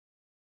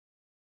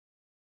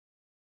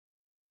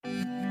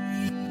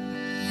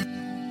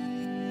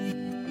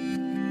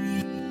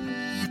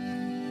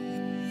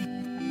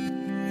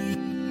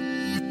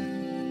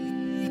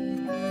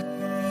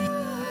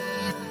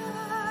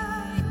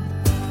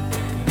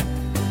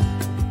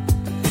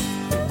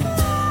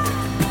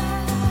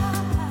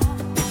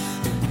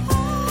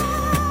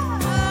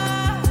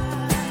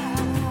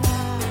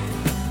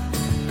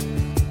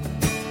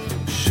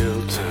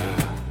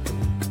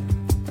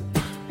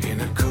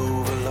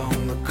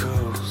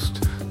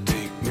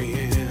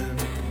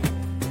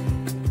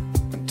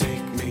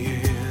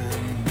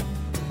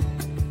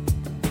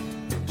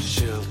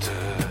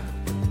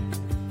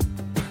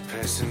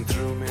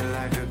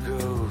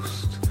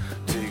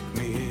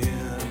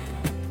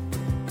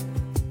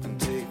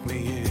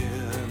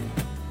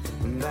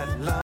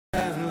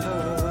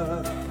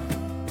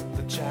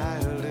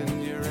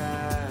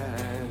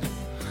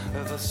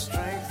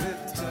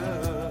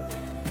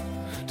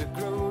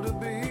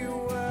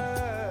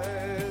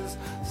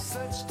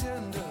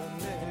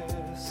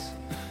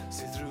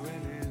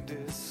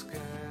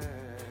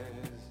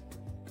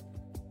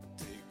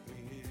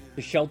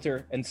to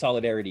Shelter and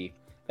Solidarity,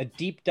 a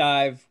deep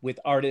dive with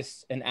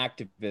artists and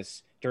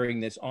activists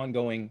during this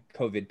ongoing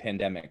COVID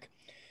pandemic.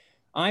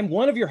 I'm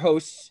one of your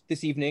hosts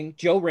this evening,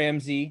 Joe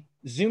Ramsey,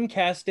 Zoom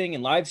casting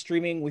and live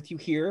streaming with you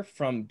here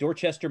from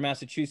Dorchester,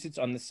 Massachusetts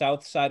on the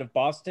south side of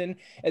Boston,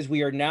 as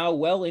we are now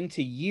well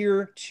into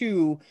year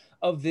 2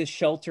 of this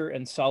Shelter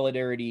and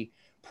Solidarity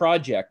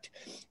project.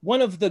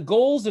 One of the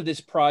goals of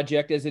this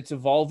project as it's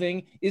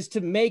evolving is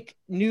to make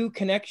new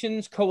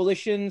connections,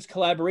 coalitions,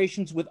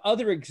 collaborations with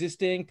other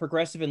existing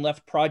progressive and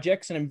left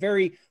projects. And I'm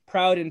very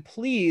proud and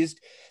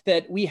pleased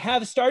that we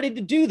have started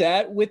to do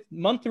that with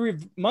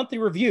Monthly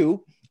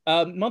Review,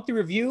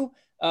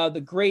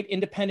 the great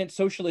independent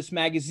socialist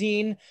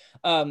magazine.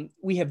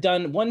 We have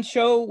done one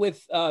show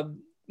with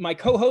my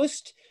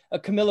co-host,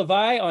 Camilla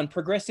Vai, on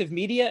Progressive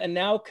Media, and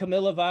now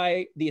Camilla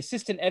Vai, the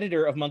assistant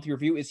editor of Monthly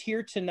Review, is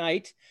here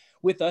tonight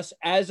with us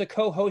as a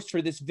co-host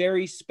for this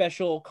very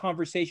special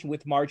conversation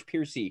with Marge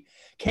Piercy.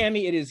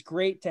 Cami, it is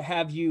great to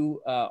have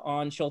you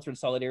on Shelter and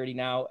Solidarity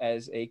now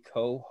as a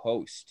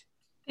co-host.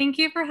 Thank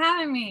you for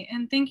having me,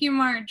 and thank you,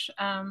 Marge,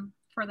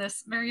 for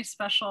this very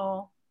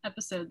special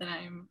episode that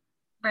I'm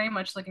very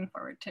much looking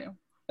forward to.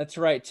 That's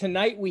right.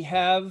 Tonight we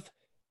have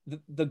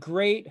the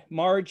great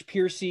Marge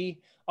Piercy,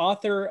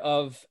 author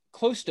of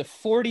close to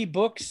 40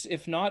 books,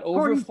 if not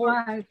over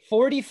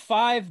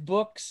 45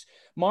 books.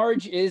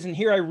 Marge is, and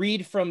here I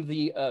read from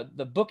the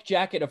book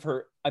jacket of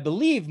her, I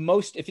believe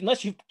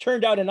unless you've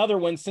turned out another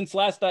one since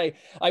last I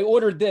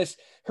ordered this,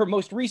 her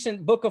most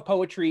recent book of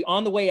poetry,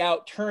 On the Way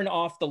Out, Turn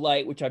Off the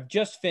Light, which I've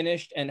just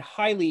finished and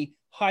highly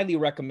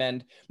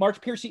recommend. Marge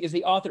Piercy is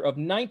the author of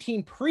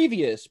 19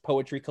 previous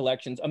poetry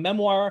collections, a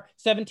memoir,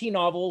 17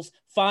 novels,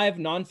 5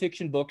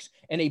 nonfiction books,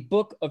 and a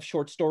book of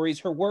short stories.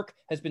 Her work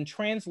has been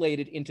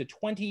translated into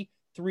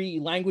 23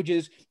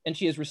 languages, and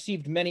she has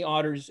received many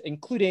honors,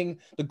 including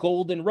the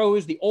Golden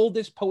Rose, the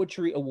oldest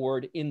poetry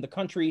award in the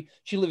country.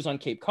 She lives on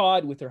Cape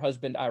Cod with her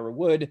husband, Ira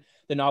Wood,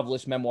 the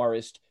novelist,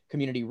 memoirist,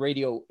 community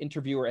radio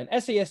interviewer, and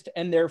essayist,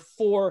 and their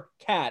 4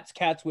 cats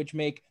which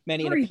make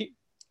many an appearance.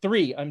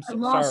 3. I'm so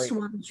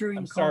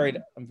sorry.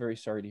 I'm very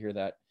sorry to hear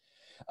that.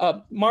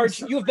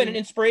 Marge, you have been an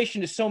inspiration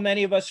to so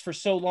many of us for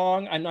so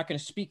long. I'm not going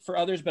to speak for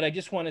others, but I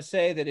just want to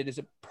say that it is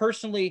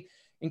personally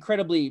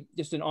incredibly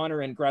just an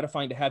honor and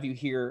gratifying to have you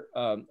here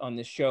on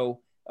this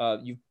show.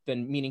 You've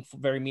been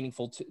very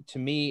meaningful to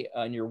me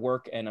in your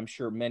work, and I'm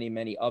sure many,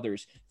 many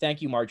others.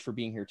 Thank you, Marge, for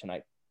being here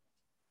tonight.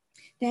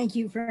 Thank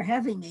you for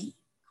having me.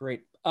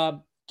 Great.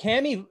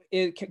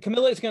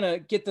 Camilla is going to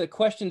get the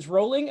questions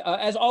rolling.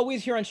 As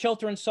always here on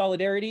Shelter and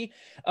Solidarity,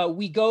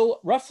 we go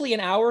roughly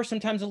an hour,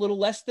 sometimes a little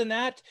less than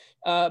that,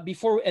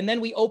 and then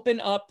we open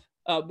up,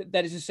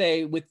 that is to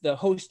say, with the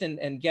host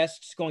and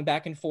guests going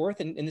back and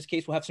forth. And in this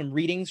case, we'll have some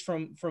readings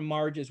from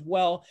Marge as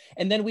well.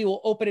 And then we will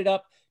open it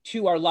up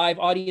to our live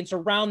audience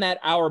around that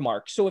hour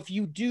mark. So if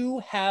you do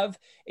have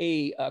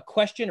a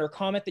question or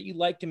comment that you'd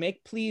like to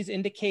make, please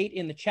indicate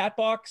in the chat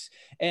box,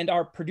 and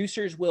our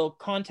producers will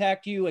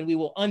contact you, and we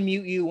will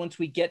unmute you once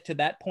we get to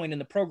that point in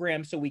the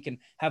program so we can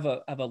have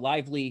a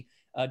lively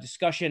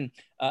discussion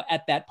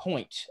at that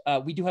point.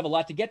 We do have a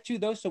lot to get to,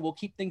 though, so we'll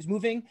keep things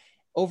moving.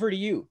 Over to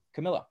you,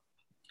 Camilla.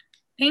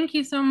 Thank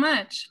you so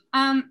much.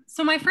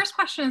 So my first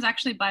question is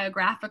actually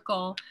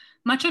biographical.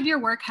 Much of your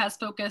work has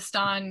focused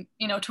on,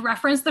 to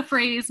reference the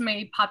phrase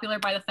made popular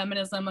by the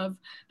feminism of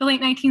the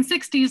late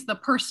 1960s, the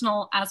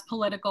personal as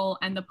political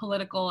and the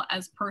political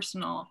as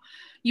personal.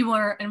 You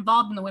were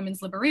involved in the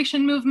women's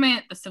liberation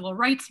movement, the civil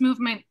rights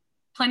movement,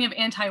 plenty of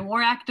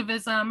anti-war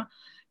activism.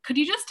 Could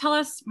you just tell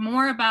us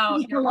more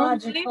about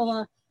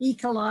ecological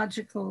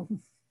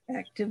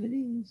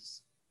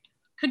activities?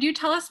 Could you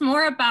tell us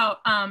more about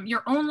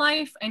your own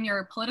life and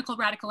your political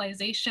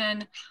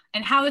radicalization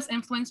and how this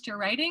influenced your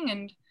writing,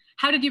 and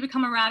how did you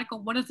become a radical?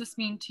 What does this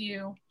mean to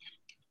you?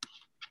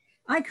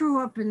 I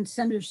grew up in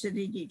Center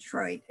City,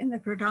 Detroit, in a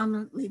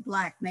predominantly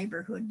Black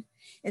neighborhood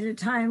at a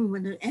time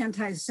when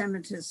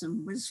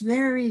anti-Semitism was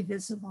very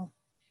visible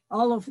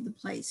all over the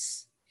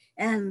place.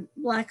 And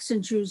Blacks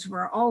and Jews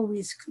were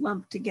always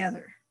lumped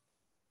together.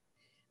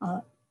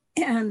 I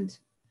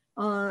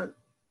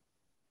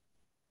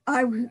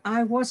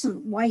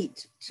wasn't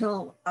white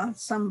till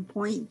some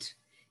point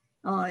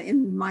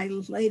in my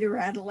later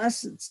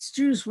adolescence.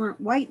 Jews weren't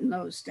white in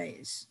those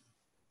days.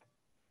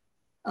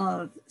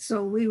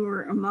 So we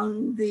were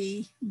among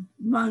the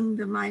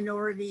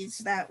minorities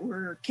that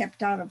were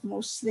kept out of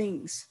most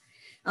things.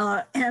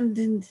 As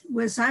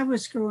I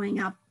was growing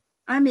up,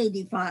 I'm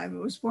 85, I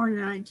was born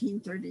in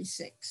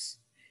 1936.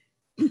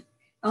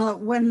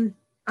 When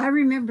I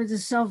remember the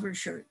silver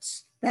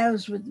shirts, that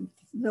was with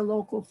the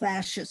local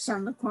fascists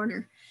on the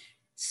corner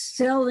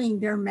selling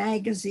their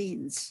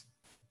magazines,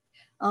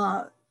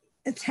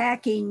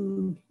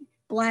 attacking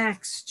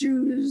Blacks,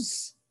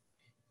 Jews,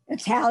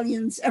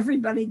 Italians,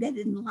 everybody they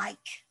didn't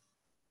like.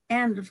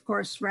 And of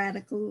course,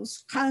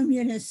 radicals,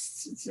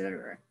 communists,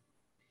 etc.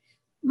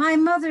 My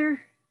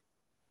mother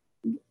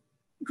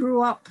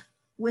grew up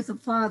with a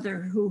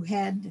father who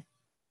had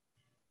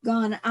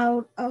gone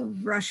out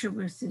of Russia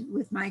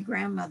with my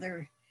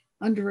grandmother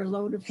under a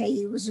load of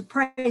hay. It was a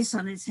price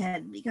on his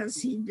head because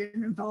he'd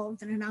been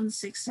involved in an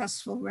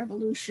unsuccessful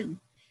revolution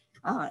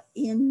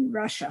in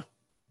Russia.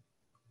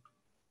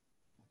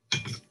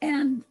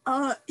 And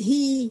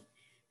he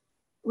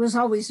was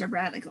always a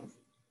radical.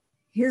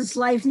 His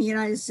life in the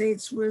United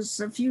States was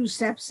a few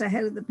steps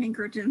ahead of the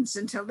Pinkertons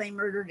until they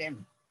murdered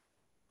him.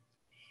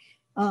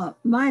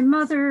 My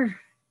mother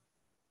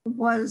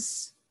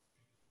was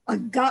a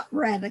gut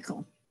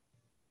radical.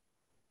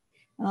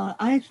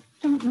 I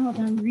don't know if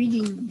I'm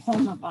reading the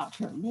poem about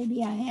her.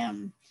 Maybe I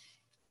am.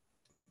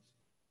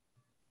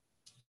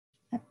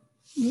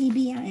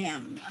 Maybe I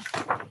am.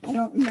 I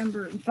don't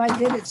remember. If I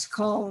did, it's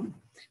called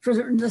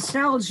For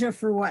Nostalgia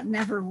for What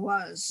Never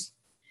Was.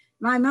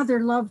 My mother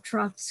loved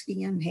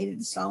Trotsky and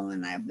hated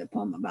Stalin. I have the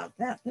poem about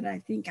that I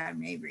think I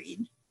may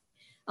read.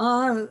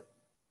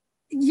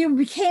 You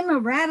became a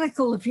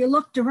radical if you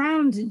looked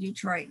around in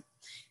Detroit.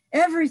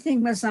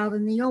 Everything was out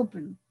in the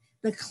open.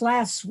 The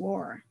class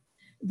war,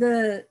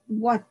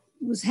 what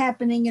was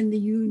happening in the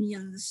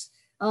unions,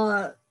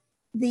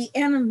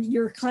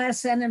 your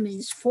class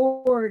enemies,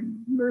 Ford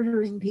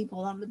murdering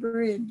people on the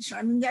bridge.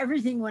 I mean,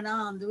 everything went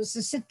on. There was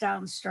a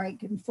sit-down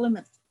strike in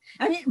Plymouth.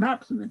 I mean,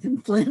 not Plymouth, in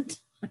Flint.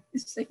 I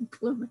say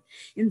Plymouth.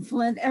 In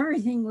Flint,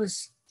 everything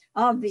was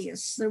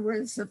obvious. There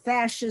was the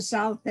fascists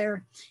out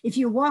there. If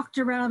you walked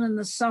around in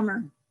the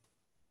summer,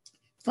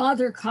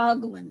 Father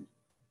Coughlin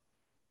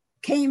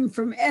came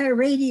from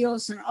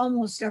radios in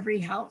almost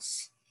every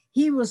house.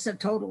 He was a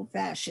total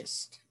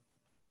fascist.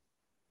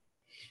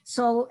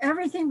 So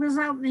everything was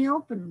out in the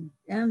open,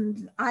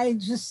 and I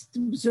just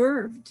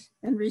observed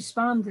and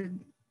responded.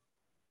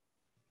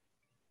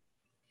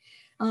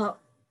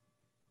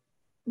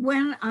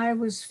 When I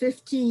was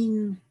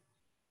 15,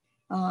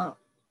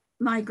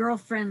 my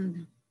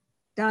girlfriend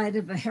died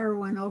of a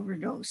heroin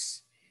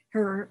overdose.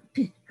 Her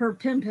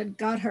pimp had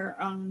got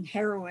her on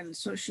heroin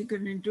so she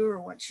could endure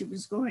what she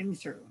was going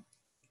through.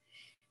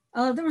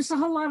 There was a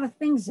whole lot of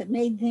things that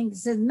made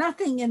things, and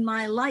nothing in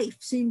my life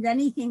seemed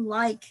anything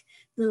like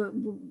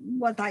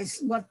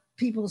what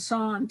people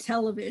saw on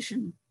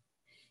television.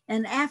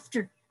 And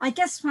after, I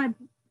guess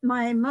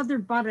my mother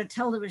bought a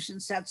television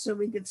set so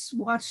we could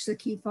watch the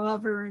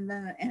Kefauver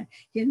and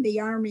in the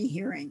Army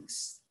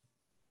hearings,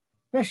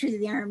 especially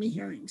the Army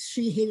hearings.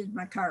 She hated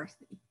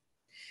McCarthy.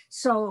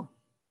 So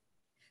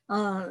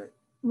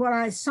what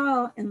I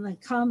saw in the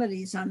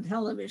comedies on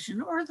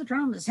television or the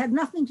dramas had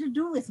nothing to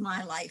do with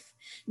my life.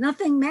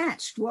 Nothing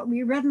matched. What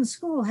we read in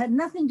school had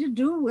nothing to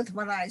do with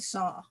what I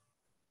saw.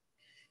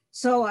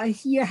 So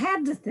you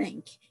had to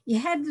think, you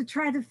had to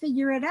try to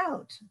figure it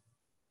out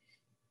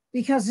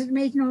because it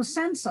made no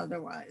sense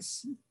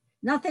otherwise.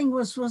 Nothing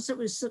was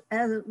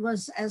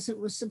as it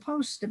was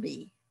supposed to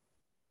be.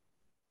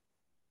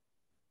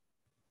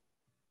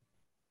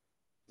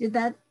 Did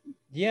that?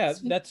 Yeah,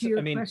 that's,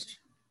 I mean,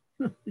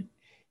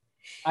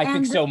 I and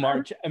think so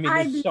much. I mean,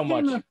 there's so much.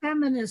 I became a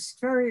feminist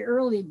very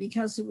early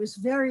because it was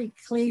very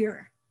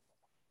clear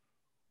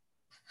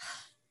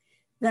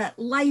that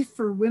life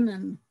for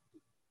women,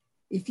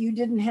 if you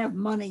didn't have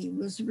money,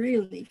 was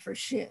really for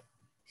shit.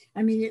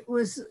 I mean, it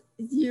was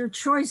your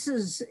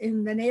choices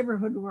in the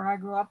neighborhood where I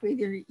grew up,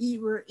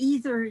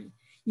 either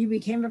you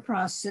became a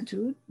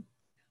prostitute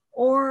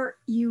or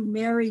you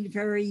married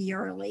very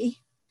early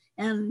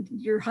and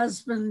your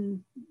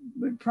husband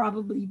would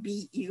probably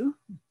beat you.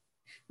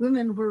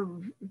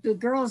 The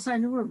girls I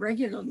knew were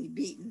regularly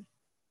beaten.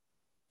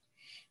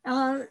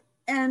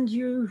 And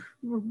you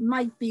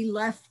might be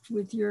left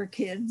with your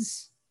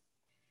kids.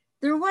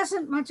 There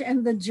wasn't much,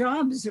 and the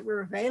jobs that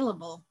were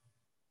available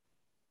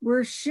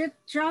were shit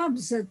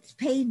jobs that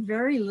paid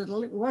very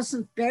little. It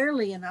wasn't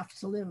barely enough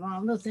to live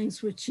on, though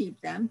things were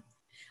cheap then.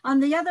 On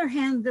the other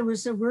hand, there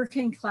was a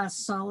working class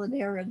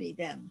solidarity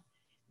then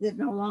that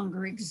no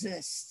longer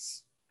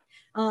exists.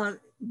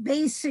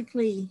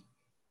 Basically,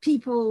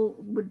 people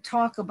would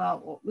talk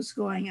about what was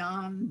going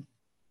on.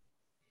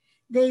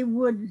 They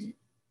would,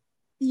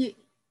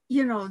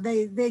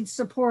 they'd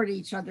support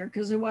each other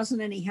because there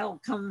wasn't any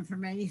help coming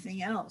from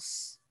anything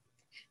else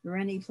or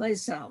any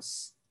place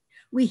else.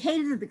 We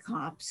hated the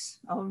cops.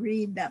 I'll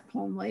read that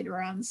poem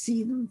later on,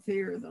 See Them,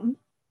 Fear Them.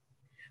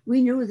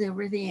 We knew they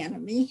were the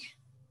enemy.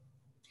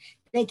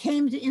 They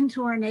came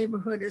into our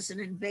neighborhood as an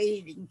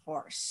invading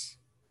force.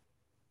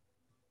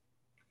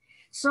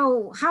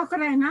 So how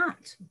could I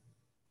not?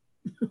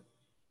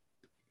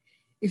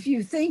 If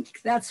you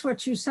think that's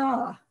what you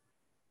saw.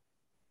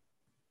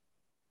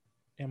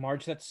 Yeah,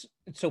 Marge, it's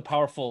so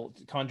powerful,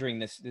 conjuring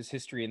this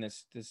history and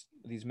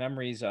these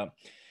memories.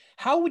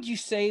 How would you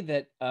say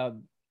that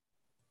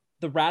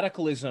the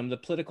radicalism, the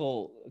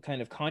political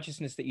kind of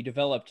consciousness that you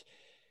developed,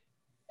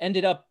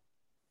 ended up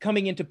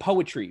coming into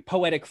poetry,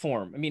 poetic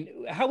form? I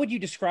mean, how would you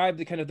describe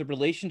the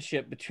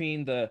relationship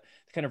between the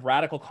kind of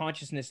radical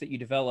consciousness that you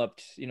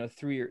developed,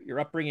 through your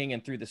upbringing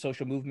and through the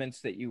social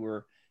movements that you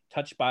were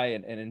touched by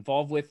and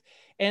involved with,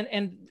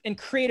 and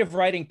creative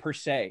writing per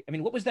se? I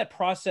mean, what was that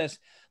process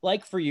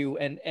like for you?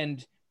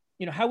 And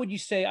how would you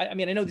say, I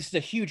mean, I know this is a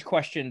huge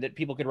question that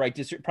people could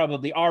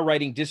probably are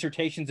writing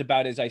dissertations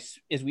about as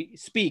we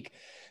speak,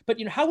 But,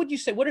 you know, how would you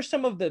say, what are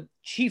some of the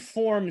chief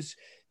forms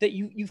that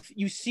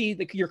you see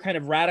that your kind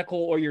of radical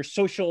or your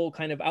social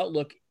kind of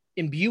outlook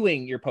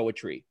imbuing your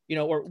poetry, you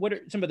know, or what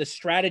are some of the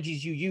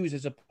strategies you use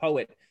as a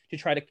poet to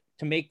try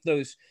to make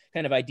those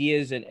kind of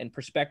ideas and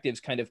perspectives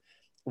kind of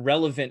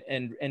relevant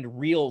and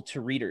real to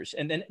readers?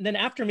 And then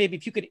after, maybe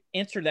if you could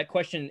answer that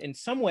question in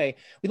some way,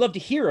 we'd love to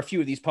hear a few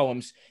of these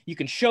poems. You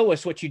can show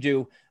us what you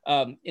do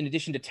in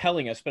addition to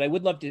telling us, but I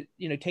would love to,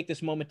 you know, take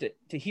this moment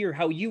to hear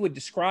how you would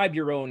describe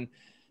your own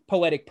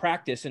poetic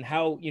practice and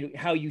how, you know,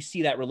 how you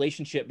see that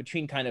relationship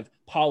between kind of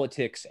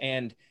politics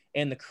and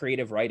the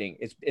creative writing,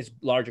 as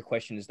large a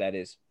question as that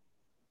is.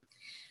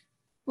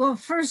 Well,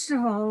 first of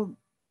all,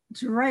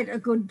 to write a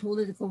good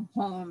political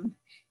poem,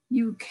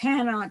 you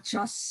cannot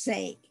just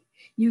say.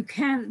 You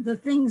can, the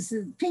things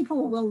that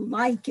people will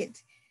like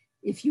it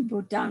if you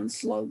put down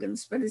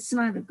slogans, but it's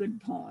not a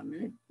good poem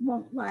and it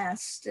won't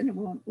last and it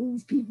won't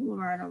move people who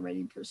aren't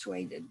already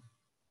persuaded.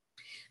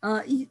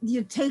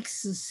 It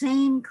takes the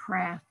same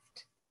craft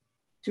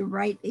to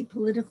write a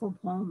political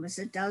poem as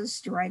it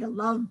does to write a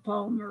love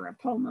poem or a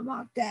poem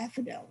about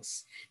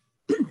daffodils.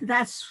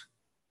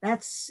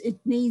 It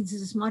needs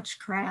as much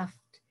craft,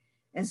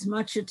 as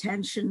much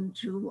attention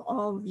to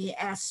all the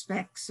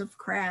aspects of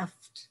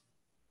craft.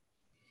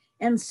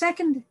 And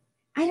second,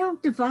 I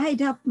don't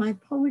divide up my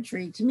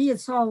poetry. To me,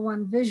 it's all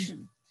one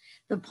vision.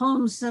 The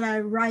poems that I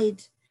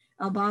write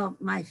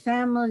about my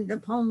family, the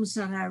poems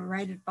that I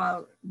write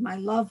about my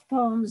love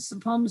poems, the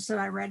poems that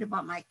I write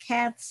about my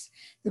cats,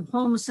 the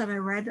poems that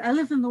I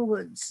live in the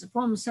woods, the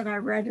poems that I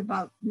write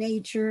about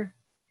nature,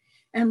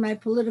 and my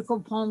political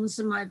poems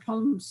and my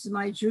poems,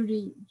 my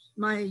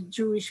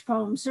Jewish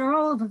poems, they're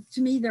all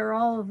to me, they're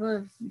all of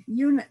a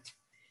unit.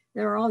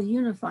 They're all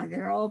unified.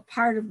 They're all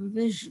part of a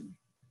vision.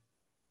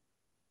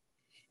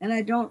 And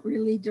I don't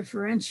really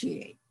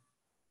differentiate.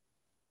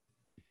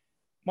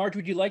 Marge,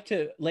 would you like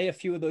to lay a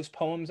few of those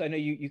poems? I know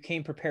you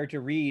came prepared to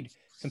read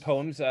some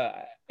poems,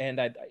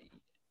 and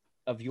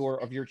of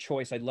your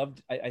choice.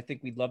 I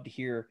think we'd love to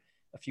hear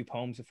a few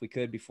poems if we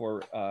could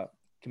before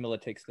Camilla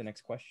takes the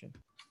next question.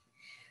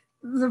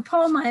 The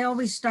poem I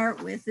always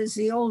start with is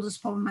the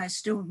oldest poem I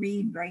still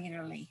read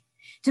regularly,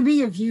 To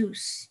Be of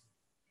Use.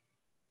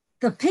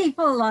 The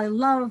people I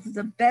love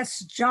the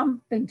best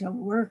jump into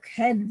work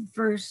head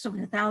first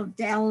without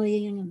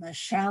dallying in the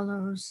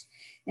shallows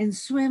and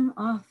swim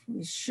off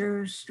with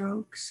sure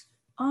strokes,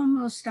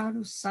 almost out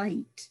of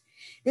sight.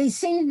 They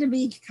seem to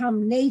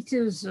become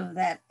natives of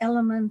that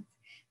element,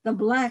 the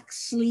black,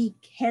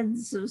 sleek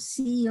heads of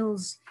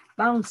seals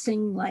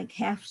bouncing like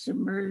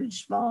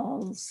half-submerged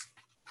balls.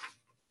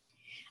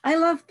 I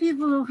love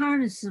people who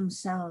harness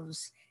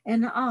themselves,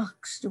 an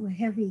ox to a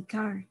heavy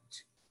cart,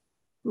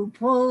 who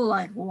pull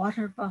like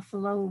water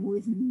buffalo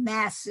with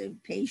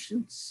massive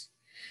patience,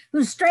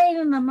 who strain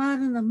in the mud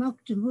and the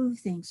muck to move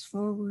things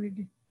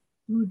forward,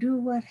 who do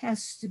what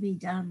has to be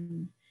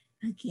done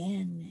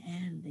again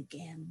and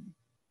again.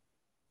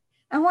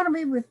 I want to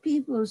be with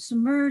people who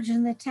submerge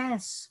in the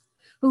tasks,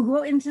 who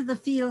go into the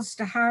fields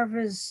to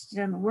harvest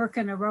and work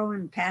in a row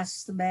and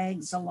pass the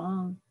bags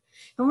along,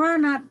 who are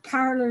not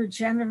parlor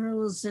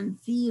generals and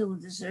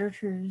field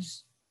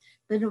deserters,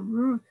 but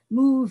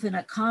move in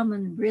a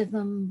common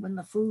rhythm when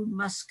the food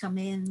must come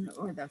in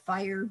or the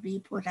fire be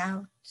put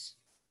out.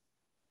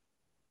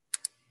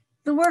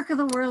 The work of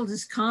the world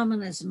is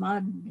common as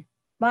mud,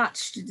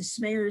 botched it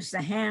smears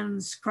the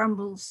hands,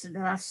 crumbles to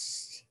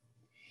dust.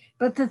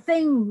 But the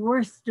thing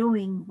worth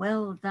doing,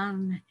 well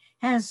done,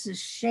 has a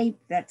shape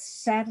that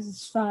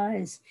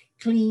satisfies,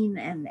 clean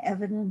and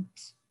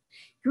evident.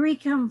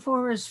 Greek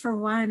amphoras for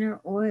wine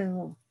or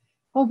oil,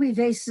 Hopi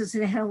vases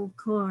that held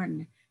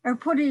corn, are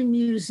put in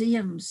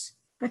museums,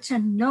 but to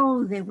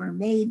know they were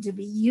made to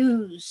be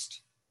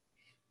used.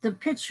 The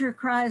pitcher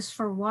cries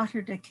for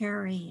water to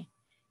carry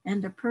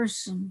and a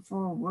person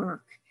for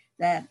work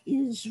that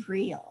is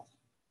real.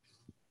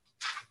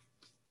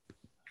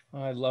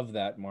 I love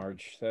that,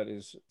 Marge. That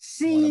is...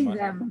 See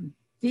them,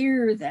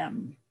 fear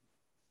them.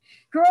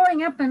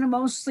 Growing up in a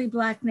mostly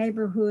Black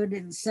neighborhood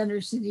in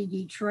Center City,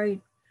 Detroit,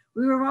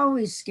 we were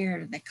always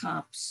scared of the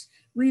cops.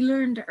 We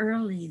learned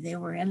early they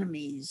were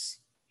enemies.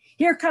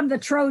 Here come the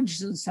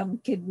Trojans, some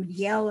kid would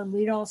yell, and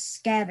we'd all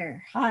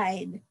scatter,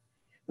 hide.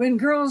 When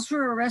girls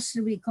were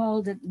arrested, we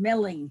called it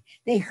milling.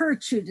 They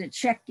hurt you to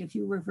check if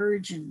you were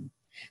virgin.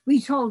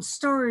 We told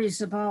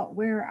stories about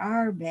where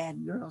our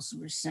bad girls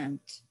were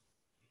sent.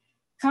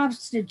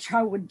 Cops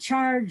would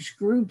charge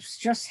groups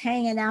just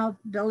hanging out,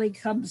 billy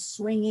clubs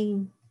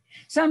swinging,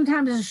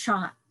 sometimes a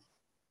shot.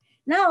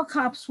 Now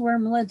cops wear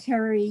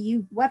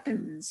military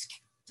weapons.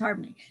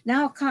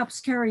 Now cops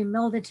carry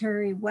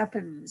military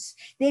weapons.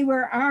 They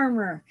wear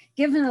armor,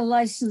 given a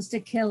license to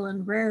kill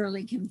and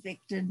rarely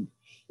convicted.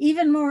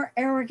 Even more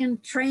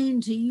arrogant,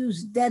 trained to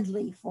use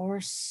deadly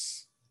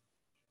force.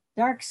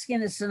 Dark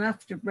skin is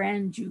enough to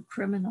brand you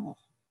criminal.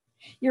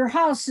 Your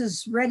house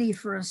is ready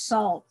for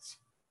assault.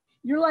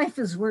 Your life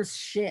is worth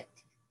shit.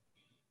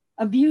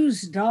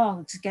 Abused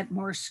dogs get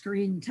more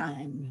screen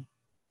time.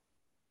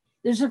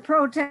 There's a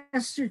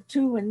protest or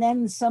two, and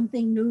then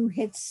something new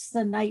hits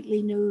the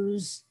nightly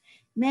news.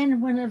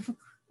 Men,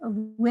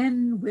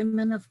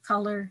 women of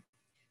color,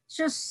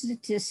 just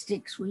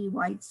statistics we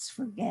whites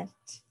forget.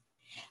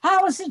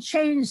 How has it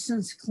changed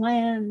since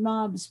Klan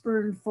mobs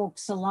burned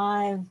folks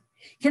alive?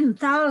 Can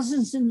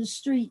thousands in the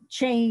street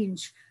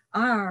change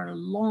our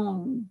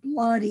long,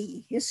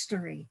 bloody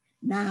history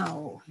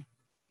now?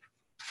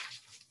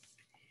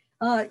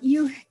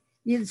 You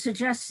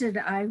suggested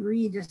I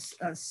read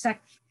a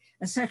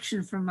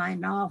section from my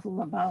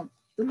novel about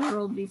the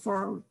world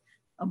before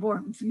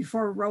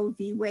Roe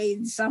v.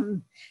 Wade,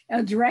 some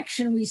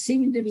direction we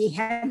seem to be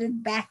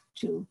headed back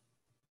to.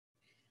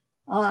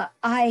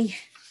 I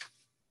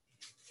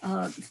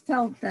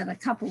felt that a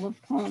couple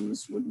of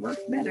poems would work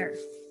better.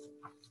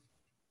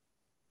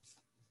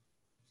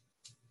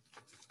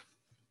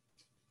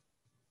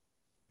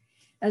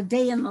 A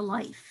Day in the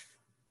Life.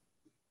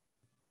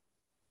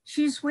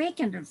 She's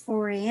wakened at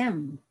 4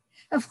 a.m.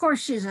 Of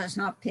course she does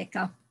not pick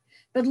up,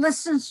 but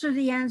listens to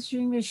the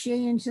answering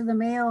machine, to the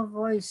male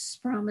voice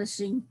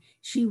promising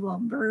she will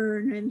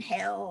burn in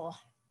hell.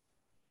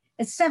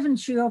 At 7,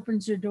 she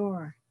opens her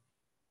door.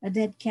 A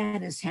dead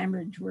cat is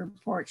hammered to her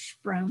porch,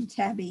 brown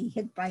tabby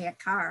hit by a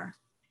car.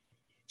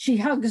 She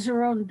hugs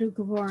her own Duke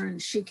of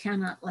Orange. She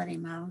cannot let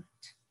him out.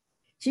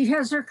 She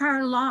has her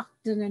car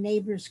locked in a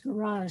neighbor's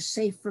garage,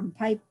 safe from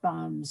pipe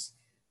bombs,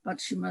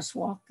 but she must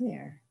walk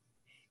there.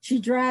 She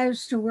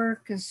drives to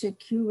work, a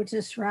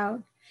circuitous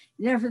route,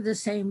 never the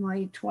same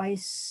way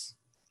twice.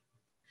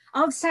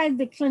 Outside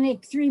the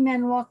clinic, 3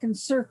 men walk in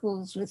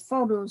circles with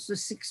photos of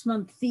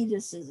 6-month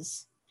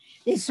fetuses.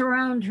 They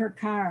surround her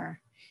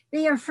car.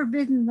 They are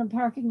forbidden in the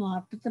parking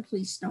lot, but the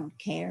police don't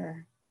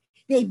care.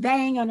 They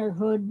bang on her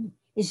hood.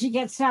 As she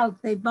gets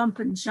out, they bump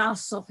and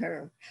jostle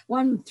her.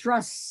 One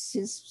thrusts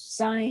his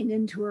sign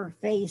into her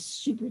face.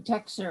 She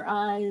protects her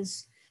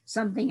eyes.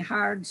 Something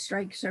hard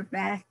strikes her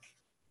back.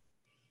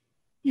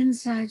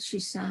 Inside, she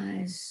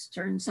sighs,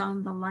 turns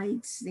on the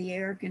lights, the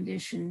air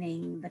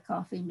conditioning, the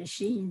coffee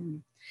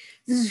machine.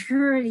 The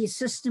security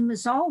system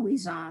is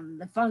always on.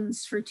 The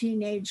funds for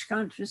teenage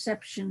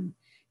contraception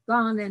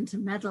gone into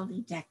metal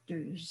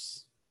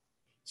detectors.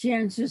 She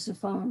answers the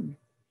phone.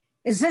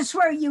 Is this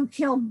where you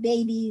kill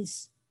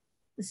babies?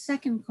 The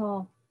second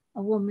call,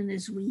 a woman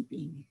is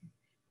weeping.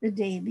 The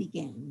day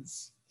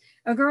begins.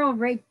 A girl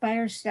raped by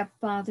her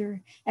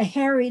stepfather, a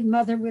harried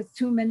mother with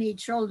too many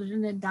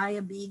children and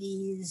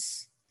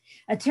diabetes,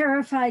 a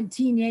terrified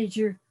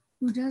teenager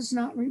who does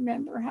not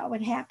remember how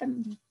it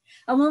happened,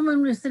 a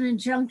woman with an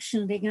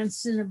injunction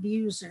against an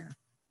abuser.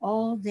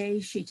 All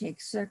day she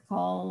takes their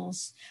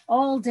calls.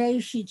 All day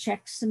she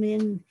checks them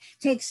in,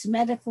 takes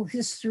medical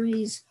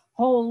histories,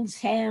 holds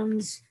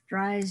hands,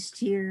 dries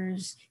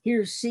tears,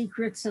 hears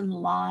secrets and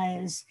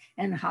lies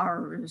and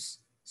horrors,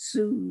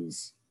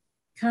 sues,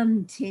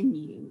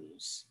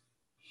 continues.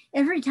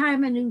 Every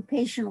time a new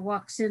patient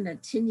walks in, a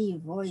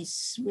tinny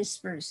voice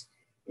whispers,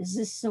 is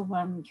this the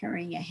one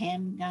carrying a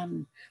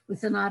handgun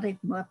with an automatic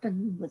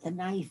weapon, with a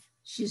knife?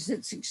 She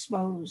sits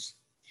exposed.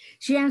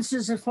 She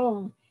answers the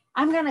phone.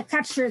 I'm gonna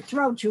cut your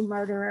throat, you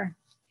murderer.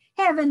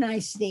 Have a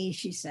nice day,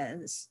 she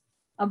says.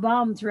 A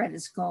bomb threat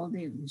is called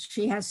in.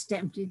 She has to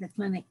empty the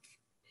clinic.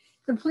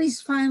 The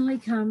police finally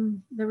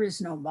come. There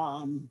is no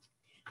bomb.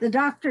 The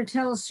doctor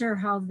tells her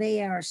how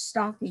they are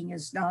stalking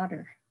his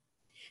daughter.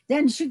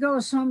 Then she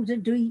goes home to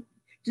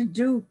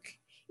Duke,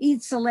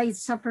 eats a late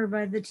supper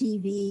by the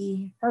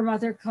TV. Her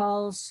mother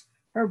calls.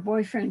 Her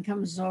boyfriend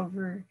comes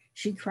over.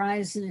 She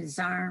cries in his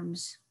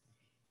arms.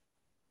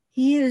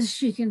 He is,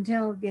 she can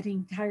tell,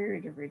 getting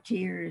tired of her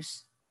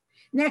tears.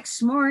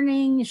 Next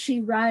morning,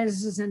 she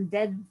rises and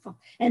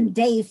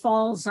day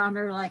falls on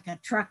her like a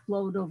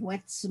truckload of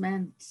wet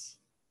cement.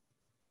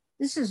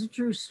 This is a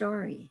true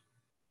story.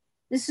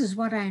 This is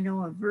what I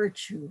know of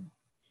virtue.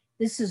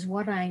 This is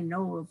what I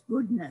know of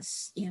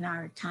goodness in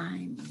our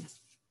time.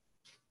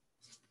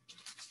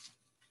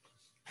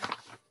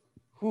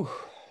 Whew.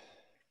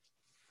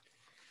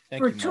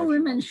 For 2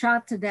 women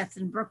shot to death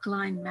in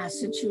Brookline,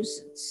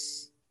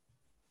 Massachusetts.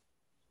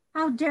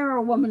 How dare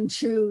a woman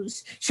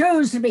choose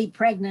to be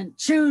pregnant,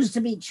 choose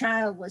to be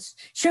childless,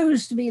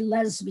 choose to be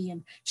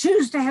lesbian,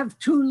 choose to have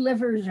 2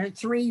 livers or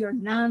 3 or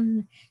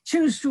none,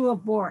 choose to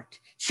abort,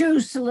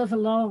 choose to live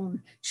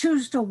alone,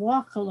 choose to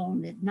walk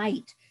alone at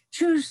night,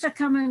 choose to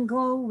come and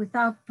go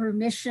without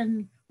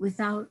permission,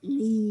 without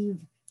leave,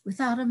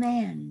 without a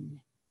man.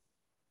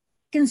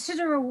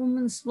 Consider a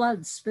woman's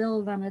blood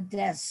spilled on a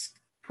desk,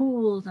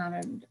 pooled on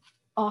an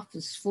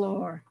office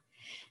floor.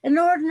 An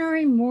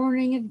ordinary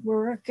morning at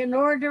work, an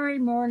ordinary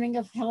morning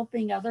of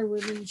helping other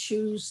women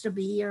choose to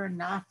be or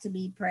not to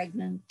be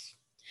pregnant.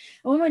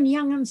 A woman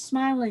young and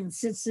smiling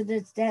sits at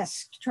its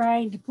desk,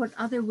 trying to put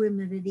other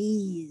women at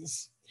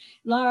ease.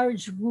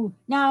 Large wound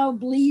now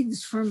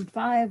bleeds from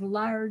 5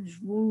 large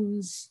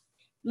wounds,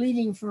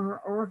 bleeding from her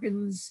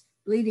organs,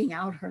 bleeding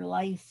out her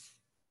life.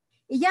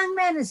 A young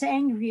man is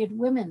angry at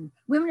women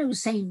who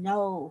say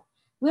no,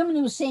 women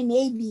who say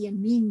maybe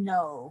and mean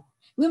no,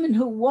 women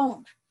who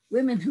won't,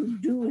 women who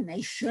do and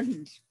they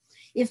shouldn't.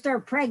 If they're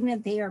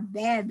pregnant, they are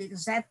bad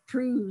because that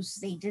proves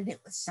they did it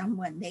with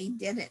someone. They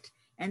did it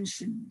and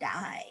should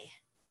die.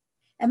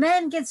 A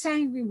man gets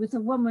angry with a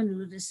woman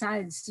who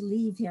decides to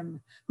leave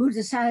him, who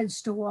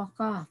decides to walk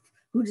off,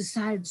 who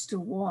decides to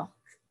walk,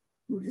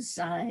 who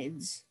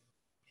decides.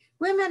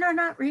 Women are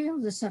not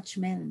real to such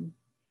men.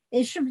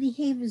 They should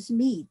behave as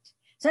meat.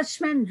 Such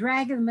men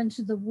drag them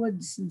into the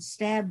woods and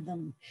stab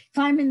them,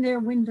 climb in their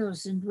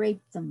windows and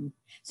rape them.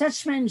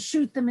 Such men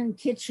shoot them in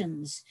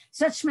kitchens.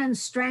 Such men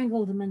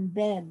strangle them in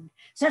bed.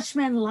 Such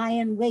men lie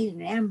in wait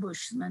and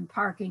ambush them in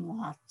parking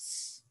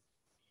lots.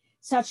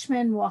 Such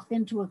men walk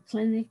into a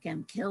clinic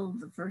and kill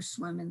the first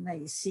women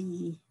they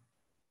see.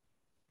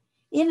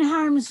 In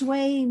harm's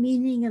way,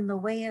 meaning in the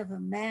way of a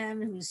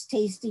man who's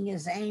tasting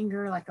his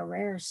anger like a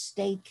rare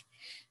steak,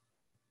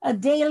 a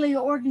daily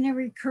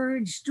ordinary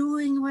courage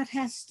doing what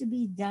has to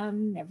be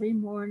done every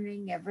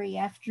morning, every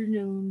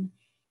afternoon,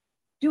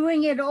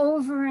 doing it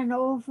over and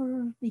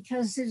over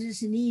because it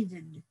is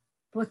needed,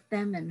 put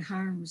them in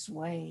harm's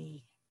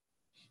way.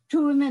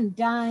 2 women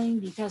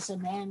dying because a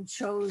man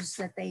chose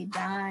that they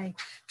die.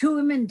 2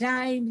 women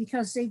dying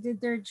because they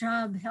did their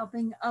job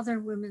helping other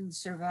women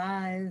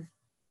survive.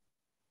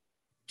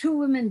 2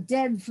 women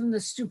dead from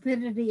the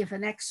stupidity of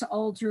an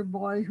ex-altar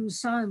boy who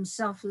saw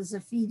himself as a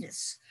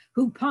fetus,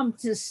 who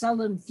pumped his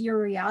sullen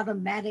fury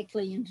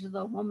automatically into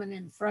the woman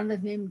in front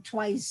of him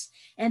twice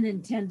and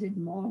intended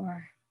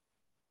more.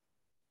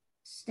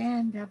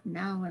 Stand up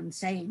now and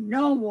say,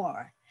 no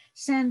more.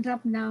 Stand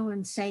up now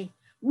and say,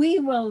 we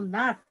will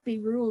not be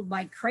ruled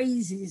by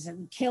crazies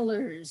and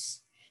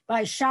killers,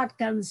 by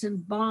shotguns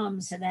and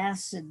bombs and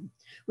acid.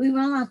 We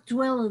will not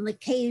dwell in the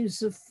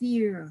caves of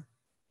fear.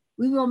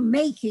 We will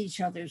make each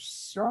other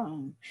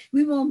strong.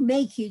 We will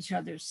make each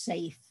other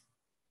safe.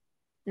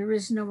 There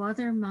is no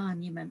other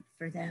monument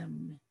for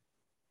them.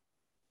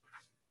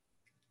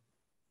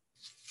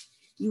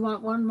 You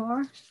want one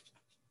more?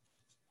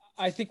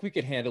 I think we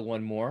could handle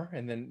one more,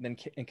 and then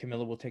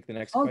Camilla will take the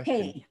next question.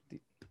 Okay.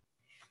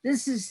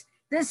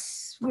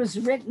 This was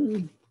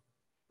written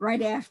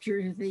right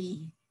after the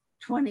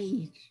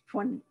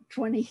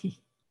 2020,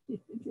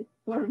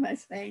 what am I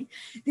saying?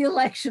 The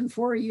election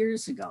 4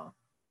 years ago.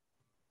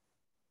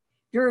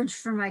 Dirge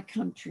for my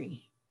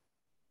country.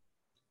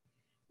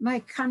 My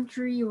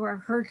country, you are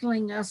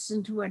hurtling us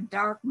into a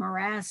dark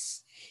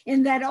morass.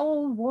 In that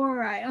old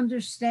war, I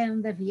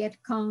understand the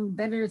Viet Cong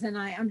better than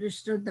I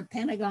understood the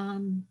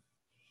Pentagon.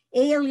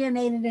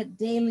 Alienated at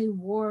daily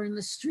war in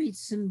the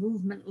streets and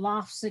movement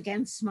lofts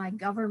against my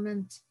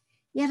government.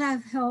 Yet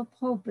I've held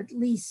hope at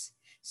least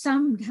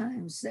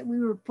sometimes that we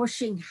were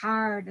pushing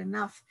hard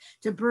enough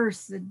to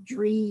birth the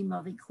dream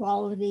of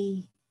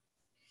equality.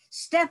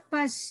 Step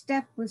by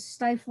step with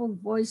stifled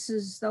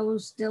voices,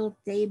 those dealt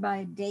day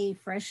by day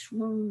fresh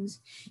wounds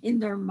in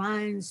their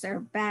minds, their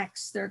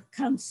backs, their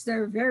cunts,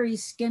 their very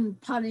skin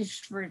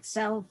punished for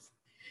itself.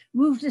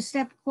 Moved a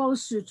step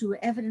closer to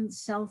evident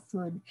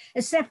selfhood,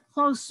 a step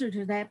closer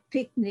to that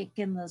picnic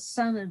in the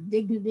sun of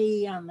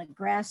dignity on the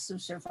grass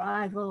of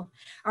survival,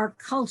 our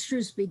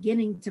cultures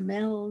beginning to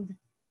meld.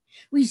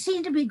 We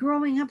seem to be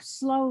growing up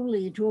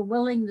slowly to a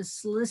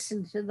willingness to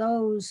listen to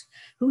those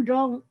who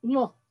don't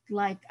look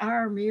like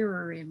our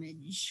mirror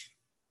image.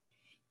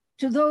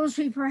 To those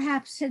we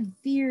perhaps had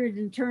feared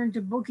and turned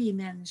to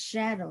boogeymen's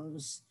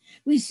shadows.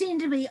 We seem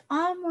to be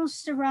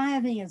almost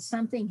arriving at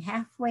something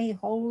halfway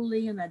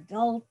holy and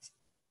adult.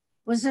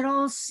 Was it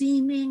all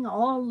seeming,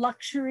 all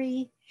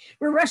luxury?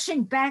 We're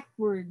rushing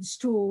backwards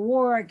to a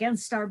war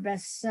against our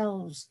best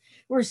selves.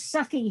 We're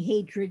sucking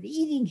hatred,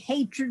 eating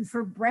hatred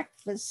for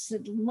breakfast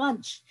and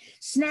lunch,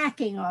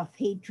 snacking off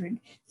hatred,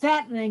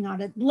 fattening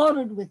on it,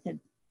 bloated with it.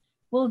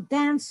 We'll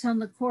dance on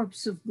the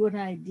corpse of good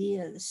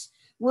ideas.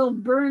 We'll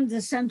burn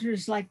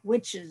dissenters like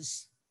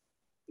witches.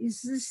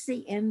 Is this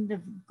the end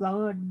of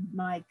God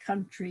my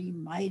country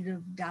might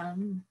have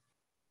done?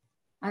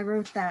 I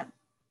wrote that,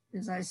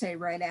 as I say,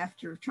 right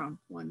after Trump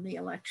won the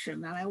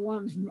election, and I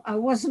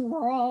wasn't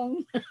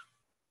wrong.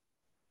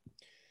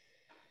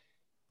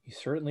 You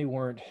certainly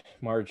weren't,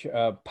 Marge.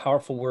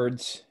 Powerful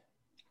words.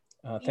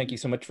 Thank you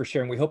so much for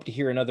sharing. We hope to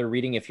hear another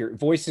reading. If your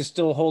voice is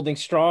still holding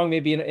strong,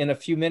 maybe in a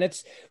few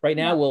minutes. Right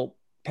now, we'll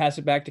pass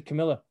it back to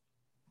Camilla.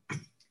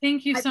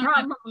 Thank you so much. My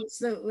problem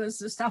was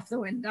the stuff that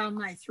went down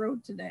my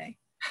throat today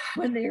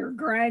when they were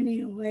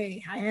grinding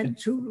away. I had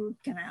 2 root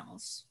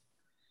canals.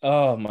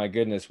 Oh my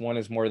goodness, one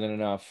is more than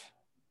enough.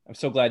 I'm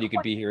so glad you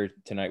could be here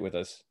tonight with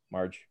us,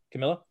 Marge.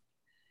 Camilla?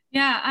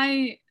 Yeah,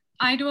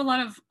 I do a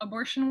lot of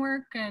abortion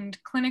work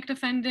and clinic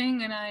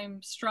defending, and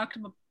I'm struck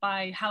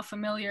by how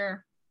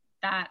familiar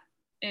that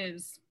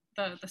is,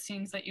 the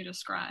scenes that you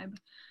describe.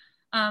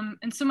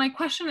 And so my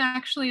question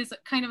actually is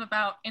kind of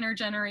about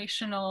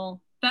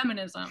intergenerational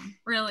feminism,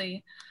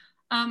 really,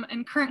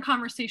 and current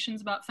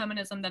conversations about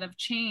feminism that have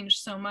changed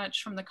so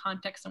much from the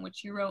context in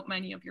which you wrote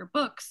many of your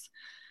books.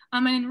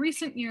 And in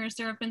recent years,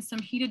 there have been some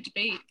heated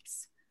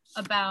debates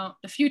about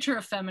the future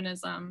of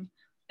feminism,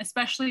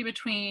 especially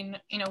between,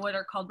 what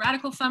are called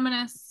radical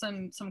feminists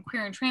and some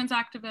queer and trans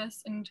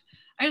activists. And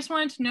I just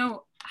wanted to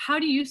know, how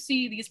do you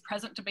see these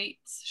present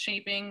debates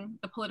shaping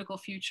the political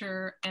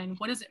future? And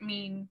what does it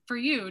mean for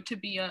you to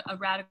be a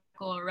radical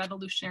or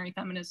revolutionary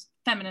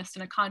feminist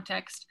in a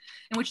context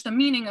in which the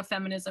meaning of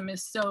feminism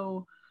is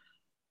so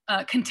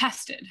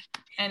contested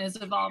and is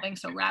evolving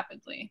so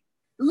rapidly?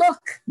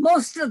 Look,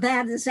 most of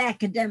that is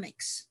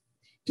academics,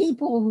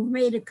 people who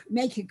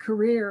make a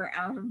career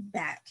out of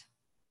that.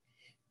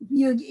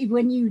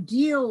 When you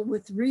deal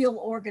with real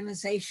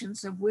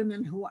organizations of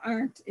women who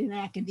aren't in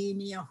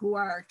academia, who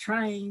are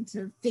trying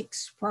to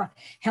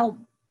help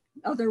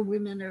other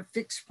women or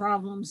fix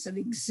problems that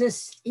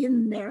exist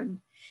in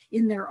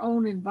their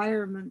own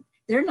environment,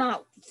 they're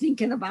not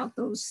thinking about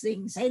those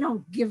things. They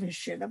don't give a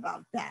shit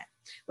about that.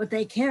 What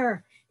they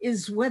care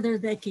is whether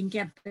they can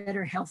get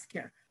better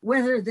healthcare,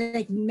 whether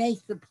they can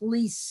make the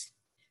police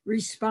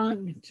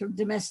respond to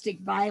domestic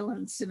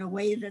violence in a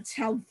way that's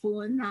helpful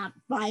and not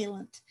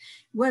violent,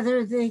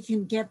 whether they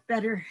can get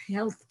better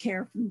health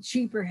care from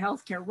cheaper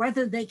health care,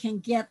 whether they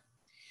can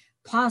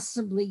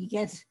possibly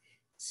get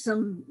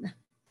some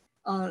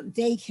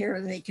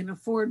daycare they can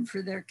afford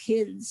for their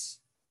kids.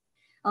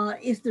 Can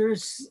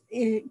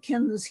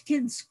those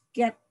kids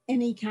get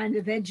any kind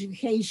of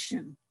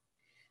education?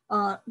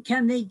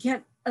 Can they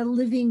get a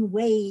living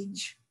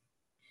wage?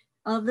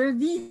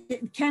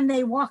 Can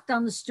they walk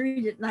down the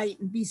street at night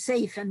and be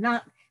safe and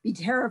not be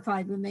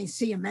terrified when they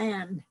see a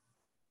man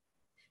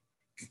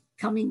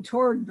coming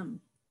toward them?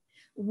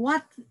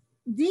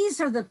 These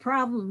are the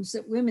problems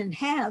that women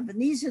have, and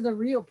these are the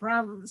real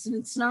problems. And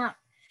it's not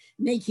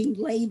making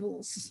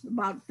labels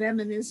about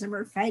feminism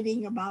or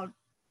fighting about,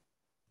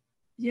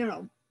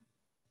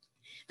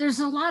 there's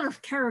a lot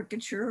of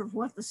caricature of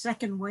what the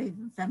second wave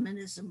of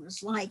feminism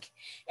was like,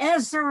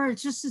 as there are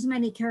just as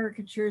many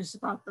caricatures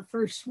about the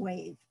first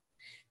wave.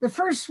 The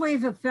first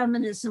wave of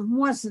feminism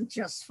wasn't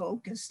just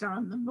focused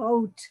on the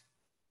vote.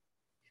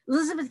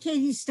 Elizabeth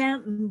Cady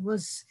Stanton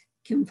was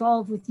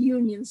involved with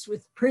unions,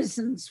 with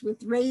prisons,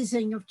 with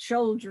raising of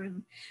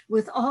children,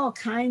 with all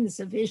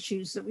kinds of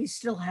issues that we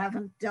still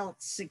haven't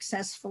dealt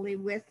successfully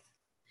with.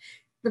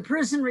 The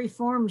prison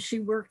reform she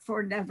worked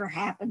for never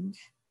happened,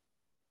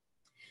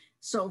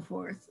 so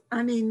forth.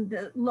 I mean,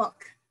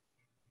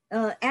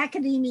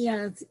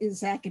 academia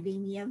is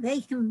academia.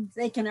 They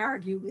can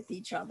argue with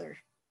each other.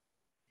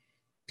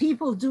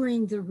 People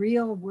doing the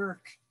real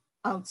work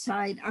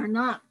outside are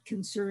not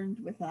concerned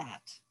with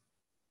that.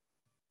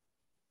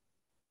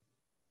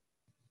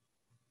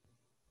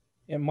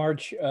 Yeah,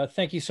 Marge,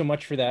 thank you so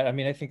much for that. I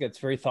mean, I think that's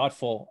very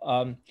thoughtful.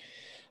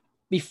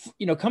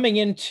 Coming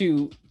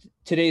into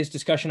today's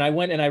discussion, I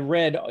went and I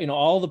read,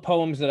 all the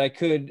poems that I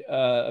could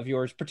of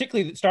yours,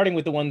 particularly starting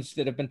with the ones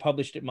that have been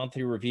published at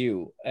Monthly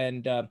Review.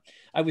 And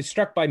I was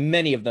struck by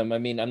many of them. I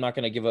mean, I'm not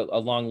going to give a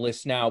long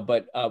list now,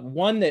 but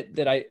one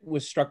that I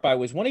was struck by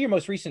was one of your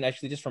most recent,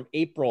 actually, just from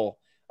April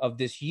of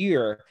this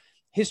year,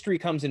 History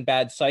Comes in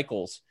Bad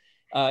Cycles.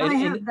 I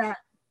have that.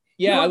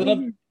 Yeah, I would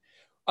love.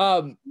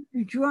 Do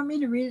you want me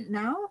to read it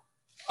now?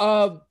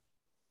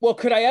 Well,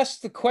 could I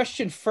ask the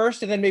question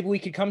first, and then maybe we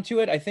could come to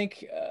it? I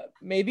think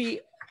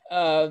maybe.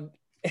 Yeah,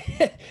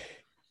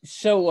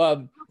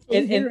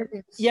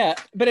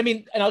 but I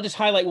mean, and I'll just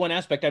highlight one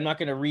aspect. I'm not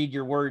going to read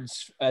your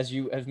words as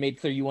you have made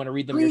clear you want to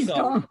read them Please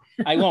yourself.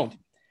 Don't. I won't.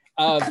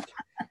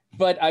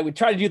 But I would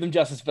try to do them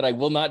justice, but I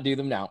will not do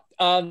them now.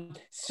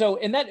 So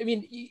in that, I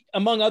mean,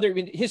 among other,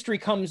 History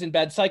Comes in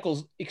Bad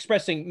Cycles,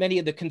 expressing many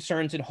of the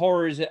concerns and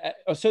horrors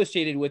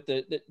associated with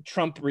the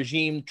Trump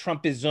regime,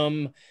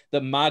 Trumpism, the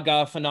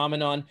MAGA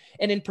phenomenon,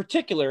 and in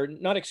particular,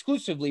 not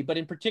exclusively, but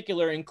in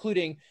particular,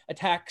 including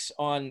attacks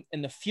on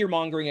and the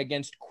fear-mongering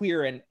against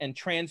queer and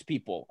trans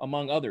people,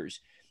 among others.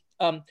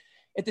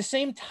 At the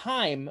same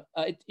time,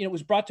 it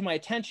was brought to my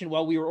attention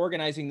while we were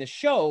organizing the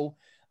show,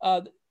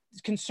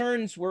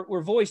 concerns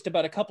were voiced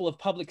about a couple of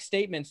public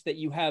statements that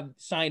you have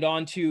signed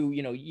on to,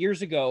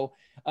 years ago,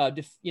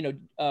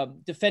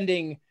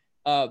 defending,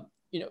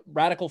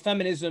 radical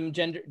feminism,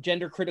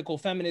 gender critical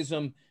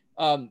feminism.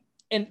 And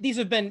these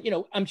have been,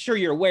 I'm sure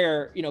you're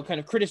aware, kind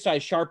of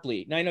criticized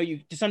sharply. And I know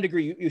you, to some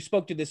degree, you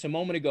spoke to this a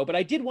moment ago, but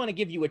I did want to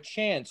give you a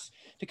chance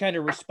to kind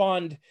of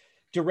respond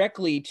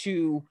directly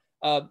to,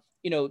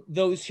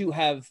 those who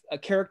have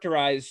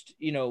characterized,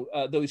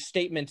 those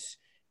statements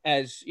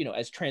as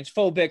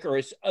transphobic or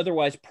as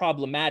otherwise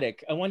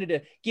problematic. I wanted to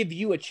give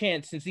you a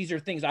chance, since these are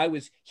things I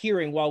was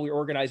hearing while we were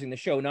organizing the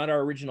show, not our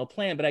original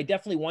plan, but I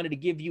definitely wanted to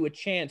give you a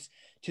chance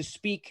to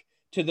speak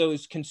to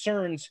those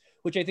concerns,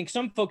 which I think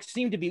some folks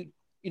seem to be,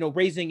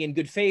 raising in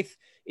good faith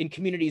in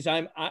communities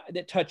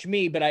that touch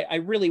me, but I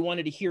really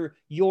wanted to hear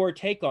your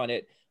take on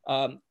it.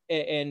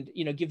 And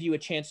give you a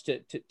chance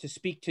to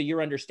speak to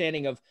your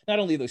understanding of not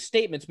only those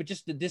statements, but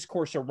just the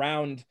discourse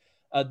around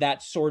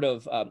that sort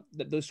of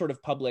those sort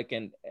of public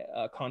and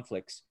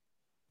conflicts.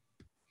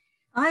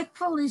 I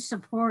fully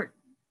support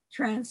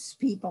trans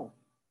people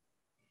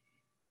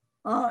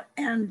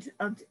and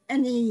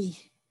any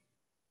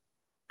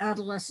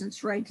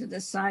adolescent's right to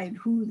decide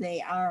who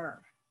they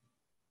are.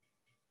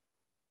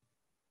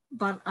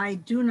 but I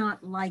do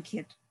not like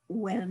it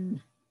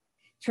when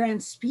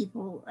trans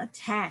people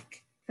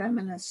attack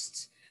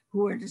feminists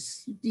who are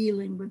just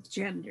dealing with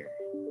gender.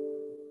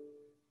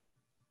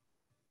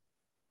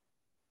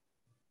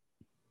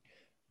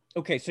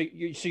 Okay, so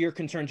your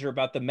concerns are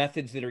about the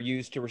methods that are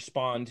used to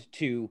respond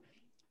to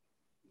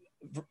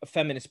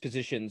feminist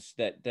positions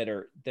that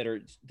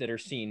are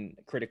seen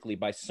critically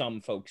by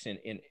some folks in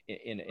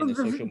the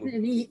social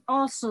movement.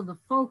 Also, the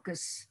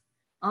focus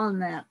on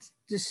that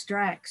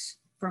distracts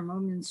from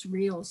women's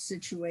real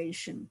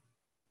situation.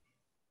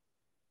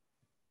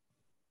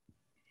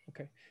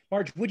 Okay,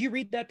 Marge, would you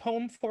read that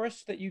poem for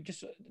us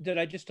that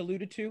I just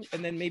alluded to,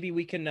 and then maybe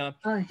we can.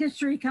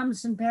 History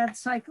Comes in Bad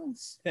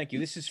Cycles. Thank you.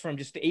 This is from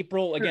just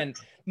April. Again,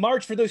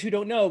 Marge, for those who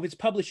don't know, it's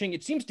publishing.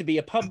 It seems to be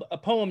a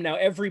poem now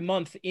every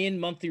month in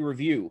Monthly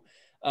Review.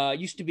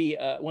 Used to be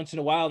once in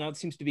a while. Now it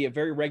seems to be a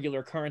very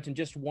regular current, and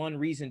just one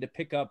reason to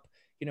pick up,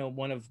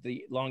 one of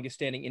the longest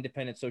standing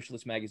independent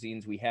socialist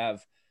magazines we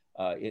have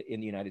in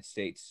the United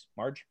States.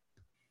 Marge?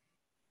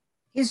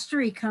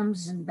 History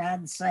comes in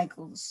bad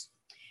cycles.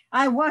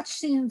 I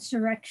watched the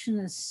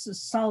insurrectionists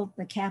assault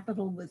the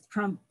Capitol with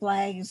Trump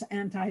flags,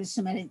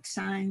 anti-Semitic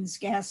signs,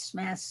 gas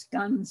masks,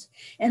 guns,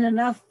 and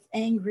enough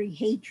angry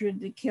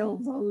hatred to kill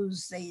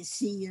those they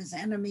see as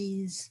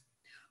enemies.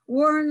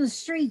 War in the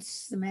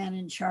streets, the man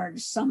in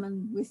charge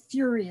summoned with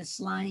furious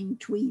lying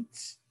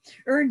tweets,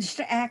 urged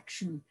to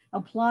action,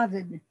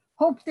 applauded,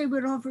 hoped they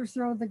would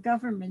overthrow the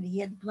government he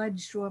had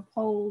pledged to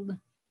uphold,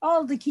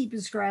 all to keep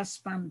his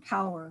grasp on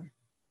power.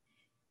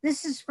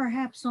 This is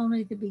perhaps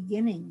only the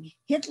beginning.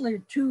 Hitler,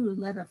 too,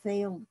 led a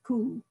failed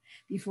coup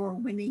before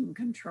winning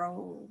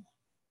control.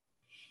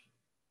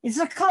 It's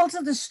a cult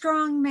of the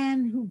strong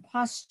man who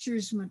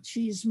postures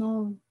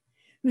machismo,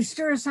 who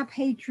stirs up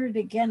hatred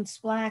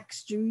against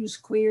Blacks, Jews,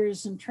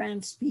 queers, and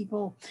trans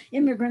people,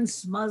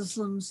 immigrants,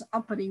 Muslims,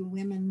 uppity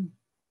women.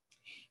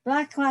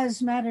 Black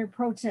Lives Matter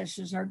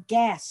protesters are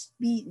gassed,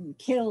 beaten,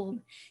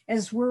 killed,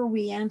 as were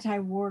we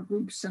anti-war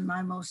groups in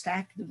my most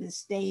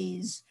activist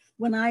days,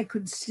 when I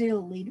could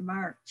still lead a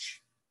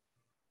march.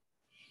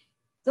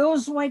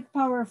 Those white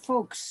power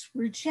folks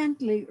were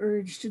gently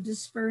urged to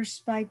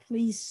disperse by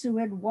police who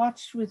had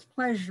watched with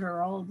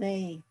pleasure all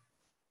day.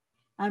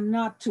 I'm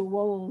not too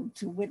old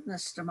to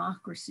witness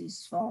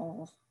democracy's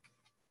fall.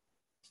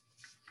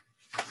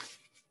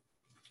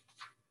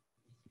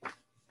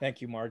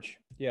 Thank you, Marge.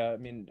 Yeah, I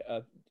mean,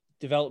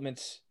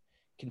 developments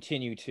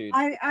continue to.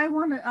 I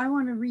want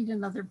to read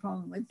another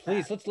poem with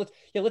Please, that.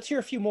 let's hear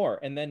a few more,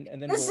 and then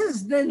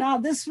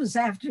this was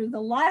after the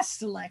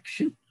last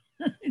election.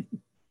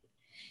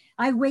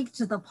 I wake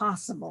to the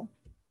possible.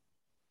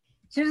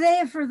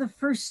 Today, for the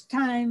first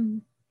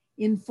time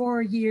in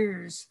 4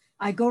 years,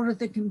 I go to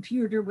the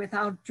computer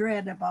without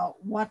dread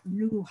about what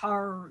new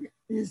horror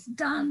is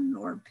done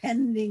or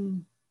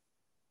pending.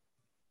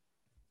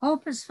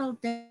 Hope has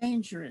felt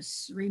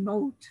dangerous,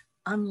 remote,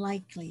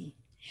 unlikely.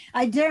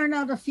 I dare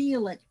not to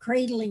feel it,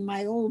 cradling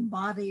my old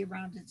body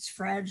around its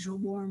fragile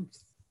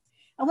warmth.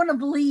 I want to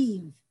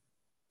believe,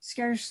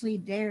 scarcely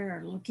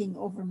dare, looking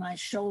over my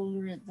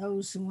shoulder at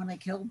those who want to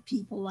kill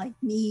people like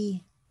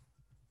me.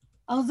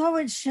 Although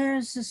it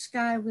shares the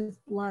sky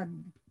with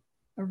blood,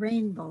 a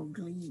rainbow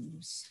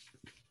gleams.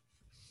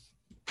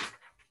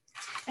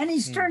 And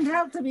he's turned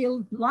out to be a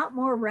lot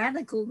more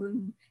radical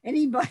than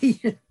anybody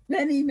in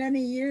many,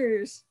 many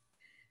years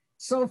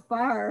so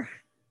far.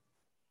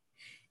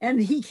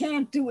 And he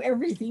can't do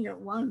everything at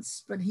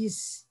once, but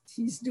he's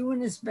doing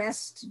his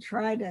best to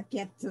try to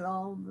get to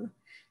all the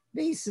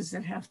bases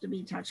that have to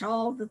be touched,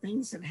 all the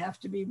things that have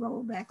to be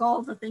rolled back,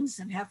 all the things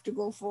that have to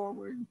go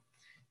forward,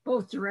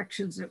 both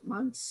directions at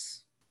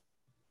once.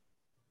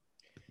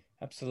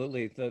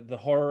 Absolutely, the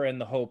horror and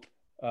the hope.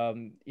 I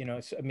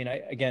mean,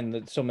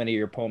 again, so many of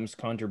your poems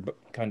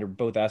conjure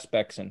both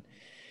aspects, and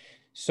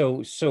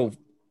so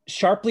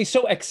sharply,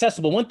 so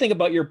accessible. One thing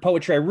about your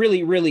poetry I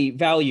really, really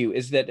value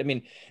is that, I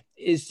mean,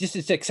 is just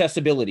its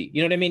accessibility.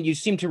 You know what I mean? You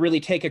seem to really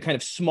take a kind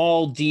of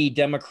small d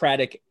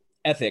democratic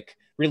ethic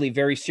really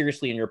very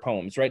seriously in your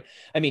poems, right?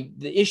 I mean,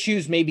 the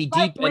issues may be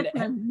deep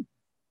and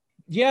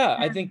yeah,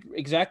 I think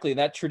exactly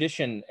that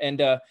tradition. And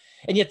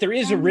yet there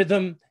is a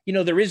rhythm,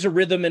 there is a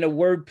rhythm and a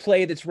word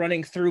play that's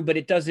running through, but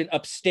it doesn't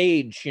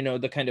upstage,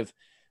 the kind of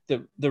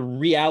the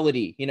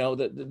reality,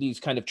 these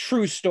kind of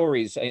true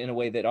stories in a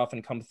way that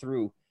often come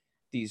through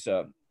these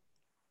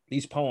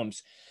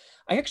poems.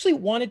 I actually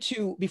wanted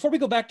to, before we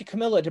go back to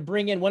Camilla, to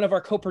bring in one of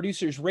our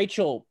co-producers,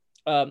 Rachel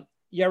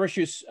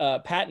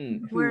Yarushus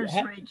Patton. Where's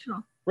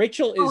Rachel?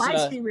 Rachel is.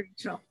 I see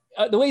Rachel.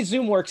 The way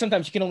Zoom works,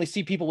 sometimes you can only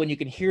see people when you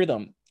can hear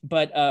them.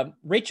 But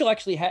Rachel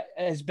actually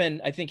has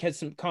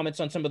some comments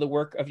on some of the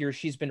work of yours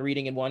she's been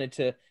reading and wanted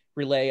to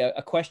relay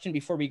a question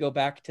before we go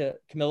back to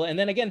Camilla. And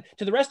then again,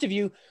 to the rest of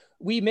you,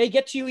 we may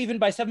get to you even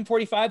by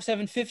 7:45,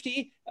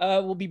 7:50.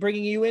 We'll be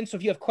bringing you in. So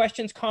if you have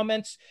questions,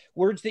 comments,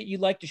 words that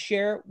you'd like to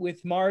share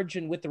with Marge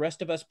and with the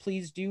rest of us,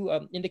 please do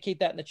indicate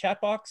that in the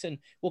chat box, and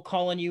we'll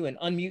call on you and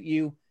unmute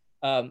you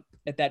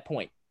at that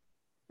point.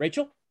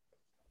 Rachel?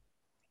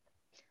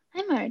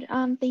 Hi,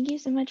 Marge. Thank you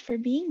so much for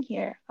being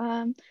here.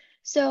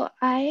 So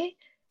I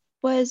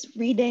was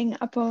reading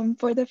a poem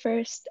for the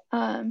first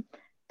time,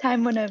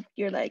 one of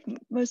your like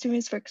most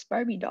famous works,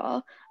 Barbie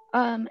Doll.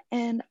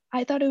 And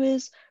I thought it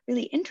was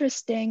really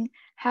interesting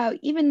how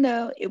even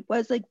though it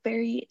was like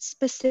very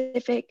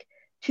specific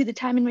to the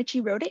time in which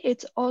he wrote it,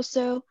 it's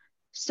also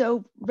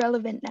so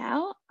relevant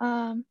now.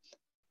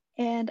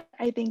 And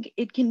I think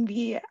it can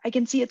be, I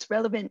can see it's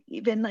relevant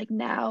even like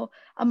now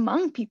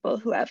among people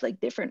who have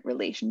like different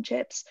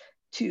relationships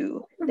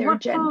to their what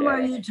gender. What poem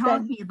are you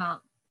talking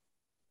about?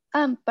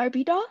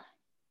 Barbie Doll.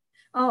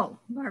 Oh,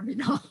 Barbie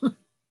Doll.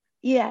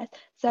 Yeah,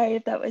 sorry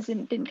if that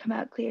didn't come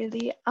out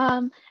clearly.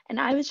 And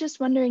I was just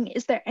wondering,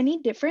 is there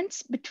any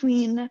difference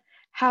between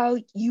how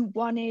you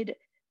wanted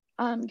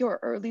your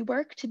early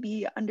work to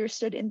be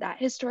understood in that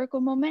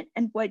historical moment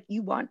and what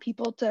you want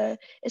people to,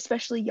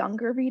 especially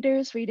younger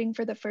readers reading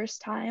for the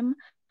first time,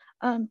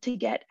 to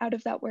get out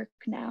of that work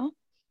now?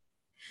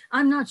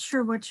 I'm not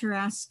sure what you're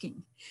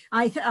asking.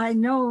 I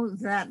know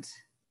that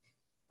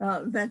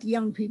that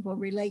young people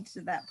relate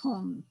to that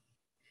poem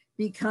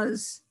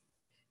because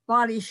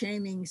body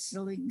shaming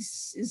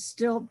is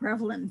still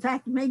prevalent. In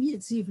fact, maybe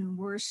it's even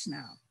worse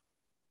now.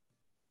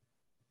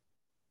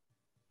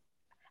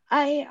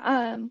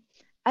 I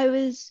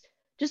was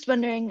just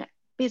wondering,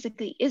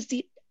 basically,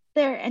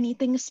 there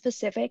anything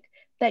specific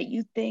that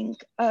you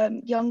think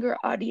younger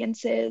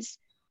audiences,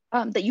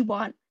 that you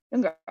want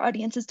younger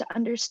audiences to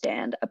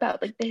understand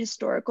about like the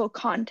historical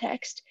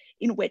context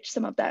in which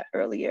some of that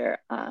earlier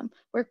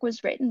work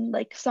was written?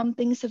 Like some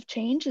things have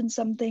changed and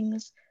some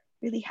things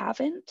really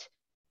haven't.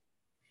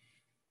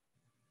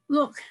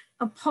 Look,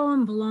 a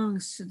poem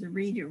belongs to the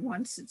reader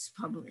once it's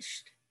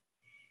published.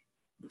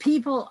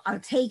 People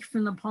take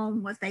from the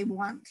poem what they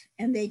want,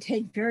 and they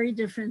take very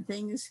different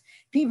things.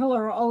 People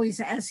are always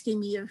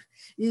asking me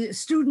if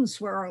students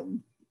were,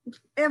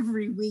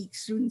 every week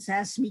students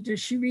ask me, does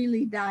she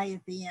really die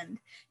at the end?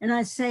 And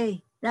I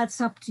say, that's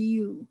up to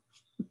you.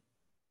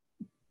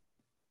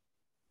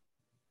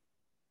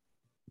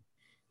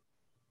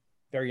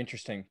 Very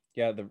interesting.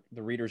 Yeah,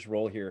 the reader's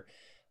role here.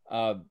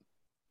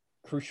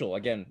 Crucial.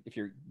 Again, if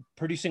you're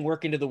producing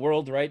work into the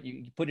world, right,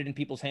 you put it in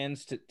people's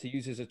hands to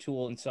use as a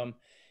tool in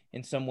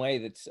some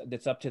way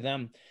that's up to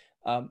them.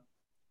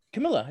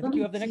 Camilla, I think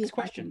you have the next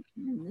question.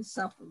 This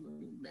up a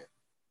little bit.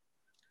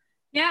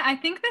 Yeah, I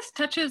think this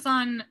touches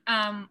on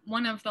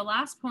one of the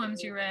last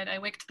poems you read, I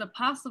Wake to the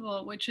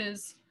Possible, which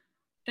is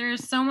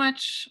there's so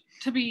much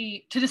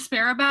to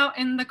despair about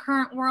in the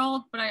current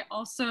world, but I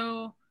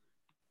also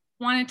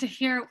wanted to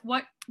hear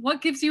what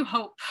gives you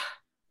hope.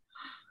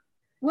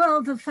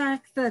 Well, the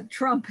fact that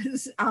Trump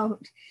is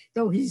out,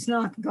 though he's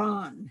not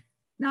gone,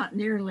 not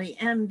nearly.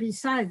 And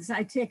besides,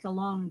 I take a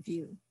long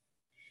view.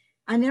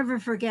 I never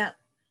forget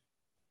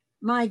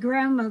my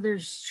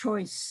grandmother's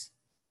choice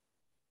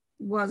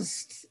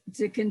was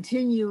to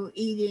continue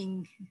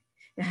eating,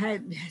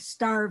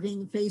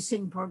 starving,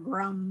 facing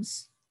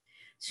pogroms.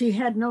 She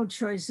had no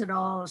choice at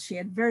all. She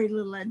had very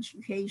little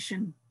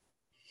education.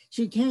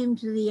 She came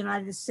to the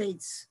United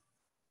States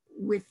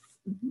with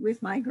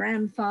my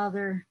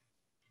grandfather.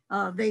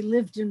 They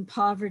lived in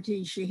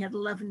poverty. She had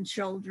 11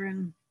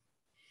 children.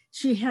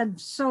 She had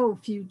so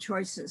few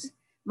choices.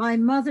 My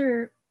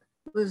mother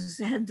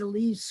had to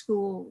leave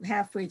school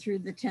halfway through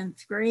the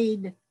 10th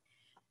grade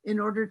in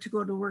order to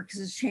go to work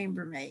as a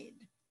chambermaid.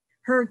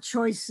 Her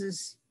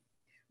choices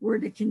were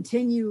to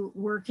continue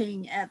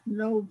working at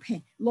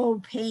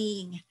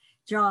low-paying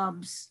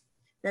jobs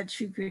that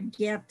she could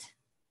get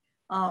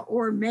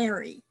or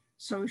marry.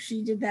 So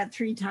she did that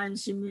 3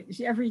 times.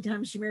 Every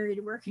time she married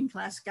a working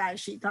class guy,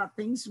 she thought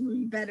things would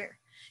be better.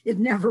 It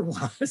never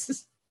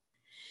was.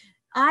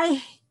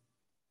 I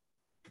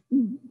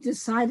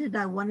decided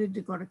I wanted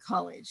to go to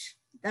college.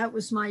 That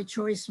was my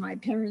choice. My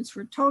parents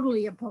were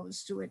totally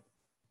opposed to it.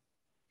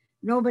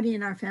 Nobody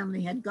in our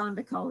family had gone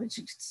to college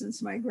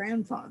since my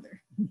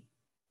grandfather,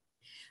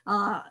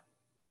 who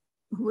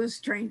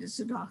was trained as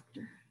a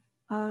doctor.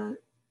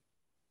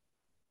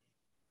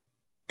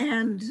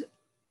 And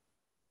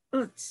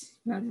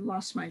I've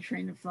lost my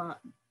train of thought.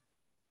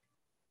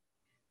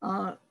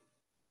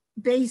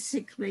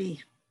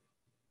 Basically,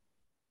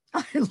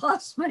 I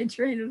lost my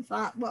train of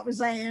thought. What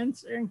was I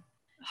answering?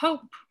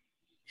 Hope.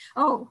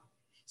 Oh,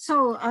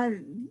 so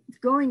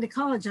going to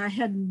college, I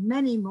had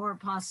many more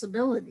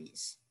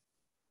possibilities.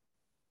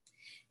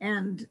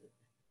 And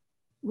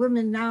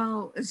women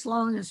now, as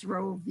long as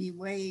Roe v.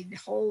 Wade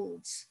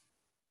holds,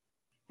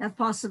 have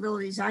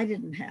possibilities I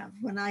didn't have.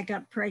 When I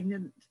got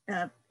pregnant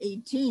at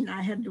 18,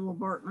 I had to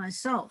abort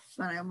myself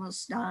and I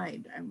almost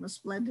died. I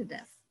almost bled to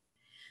death.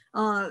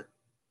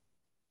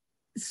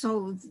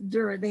 So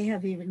they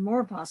have even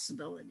more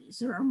possibilities.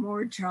 There are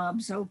more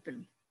jobs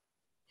open.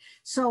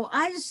 So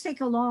I just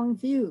take a long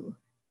view.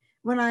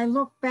 When I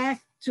look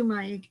back to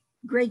my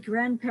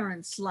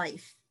great-grandparents'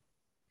 life,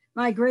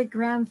 my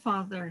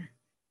great-grandfather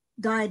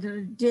died in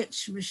a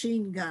ditch,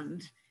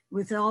 machine-gunned,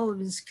 with all of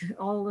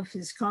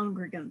his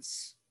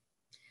congregants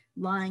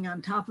lying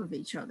on top of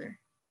each other.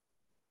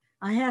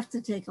 I have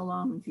to take a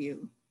long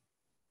view.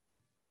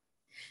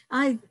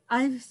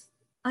 I've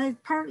I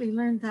partly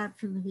learned that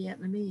from the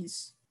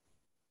Vietnamese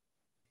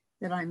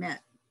that I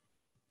met,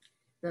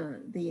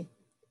 the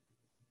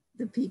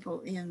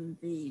people in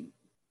the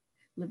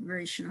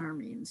Liberation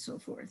Army and so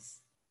forth.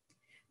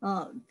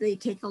 They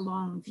take a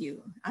long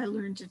view. I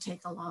learned to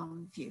take a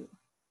long view,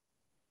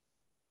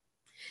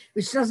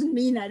 which doesn't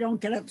mean I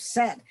don't get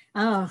upset.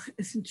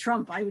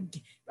 Trump,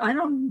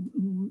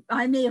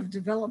 I may have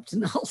developed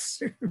an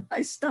ulcer.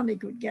 My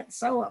stomach would get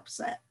so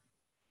upset.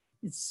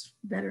 It's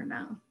better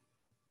now.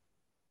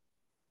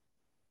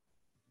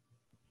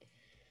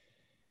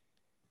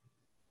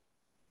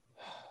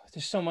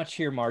 There's so much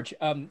here, Marge.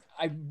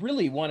 I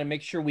really want to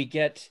make sure we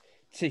get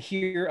to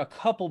hear a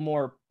couple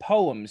more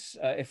poems,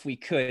 if we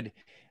could,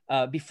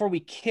 before we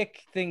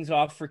kick things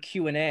off for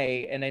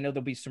Q&A. And I know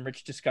there'll be some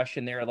rich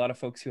discussion there. A lot of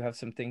folks who have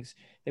some things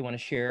they want to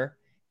share.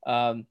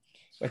 I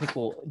think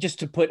we'll, just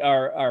to put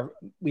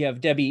we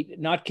have Debbie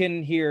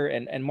Notkin here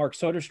and Mark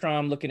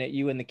Soderstrom looking at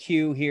you in the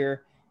queue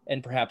here,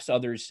 and perhaps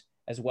others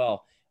as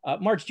well.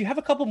 Marge, do you have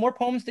a couple more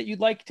poems that you'd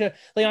like to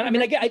lay on? I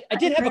mean, I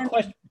did have a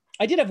question.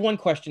 I did have one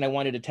question I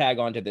wanted to tag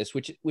onto this,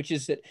 which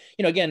is that,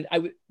 again,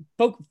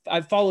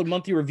 I've followed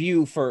Monthly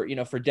Review for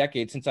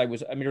decades, since I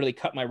really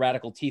cut my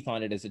radical teeth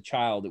on it as a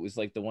child. It was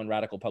like the one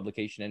radical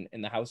publication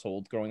in the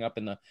household growing up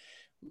in the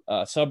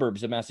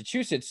suburbs of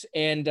Massachusetts.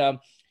 And,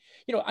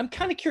 I'm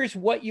kind of curious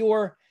what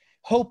your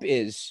hope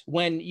is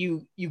when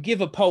you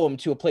give a poem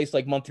to a place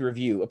like Monthly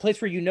Review, a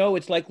place where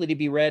it's likely to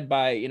be read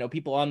by,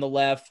 people on the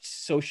left,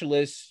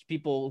 socialists,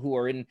 people who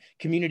are in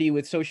community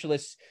with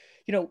socialists.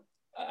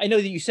 I know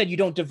that you said you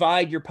don't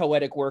divide your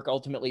poetic work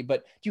ultimately,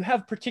 but do you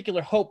have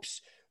particular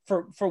hopes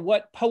for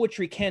what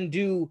poetry can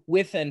do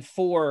with and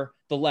for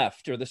the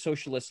left or the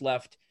socialist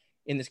left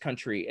in this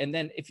country? And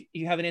then if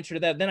you have an answer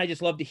to that, then I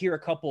just love to hear a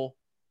couple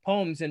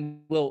poems,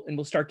 and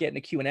we'll start getting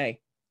a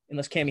Q&A,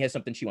 unless Cammie has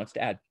something she wants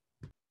to add.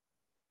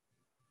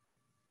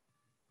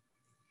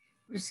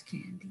 Where's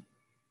Candy?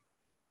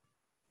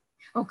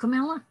 Oh,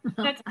 Camilla?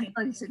 That's I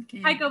thought you said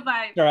Candy. I go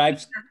by. Sorry,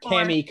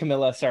 Cammie,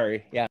 Camilla,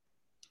 sorry. Yeah.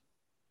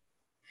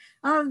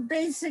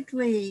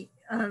 Basically,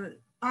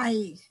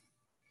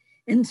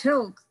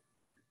 until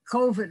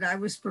COVID, I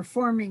was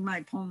performing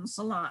my poems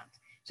a lot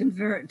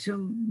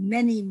to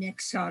many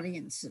mixed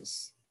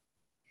audiences,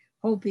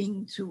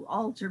 hoping to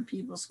alter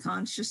people's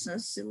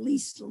consciousness at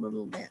least a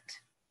little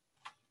bit.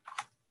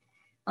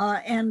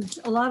 And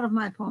a lot of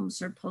my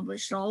poems are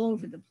published all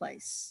over the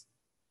place.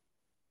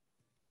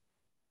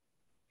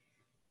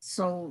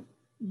 So,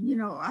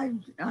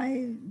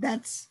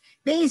 that's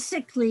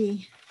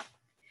basically,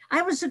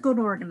 I was a good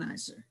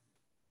organizer,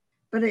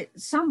 but at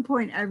some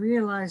point I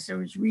realized I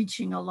was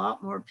reaching a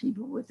lot more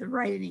people with the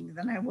writing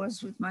than I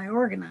was with my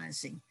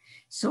organizing.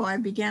 So I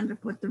began to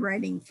put the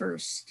writing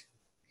first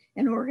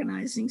and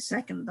organizing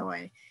second,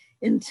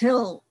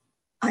 until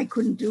I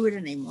couldn't do it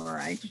anymore.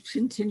 I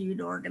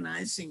continued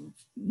organizing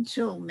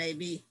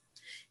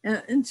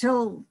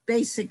until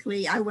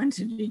basically I went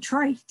to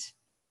Detroit,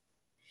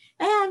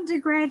 and a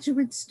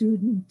graduate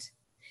student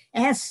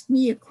asked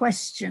me a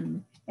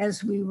question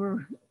as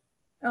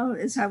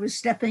I was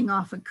stepping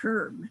off a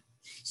curb.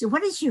 So,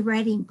 what is your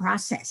writing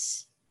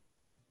process?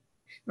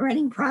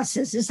 Writing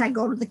process is I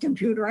go to the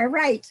computer, I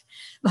write.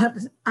 But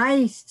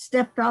I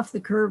stepped off the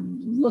curb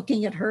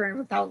looking at her, and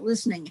without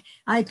listening,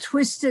 I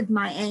twisted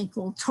my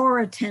ankle, tore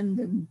a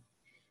tendon.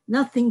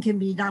 Nothing can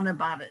be done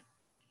about it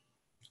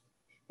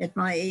at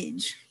my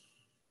age.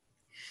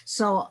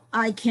 So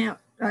I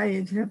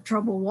have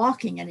trouble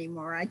walking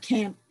anymore. I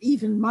can't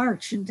even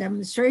march in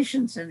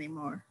demonstrations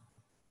anymore.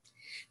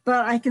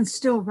 But I can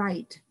still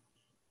write.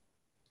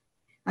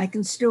 I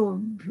can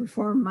still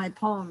perform my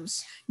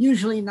poems,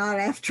 usually not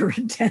after a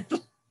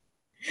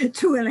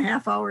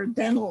 2.5 hour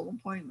dental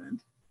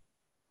appointment.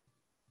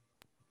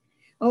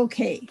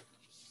 Okay.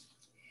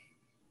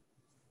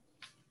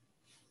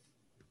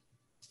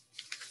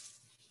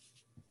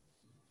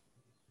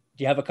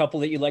 Do you have a couple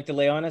that you'd like to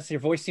lay on us?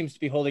 Your voice seems to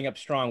be holding up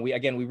strong. We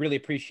really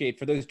appreciate,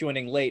 for those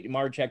joining late,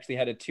 Marge actually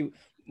had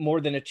more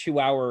than a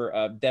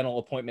 2-hour dental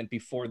appointment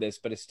before this,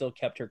 but has still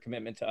kept her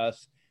commitment to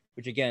us,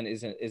 which again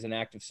is an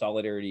act of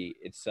solidarity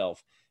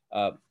itself.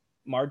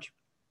 Marge?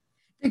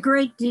 The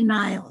Great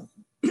Denial.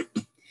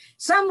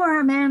 Somewhere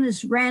a man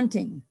is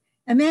ranting,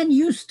 a man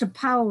used to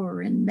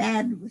power and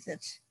mad with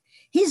it.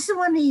 He's the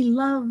one he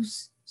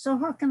loves, so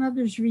how can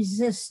others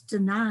resist,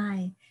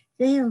 deny,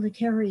 fail to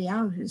carry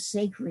out his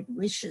sacred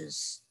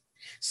wishes?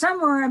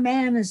 Somewhere a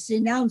man is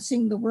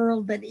denouncing the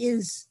world that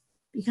is,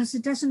 because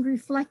it doesn't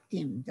reflect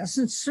him,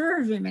 doesn't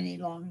serve him any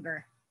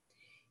longer.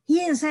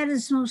 He is at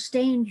his most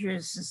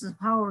dangerous as the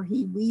power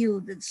he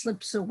wielded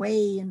slips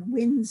away and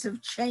winds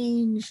of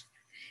change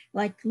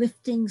like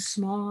lifting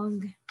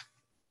smog.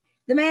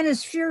 The man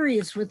is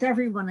furious with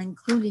everyone,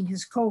 including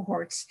his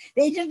cohorts.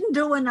 They didn't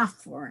do enough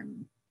for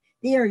him.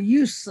 They are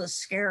useless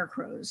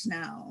scarecrows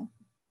now.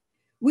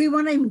 We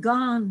want him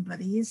gone,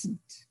 but he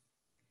isn't.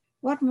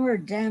 What more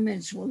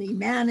damage will he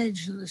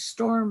manage in the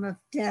storm of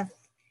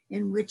death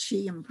in which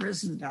he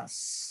imprisoned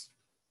us?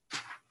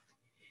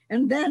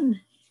 And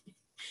then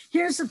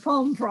here's a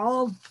poem for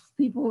all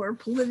people who are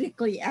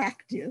politically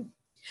active.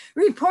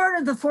 Report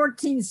of the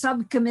 14th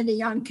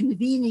Subcommittee on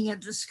convening a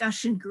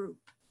discussion group.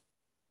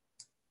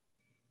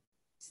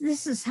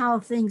 This is how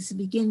things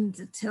begin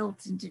to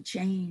tilt and to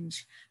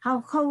change, how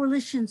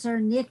coalitions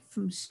are knit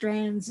from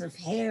strands of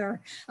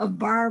hair, of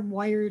barbed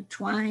wire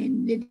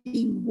twine,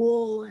 knitting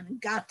wool and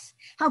gut,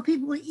 how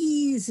people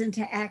ease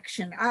into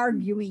action,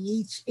 arguing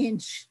each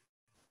inch.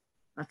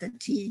 But the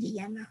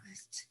tedium of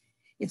it,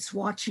 it's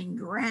watching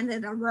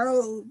granite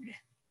erode.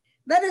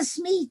 Let us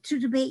meet to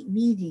debate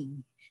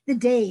meeting, the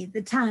day,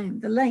 the time,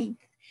 the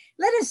length.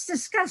 Let us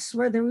discuss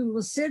whether we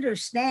will sit or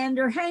stand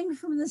or hang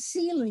from the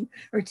ceiling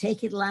or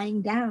take it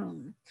lying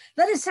down.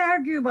 Let us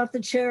argue about the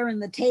chair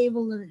and the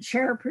table and the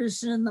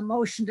chairperson and the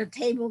motion to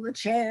table the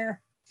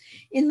chair.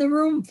 In the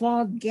room,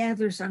 fog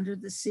gathers under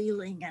the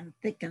ceiling and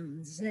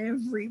thickens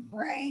every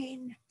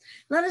brain.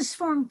 Let us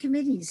form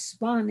committees,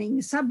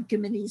 spawning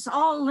subcommittees,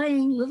 all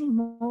laying little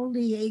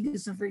moldy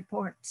eggs of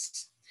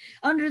reports.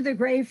 Under the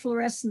gray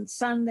fluorescent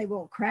sun, they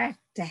will crack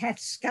to hatch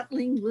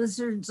scuttling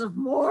lizards of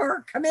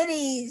more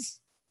committees.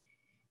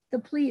 The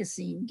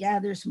Pliocene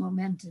gathers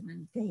momentum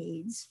and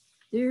fades.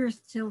 The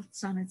earth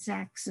tilts on its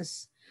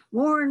axis.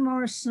 More and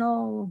more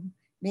snow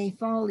may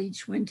fall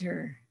each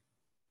winter.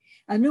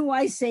 A new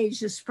ice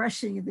age is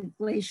pressing the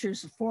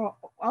glaciers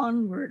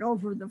onward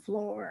over the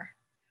floor.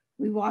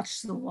 We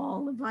watch the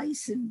wall of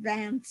ice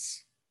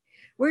advance.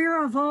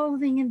 We're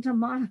evolving into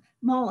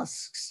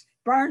mollusks,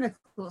 barnacles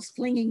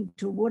clinging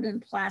to wood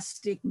and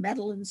plastic,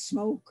 metal and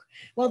smoke,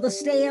 while the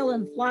stale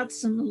and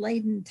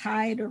flotsam-laden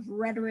tide of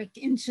rhetoric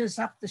inches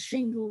up the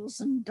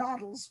shingles and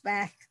dawdles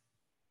back.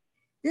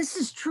 This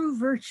is true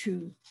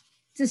virtue,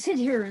 to sit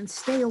here and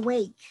stay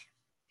awake,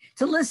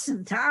 to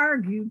listen, to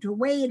argue, to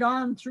wade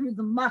on through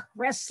the muck,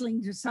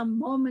 wrestling to some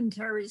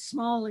momentary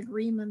small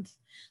agreement,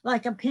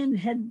 like a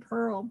pinhead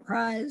pearl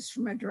prize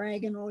from a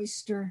dragon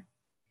oyster.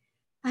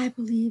 I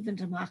believe in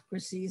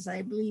democracies.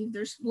 I believe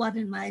there's blood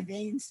in my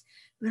veins,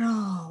 but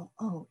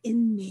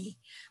in me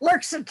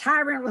lurks a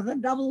tyrant with a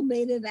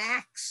double-bladed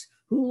axe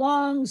who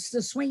longs to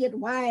swing it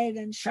wide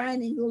and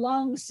shining, who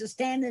longs to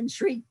stand and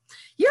shriek,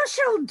 "You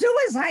shall do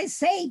as I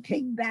say,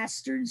 pig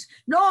bastards.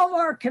 No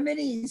more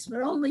committees,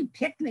 but only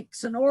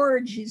picnics and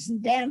orgies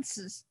and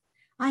dances.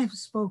 I have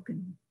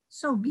spoken,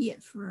 so be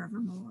it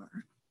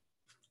forevermore."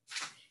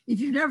 If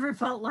you've never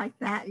felt like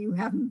that, you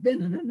haven't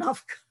been in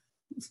enough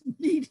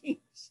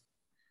meetings.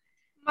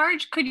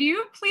 Marge, could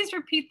you please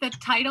repeat the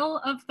title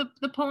of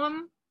the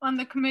poem on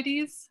the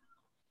committees?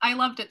 I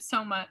loved it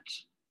so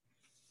much.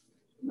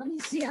 Let me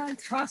see, I'll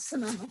toss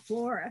them on the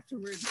floor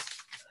afterwards.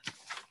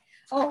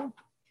 Oh,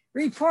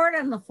 report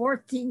on the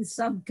 14th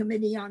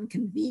Subcommittee on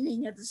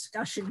convening a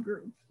discussion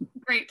group.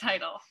 Great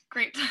title,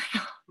 great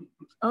title.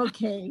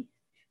 Okay,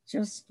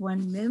 just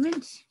 1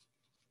 minute.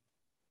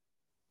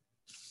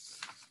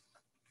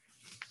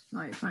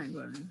 I find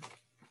one.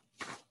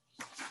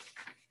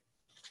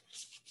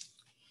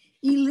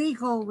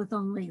 Illegal with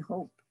only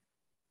hope.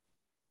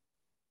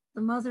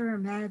 The mother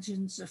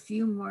imagines a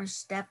few more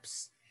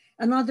steps,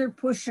 another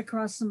push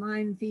across the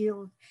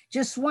minefield,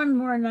 just one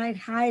more night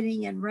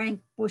hiding in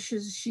rank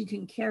bushes she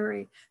can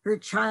carry her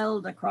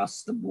child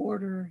across the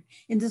border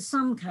into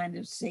some kind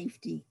of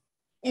safety.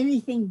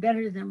 Anything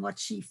better than what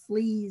she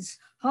flees,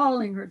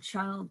 hauling her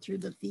child through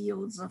the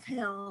fields of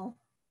hell.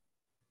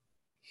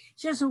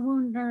 She has a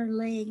wound in her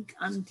leg,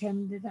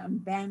 untended,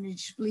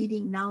 unbandaged,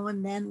 bleeding now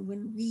and then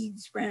when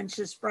weeds,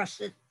 branches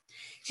brush it.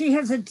 She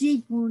has a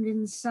deep wound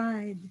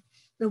inside.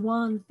 The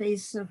wan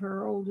face of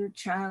her older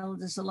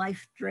child is a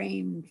life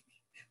drained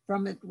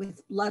from it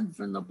with blood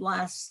from the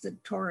blast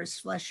that tore his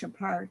flesh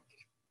apart.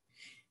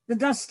 The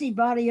dusty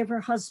body of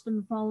her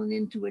husband fallen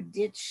into a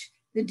ditch,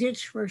 the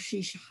ditch where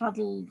she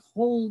huddled,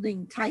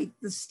 holding tight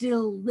the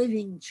still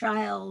living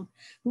child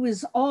who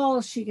is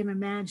all she can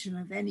imagine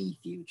of any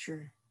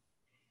future.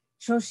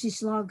 So she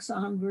slogs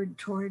onward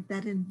toward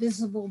that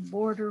invisible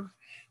border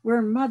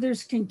where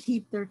mothers can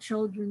keep their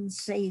children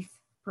safe,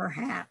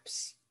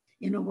 perhaps,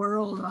 in a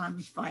world on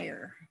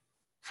fire.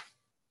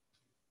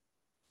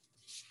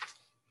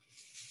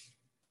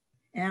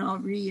 And I'll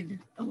read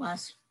the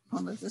last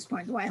poem at this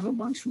point, though I have a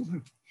bunch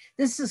more.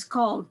 This is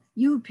called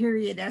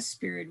U.S.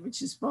 period,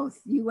 which is both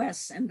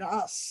US and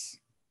us.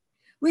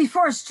 We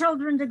force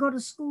children to go to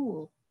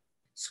school.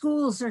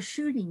 Schools are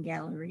shooting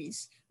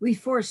galleries. We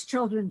force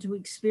children to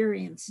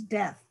experience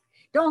death.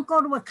 Don't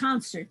go to a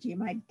concert, you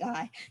might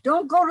die.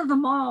 Don't go to the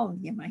mall,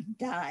 you might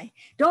die.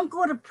 Don't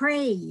go to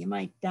pray, you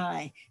might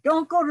die.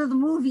 Don't go to the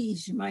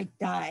movies, you might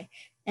die.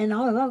 And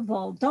above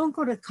all, don't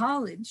go to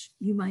college,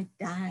 you might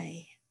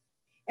die.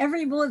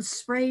 Every bullet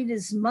sprayed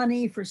is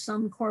money for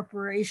some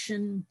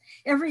corporation.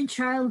 Every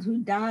child who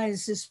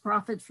dies is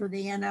profit for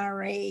the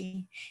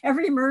NRA.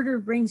 Every murder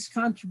brings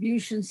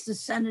contributions to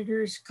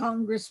senators,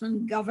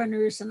 congressmen,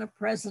 governors, and a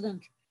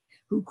president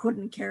who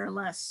couldn't care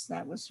less.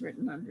 That was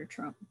written under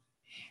Trump.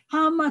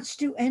 How much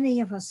do any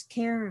of us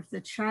care if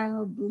the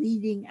child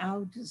bleeding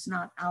out is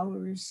not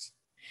ours?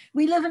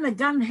 We live in a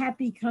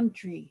gun-happy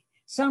country.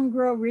 Some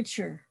grow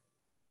richer.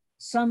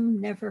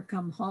 Some never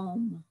come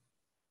home.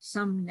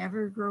 Some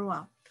never grow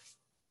up.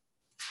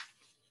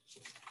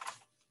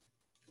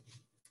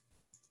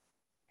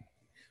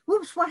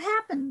 Whoops, what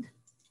happened?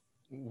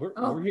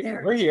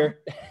 We're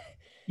here.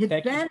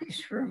 It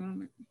vanished for a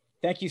moment.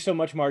 Thank you so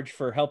much, Marge,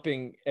 for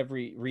helping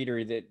every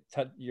reader that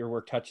your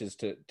work touches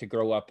to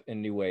grow up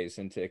in new ways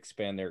and to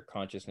expand their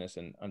consciousness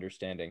and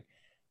understanding.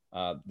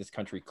 This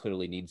country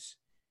clearly needs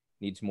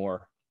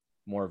more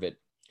of it.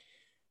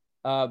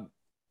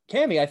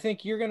 Cami, I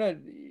think you're gonna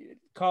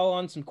call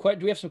on some do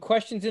we have some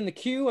questions in the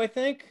queue? I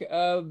think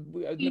a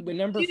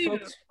number of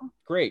folks.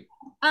 Great.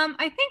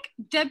 I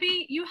think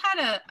Debbie, you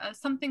had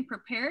something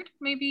prepared.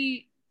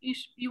 Maybe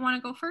you want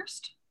to go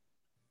first.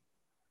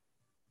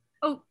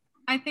 Oh,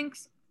 I think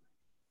so.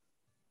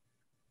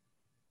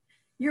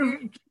 You're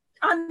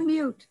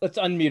unmute. Let's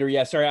unmute her.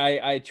 Yeah, sorry,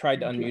 I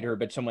tried to unmute her,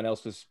 but someone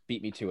else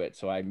beat me to it,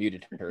 so I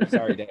muted her.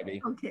 Sorry,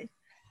 Debbie. Okay.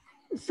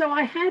 So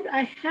I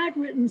had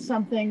written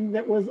something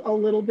that was a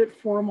little bit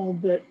formal,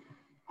 but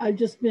I've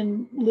just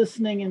been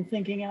listening and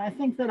thinking, and I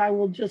think that I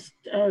will just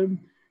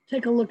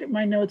take a look at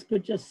my notes,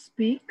 but just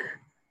speak.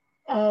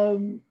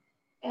 And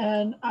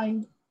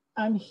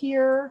I'm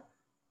here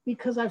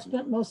because I've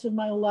spent most of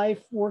my life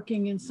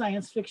working in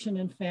science fiction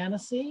and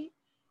fantasy,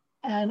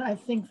 and I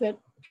think that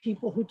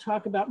people who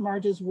talk about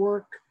Marge's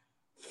work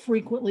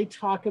frequently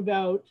talk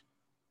about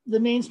the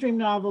mainstream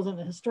novels and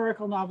the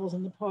historical novels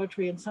and the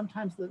poetry, and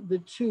sometimes the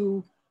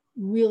two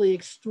really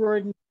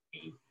extraordinary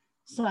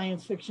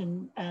science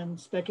fiction and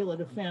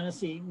speculative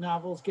fantasy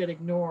novels get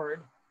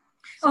ignored.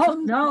 Oh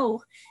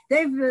no,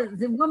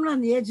 the Woman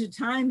on the Edge of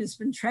Time has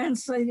been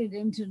translated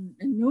into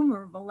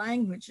innumerable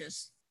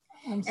languages.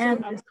 I'm so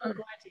glad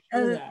to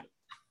hear that.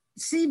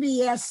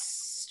 CBS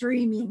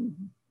streaming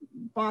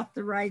bought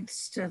the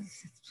rights to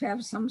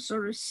have some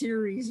sort of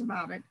series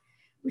about it,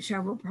 which I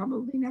will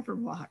probably never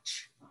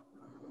watch.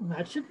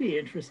 That should be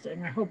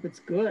interesting. I hope it's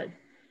good.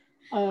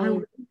 I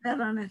would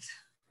bet on it.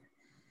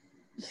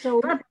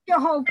 So, but you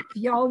hope.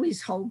 You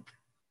always hope.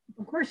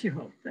 Of course, you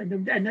hope,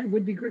 and that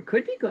would be good.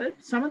 Could be good.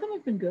 Some of them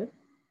have been good.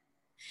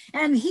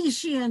 And He,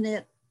 She, and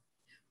It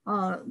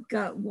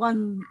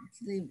won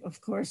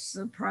of course,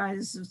 the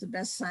prize of the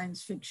best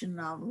science fiction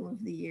novel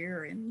of the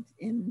year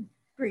in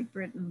Great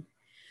Britain.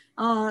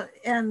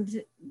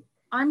 And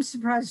I'm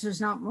surprised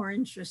there's not more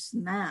interest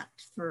in that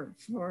for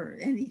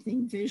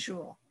anything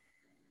visual.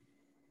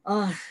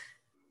 But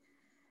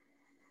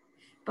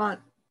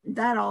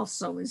that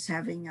also is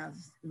having a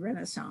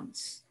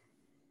renaissance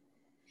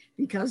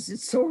because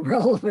it's so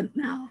relevant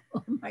now.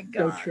 Oh my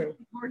God. So true.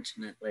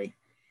 Unfortunately.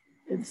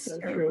 It's so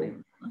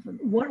true.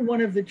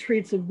 One of the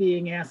treats of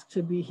being asked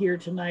to be here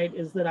tonight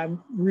is that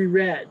I'm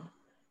reread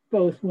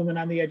both Woman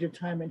on the Edge of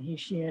Time and He,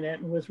 She, and It,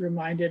 and was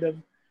reminded of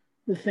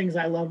the things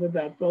I love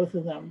about both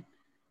of them.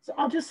 So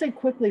I'll just say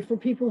quickly, for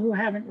people who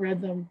haven't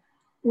read them,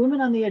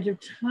 Women on the Edge of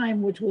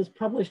Time, which was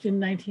published in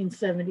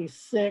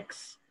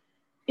 1976,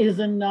 is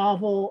a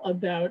novel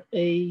about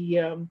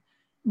a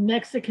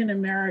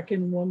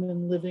Mexican-American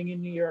woman living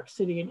in New York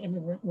City, an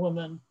immigrant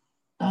woman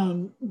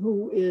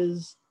who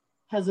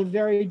has a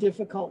very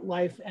difficult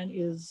life and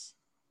is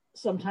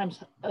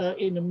sometimes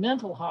in a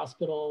mental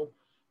hospital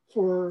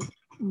for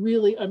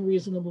really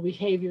unreasonable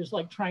behaviors,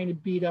 like trying to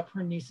beat up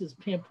her niece's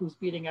pimp who's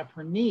beating up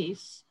her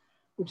niece,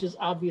 which is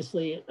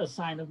obviously a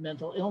sign of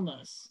mental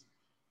illness.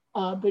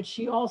 But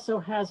she also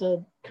has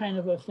a kind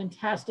of a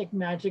fantastic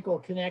magical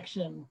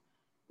connection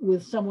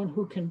with someone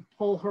who can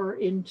pull her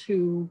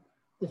into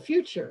the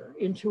future,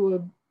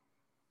 into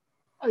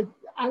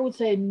I would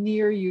say a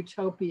near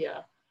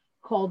utopia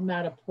called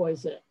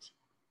Mattapoisett.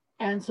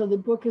 And so the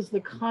book is the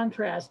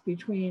contrast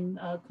between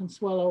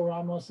Consuelo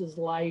Ramos's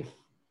life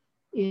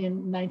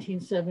in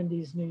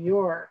 1970s New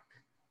York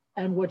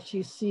and what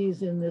she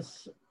sees in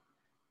this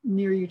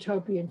near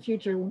utopian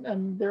future.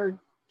 And there are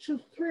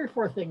three or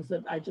four things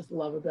that I just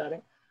love about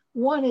it.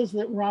 One is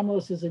that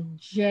Ramos is a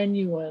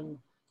genuine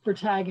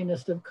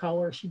protagonist of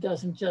color. She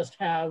doesn't just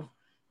have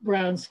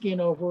brown skin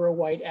over a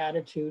white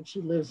attitude.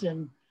 She lives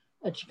in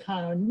a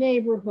Chicano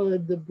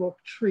neighborhood. The book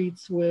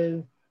treats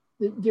with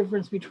the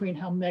difference between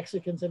how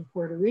Mexicans and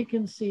Puerto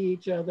Ricans see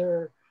each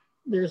other.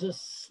 There's a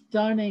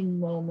stunning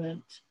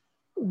moment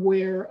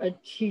where a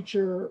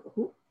teacher,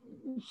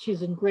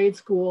 she's in grade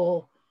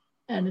school,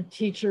 and a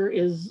teacher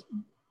is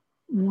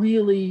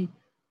really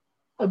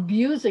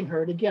abusing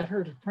her to get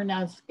her to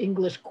pronounce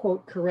English,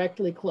 quote,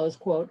 correctly, close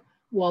quote,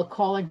 while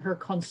calling her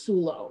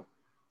Consuelo.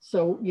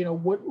 So, you know,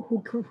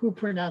 who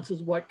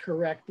pronounces what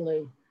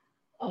correctly.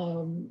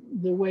 The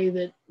way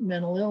that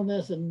mental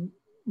illness and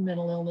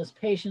mental illness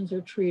patients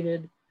are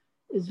treated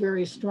is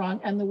very strong.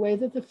 And the way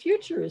that the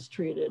future is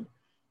treated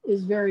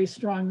is very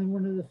strong. And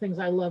one of the things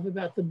I love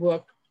about the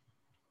book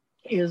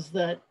is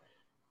that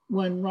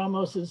when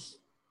Ramos is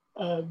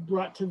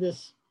brought to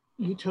this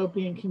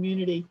utopian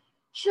community,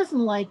 she doesn't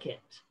like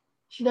it.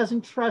 She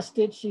doesn't trust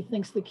it. She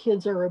thinks the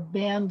kids are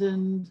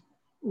abandoned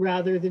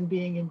rather than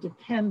being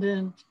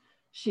independent.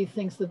 She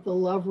thinks that the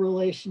love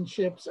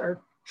relationships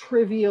are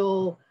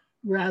trivial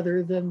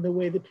rather than the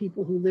way the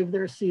people who live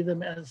there see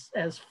them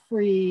as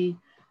free.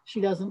 She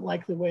doesn't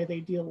like the way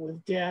they deal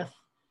with death.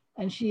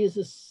 And she is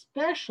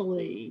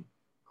especially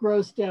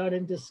grossed out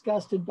and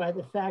disgusted by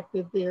the fact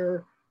that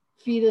their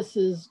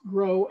fetuses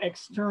grow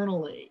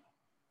externally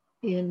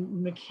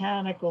in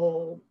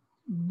mechanical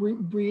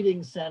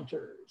breeding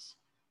centers.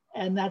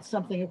 And that's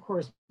something, of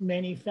course,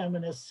 many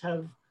feminists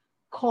have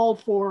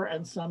called for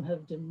and some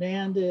have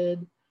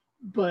demanded.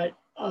 But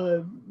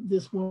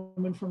this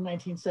woman from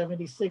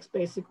 1976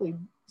 basically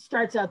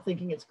starts out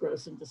thinking it's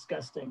gross and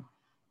disgusting,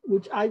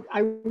 which I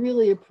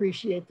really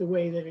appreciate the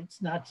way that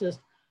it's not just,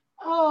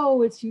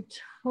 oh, it's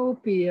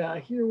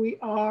utopia, here we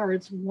are,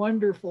 it's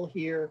wonderful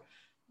here,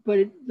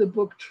 but the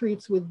book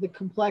treats with the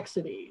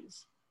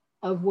complexities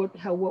of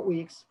how what we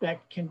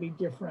expect can be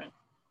different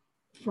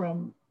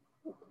from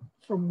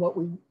what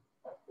we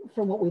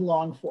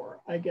long for,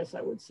 I guess I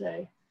would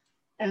say.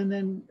 And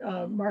then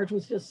Marge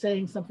was just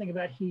saying something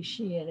about He,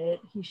 She, and It.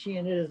 He, She,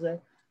 and It is a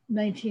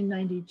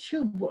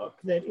 1992 book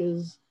that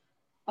is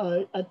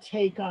a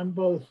take on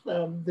both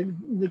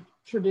the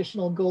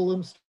traditional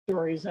Golem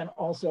stories and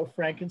also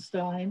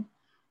Frankenstein.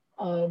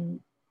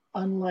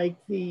 Unlike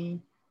the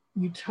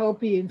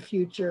utopian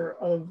future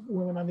of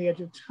Women on the Edge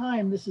of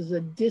Time, this is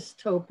a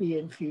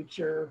dystopian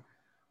future.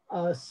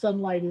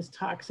 Sunlight is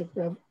toxic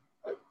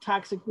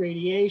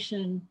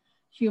radiation.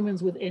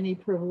 Humans with any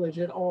privilege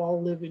at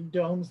all live in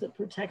domes that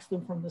protects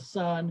them from the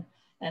sun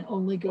and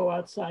only go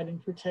outside in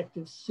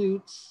protective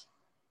suits.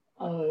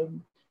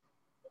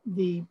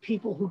 The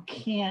people who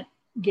can't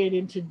get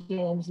into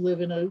domes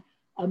live in a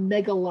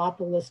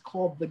megalopolis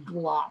called the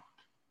Glop,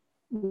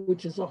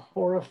 which is a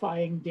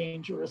horrifying,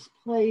 dangerous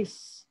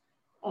place.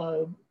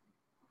 The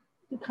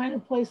kind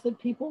of place that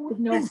people with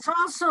no... It's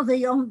also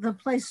the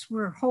place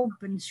where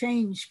hope and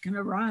change can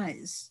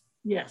arise.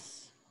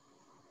 Yes.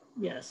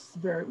 Yes,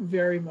 very,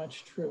 very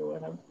much true.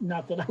 And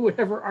not that I would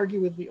ever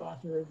argue with the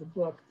author of the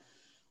book.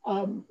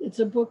 It's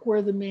a book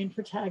where the main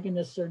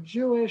protagonists are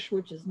Jewish,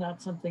 which is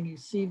not something you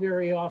see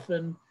very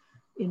often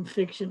in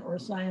fiction or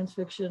science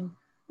fiction.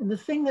 And the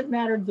thing that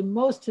mattered the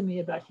most to me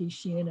about He,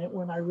 She, and It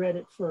when I read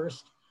it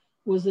first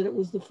was that it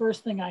was the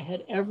first thing I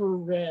had ever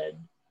read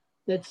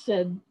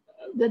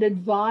that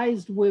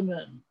advised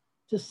women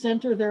to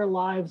center their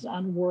lives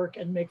on work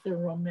and make their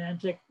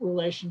romantic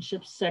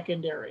relationships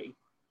secondary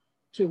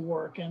to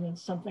work. And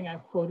it's something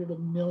I've quoted a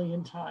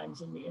million times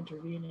in the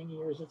intervening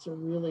years. It's a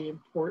really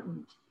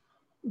important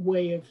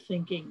way of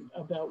thinking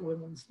about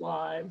women's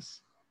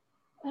lives.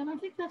 And I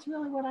think that's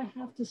really what I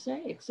have to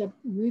say, except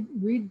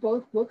read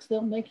both books.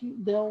 They'll make you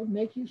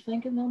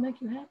think and they'll make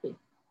you happy.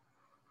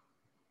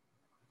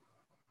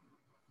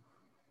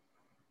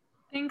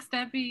 Thanks,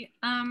 Debbie.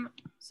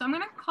 So I'm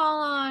gonna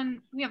call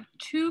on, we have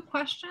 2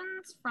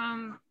 questions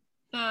from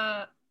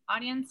the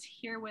audience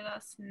here with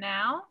us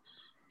now.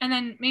 And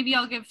then maybe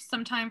I'll give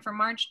some time for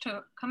Marge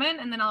to come in,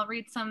 and then I'll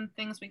read some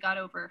things we got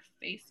over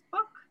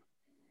Facebook.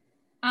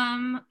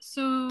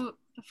 So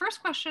the first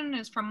question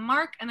is from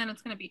Mark, and then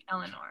it's going to be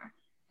Eleanor.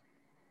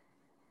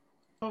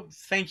 Oh,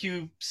 thank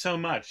you so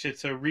much.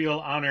 It's a real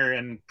honor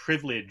and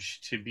privilege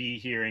to be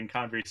here in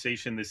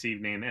conversation this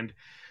evening. And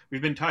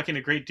we've been talking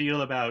a great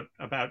deal about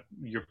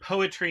your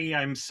poetry.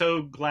 I'm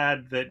so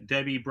glad that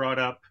Debbie brought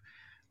up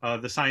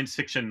the science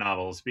fiction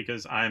novels,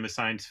 because I'm a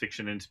science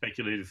fiction and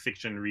speculative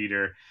fiction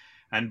reader.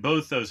 And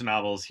both those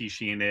novels, He,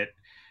 She, and It,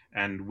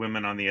 and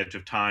Women on the Edge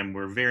of Time,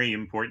 were very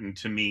important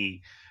to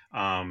me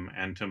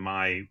and to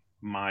my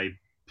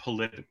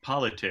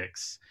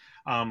politics.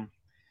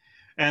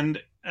 And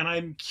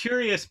I'm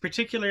curious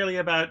particularly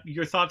about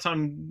your thoughts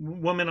on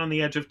Woman on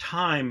the Edge of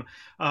Time.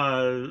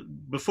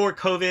 Before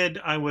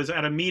COVID, I was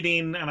at a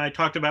meeting and I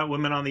talked about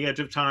Women on the Edge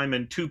of Time,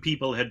 and 2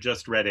 people had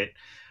just read it.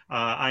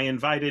 I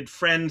invited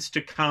friends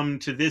to come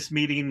to this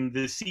meeting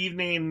this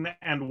evening,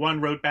 and one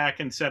wrote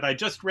back and said, I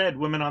just read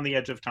Women on the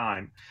Edge of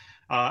Time.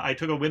 I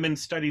took a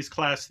women's studies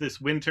class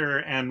this winter,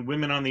 and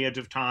Women on the Edge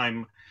of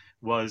Time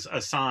was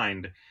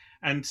assigned.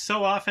 And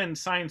so often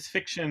science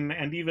fiction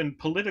and even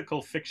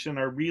political fiction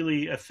are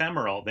really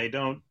ephemeral. They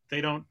don't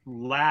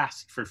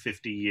last for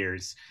 50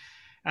 years.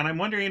 And I'm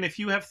wondering if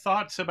you have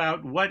thoughts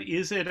about what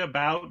is it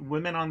about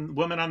Women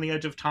on the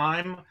Edge of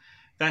Time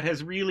that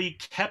has really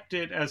kept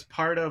it as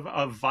part of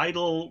a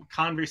vital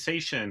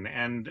conversation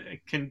and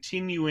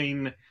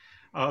continuing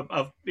in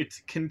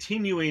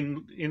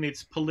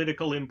its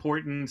political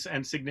importance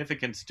and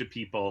significance to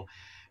people.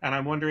 And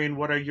I'm wondering,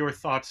 what are your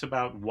thoughts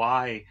about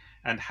why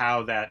and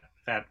how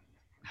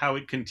how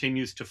it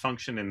continues to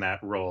function in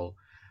that role?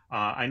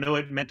 I know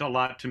it meant a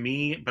lot to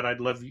me, but I'd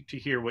love to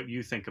hear what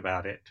you think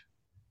about it.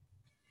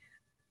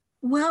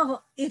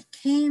 Well, it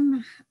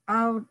came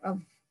out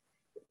of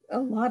a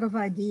lot of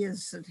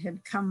ideas that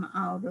had come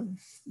out of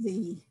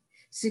the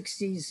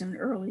 60s and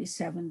early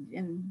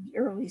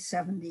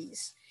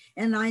 70s,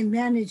 and I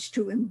managed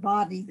to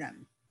embody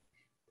them.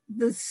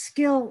 The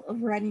skill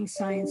of writing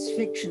science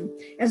fiction,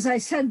 as I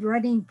said,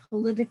 writing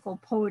political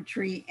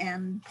poetry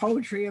and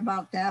poetry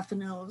about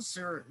daffodils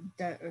or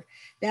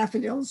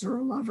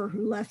a lover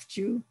who left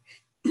you,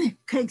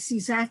 takes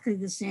exactly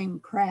the same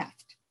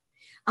craft.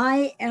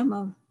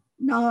 I'm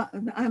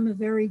a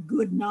very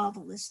good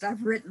novelist.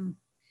 I've written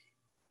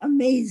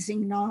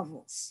amazing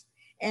novels.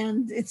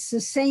 And it's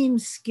the same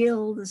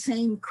skill, the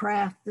same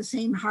craft, the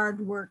same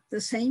hard work,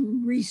 the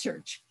same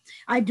research.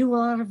 I do a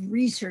lot of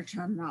research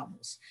on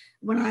novels.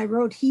 When I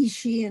wrote He,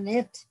 She, and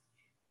It,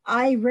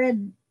 I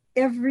read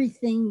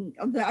everything.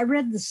 I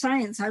read the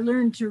science. I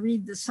learned to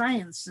read the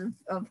science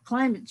of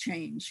climate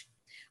change.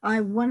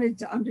 I wanted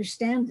to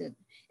understand it.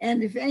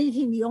 And if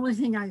anything, the only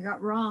thing I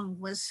got wrong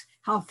was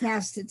how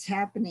fast it's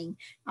happening.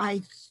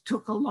 I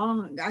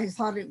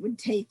thought it would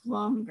take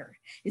longer.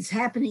 It's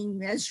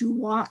happening as you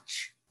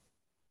watch.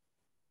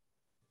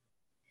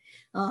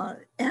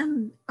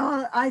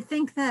 I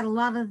think that a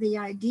lot of the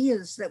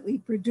ideas that we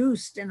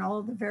produced in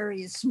all the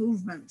various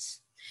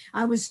movements,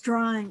 I was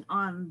drawing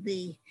on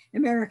the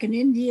American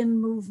Indian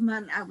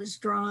movement, I was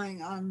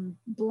drawing on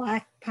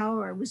Black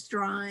Power, I was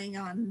drawing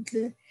on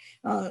the,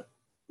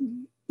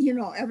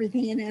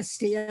 everything in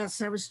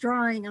STS, I was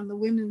drawing on the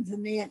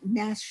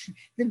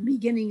the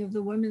beginning of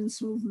the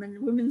women's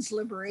movement, women's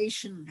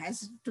liberation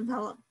as it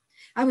developed.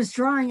 I was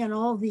drawing on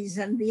all these,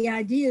 and the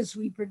ideas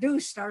we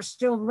produced are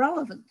still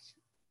relevant.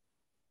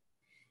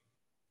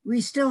 We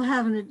still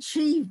haven't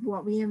achieved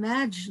what we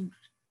imagined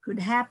could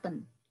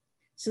happen.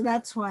 So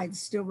that's why it's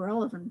still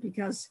relevant,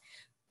 because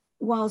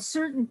while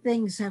certain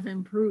things have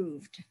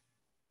improved,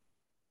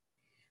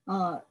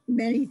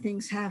 many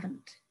things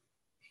haven't.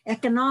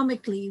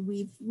 Economically,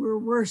 we're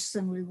worse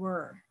than we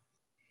were.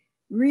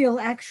 Real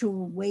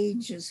actual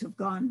wages have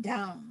gone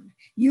down.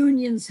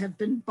 Unions have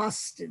been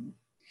busted.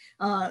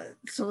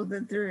 So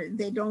that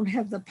they don't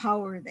have the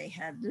power they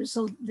had. There's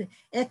the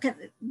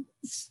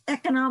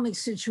economic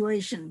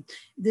situation,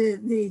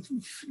 the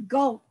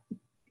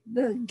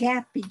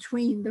gap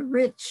between the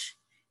rich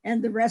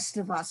and the rest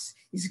of us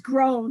is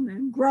grown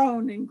and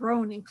grown and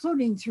grown,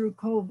 including through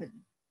COVID.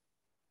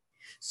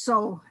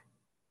 So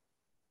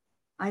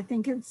I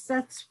think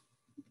that's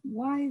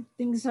why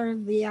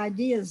the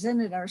ideas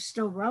in it are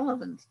still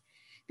relevant,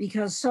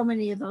 because so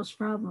many of those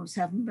problems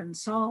haven't been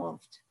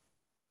solved.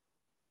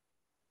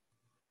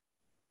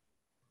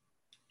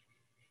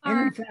 And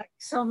in fact,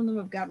 some of them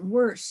have gotten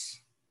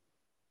worse.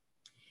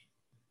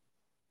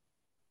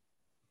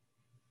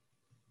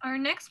 Our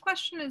next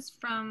question is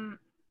from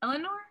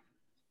Eleanor.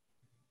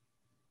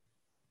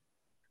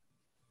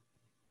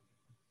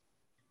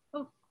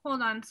 Oh,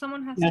 hold on.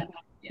 Someone has to.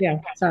 Yeah,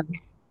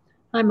 sorry.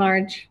 Hi,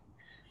 Marge.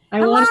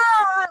 Hello,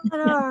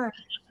 Eleanor.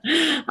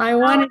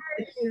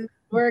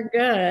 We're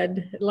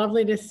good.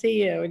 Lovely to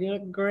see you. And you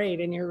look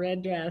great in your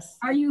red dress.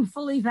 Are you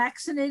fully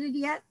vaccinated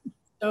yet?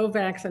 So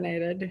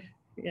vaccinated,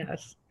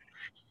 yes.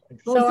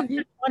 Both so of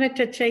you? I wanted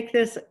to take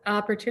this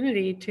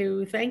opportunity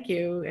to thank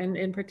you, and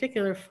in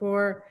particular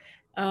for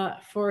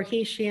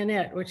He, She, and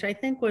It, which I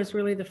think was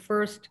really the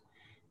first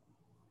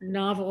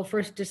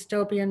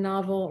dystopian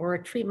novel or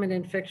a treatment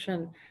in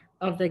fiction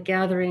of the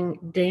gathering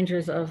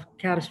dangers of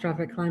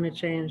catastrophic climate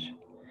change.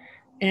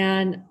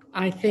 And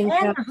I think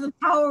and the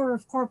power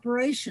of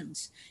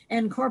corporations,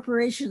 and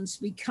corporations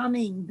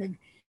being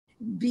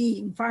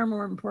far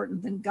more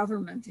important than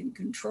government in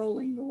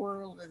controlling the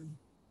world. And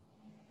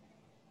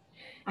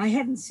I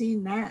hadn't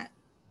seen that.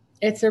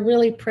 It's a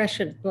really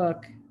prescient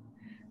book,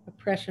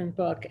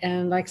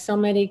 and like so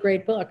many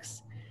great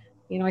books,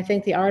 I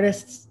think the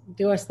artists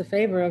do us the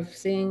favor of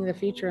seeing the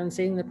future and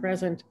seeing the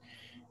present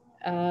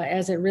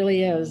as it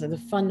really is, and the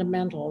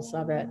fundamentals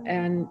of it,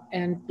 and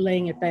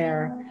laying it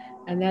bare.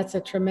 And that's a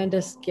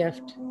tremendous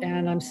gift.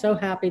 And I'm so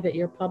happy that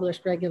you're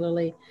published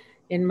regularly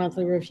in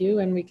Monthly Review,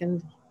 and we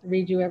can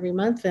read you every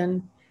month,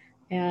 and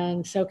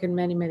so can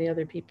many, many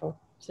other people.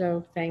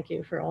 So thank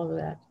you for all of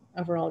that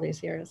over all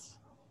these years.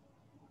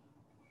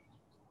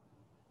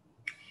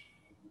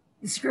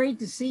 It's great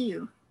to see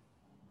you.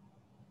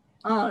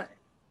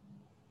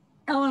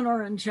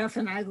 Eleanor and Jeff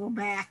and I go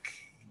back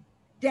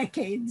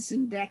decades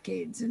and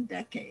decades and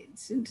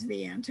decades into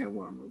the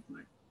anti-war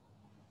movement.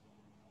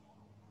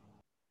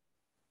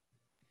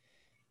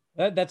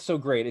 That's so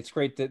great. It's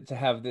great to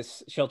have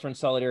this Shelter in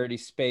Solidarity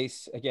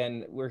space.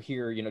 Again, we're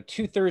here,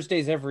 2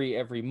 Thursdays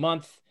every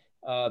month.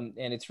 And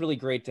it's really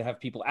great to have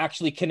people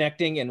actually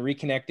connecting and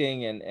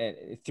reconnecting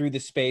and through the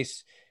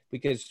space,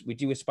 because we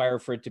do aspire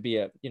for it to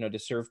be to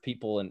serve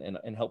people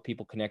and help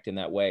people connect in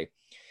that way.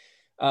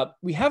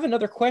 We have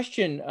another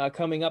question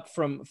coming up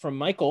from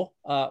Michael.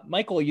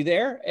 Michael, are you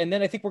there? And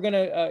then I think we're going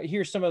to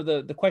hear some of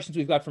the questions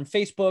we've got from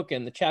Facebook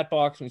and the chat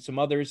box and some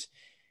others.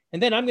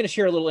 And then I'm going to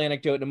share a little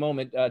anecdote in a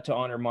moment to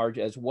honor Marge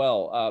as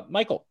well.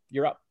 Michael,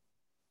 you're up.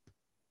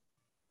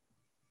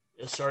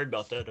 Yeah, sorry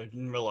about that. I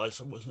didn't realize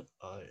I wasn't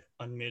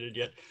unmuted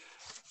yet.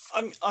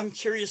 I'm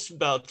curious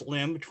about the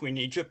land between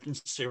Egypt and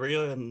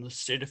Syria and the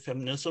state of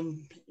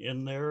feminism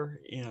in there,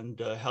 and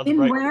how the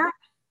where?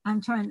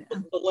 I'm trying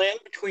to. The land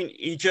between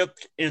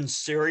Egypt and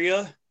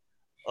Syria.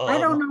 I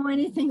don't know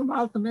anything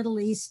about the Middle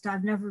East.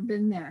 I've never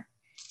been there.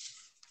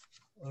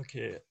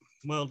 Okay.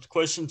 Well, the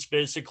question's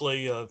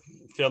basically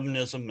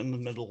feminism in the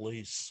Middle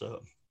East.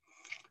 So.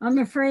 I'm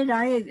afraid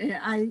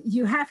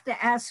you have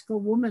to ask a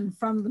woman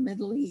from the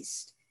Middle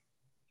East.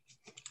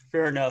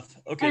 Fair enough.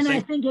 Okay. And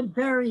I think it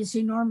varies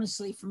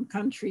enormously from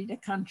country to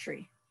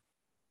country.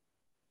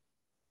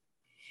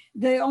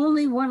 The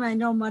only one I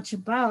know much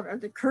about are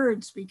the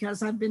Kurds,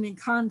 because I've been in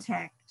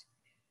contact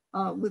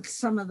with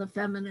some of the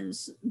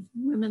feminist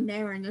women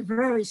there, and a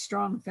very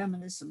strong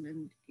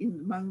feminism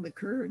among the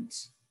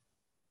Kurds.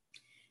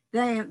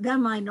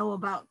 Them I know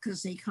about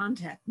because they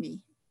contact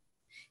me,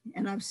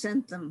 and I've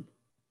sent them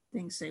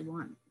things they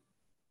want.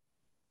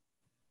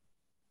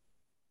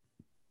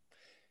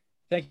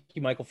 Thank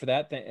you, Michael, for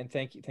that, and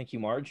thank you,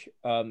 Marge.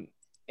 You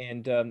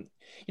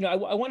know,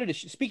 I wanted to,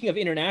 speaking of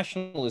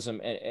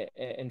internationalism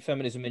and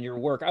feminism in your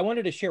work, I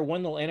wanted to share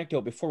one little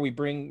anecdote before we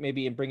bring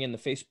in the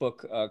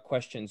Facebook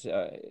questions.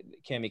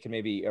 Cami can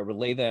maybe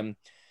relay them.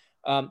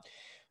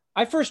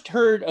 I first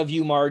heard of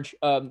you, Marge,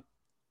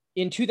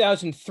 in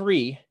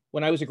 2003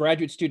 when I was a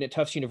graduate student at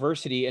Tufts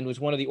University and was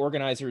one of the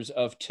organizers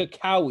of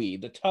TCOWI,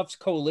 the Tufts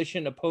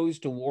Coalition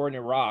Opposed to War in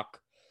Iraq,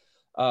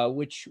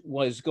 which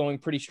was going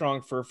pretty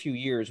strong for a few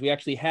years. We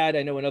actually had,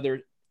 I know,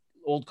 another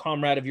old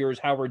comrade of yours,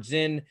 Howard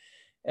Zinn,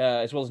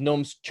 as well as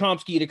Noam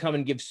Chomsky, to come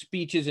and give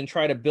speeches and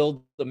try to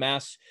build the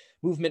mass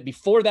movement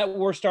before that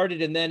war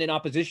started, and then in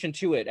opposition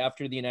to it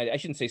after I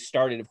shouldn't say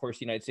started, of course,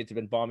 the United States had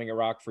been bombing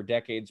Iraq for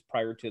decades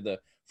prior to the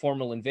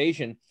formal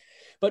invasion.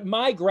 But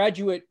my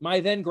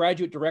then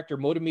graduate director,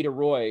 Modamita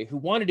Roy, who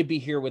wanted to be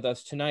here with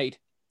us tonight,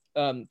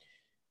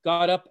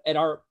 got up at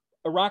our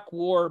Iraq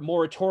War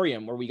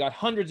moratorium, where we got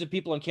hundreds of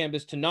people on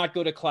campus to not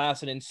go to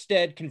class and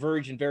instead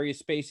converge in various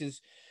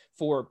spaces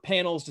for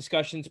panels,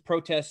 discussions,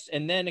 protests,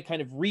 and then a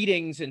kind of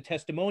readings and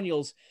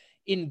testimonials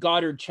in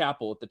Goddard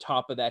Chapel at the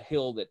top of that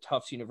hill that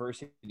Tufts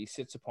University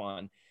sits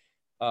upon.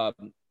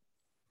 And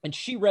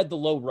she read The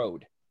Low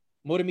Road.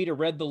 Modamita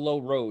read The Low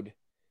Road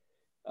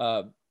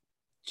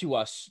to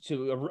us,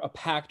 to a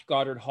packed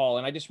Goddard Hall.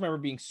 And I just remember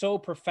being so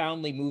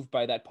profoundly moved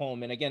by that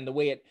poem. And again, the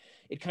way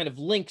it kind of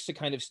links a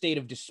kind of state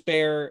of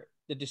despair,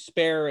 the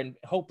despair and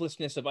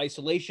hopelessness of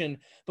isolation,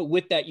 but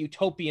with that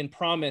utopian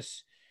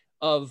promise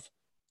of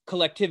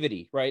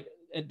collectivity, right?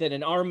 That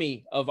an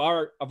army of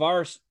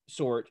our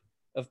sort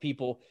of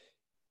people,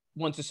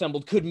 once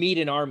assembled, could meet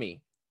an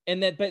army.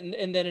 And then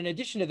in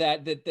addition to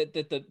that,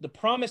 the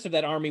promise of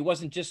that army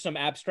wasn't just some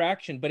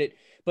abstraction, but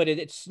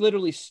it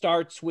literally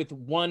starts with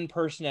one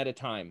person at a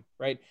time,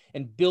 right?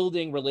 And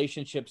building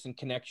relationships and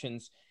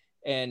connections,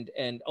 and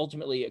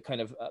ultimately a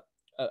kind of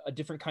a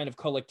different kind of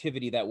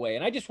collectivity that way.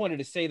 And I just wanted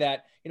to say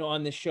that, you know,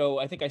 on this show,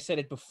 I think I said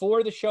it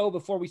before the show,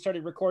 before we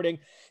started recording,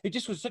 it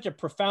just was such a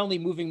profoundly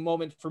moving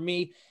moment for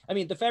me. I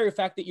mean, the very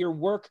fact that your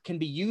work can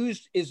be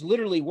used is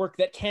literally work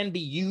that can be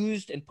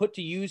used and put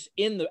to use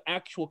in the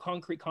actual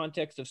concrete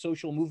context of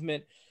social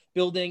movement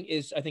building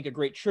is, I think, a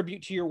great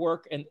tribute to your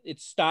work and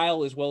its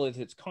style as well as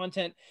its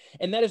content.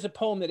 And that is a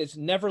poem that has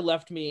never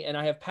left me. And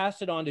I have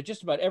passed it on to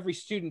just about every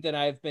student that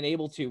I've been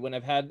able to when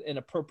I've had an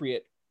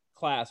appropriate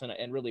class,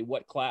 and really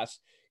what class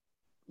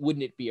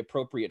wouldn't it be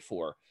appropriate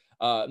for?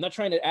 I'm not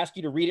trying to ask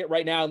you to read it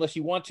right now unless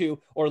you want to,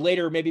 or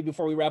later, maybe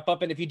before we wrap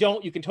up. And if you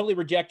don't, you can totally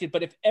reject it.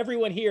 But if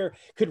everyone here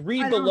could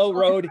read The Low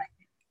Road,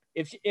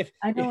 if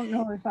I don't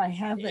know if I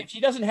have it. If she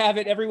doesn't have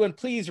it, everyone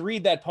please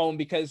read that poem,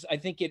 because I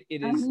think it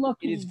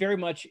is very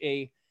much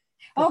a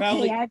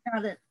profoundly... Okay, I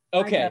got it.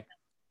 Okay. Got it.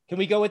 Can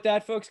we go with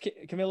that, folks?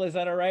 Camilla, is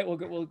that all right? We'll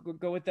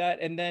go with that,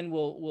 and then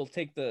we'll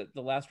take the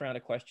last round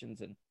of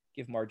questions and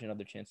give Marge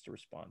another chance to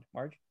respond.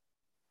 Marge?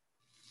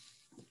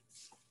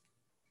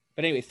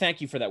 But anyway,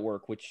 thank you for that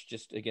work, which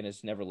just, again,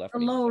 has never left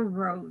me. The Low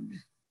Road.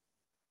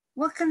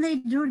 What can they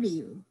do to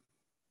you?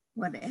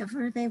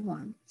 Whatever they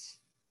want.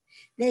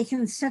 They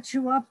can set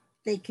you up,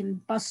 they can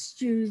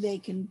bust you, they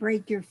can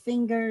break your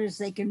fingers,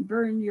 they can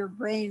burn your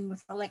brain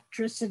with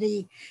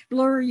electricity,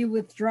 blur you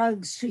with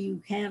drugs so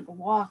you can't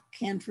walk,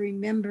 can't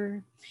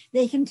remember.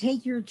 They can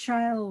take your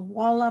child,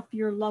 wall up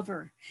your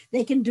lover.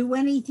 They can do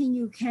anything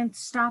you can't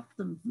stop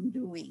them from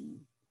doing.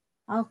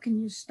 How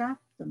can you stop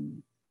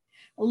them?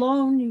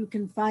 Alone, you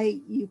can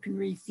fight, you can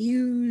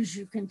refuse,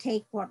 you can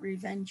take what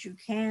revenge you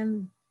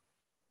can,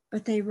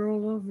 but they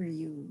roll over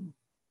you.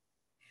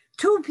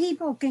 Two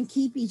people can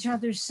keep each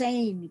other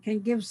sane, can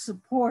give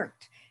support,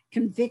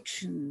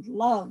 conviction,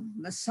 love,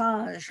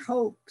 massage,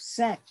 hope,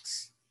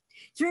 sex.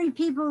 Three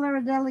people are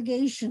a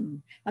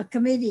delegation, a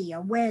committee, a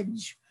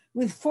wedge.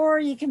 With four,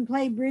 you can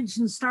play bridge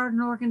and start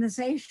an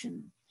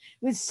organization.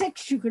 With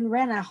six, you can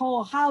rent a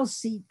whole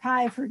house, eat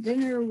pie for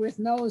dinner with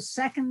no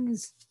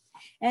seconds,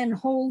 and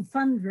hold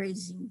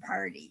fundraising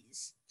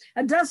parties.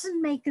 A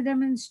dozen make a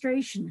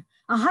demonstration,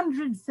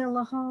 100 fill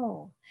a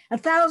hall,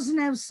 1,000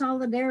 have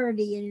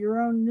solidarity in your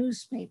own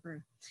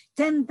newspaper,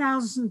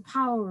 10,000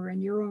 power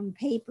in your own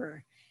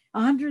paper,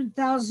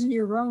 100,000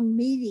 your own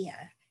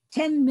media,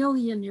 10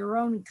 million your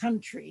own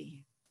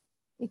country.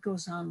 It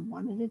goes on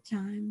one at a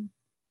time.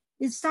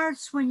 It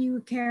starts when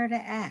you care to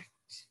act,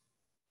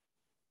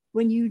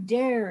 when you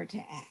dare to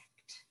act.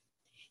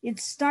 It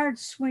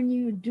starts when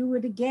you do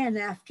it again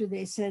after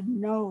they said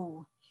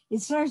no.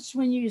 It starts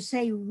when you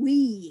say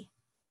we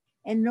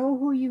and know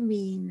who you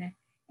mean,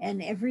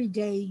 and every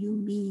day you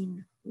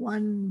mean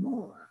one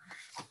more.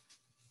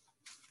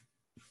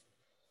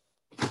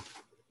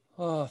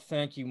 Oh,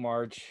 thank you,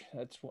 Marge.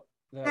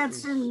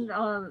 That's in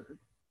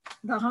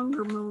The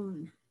Hunger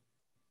Moon.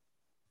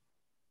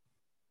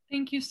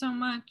 Thank you so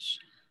much.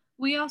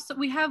 We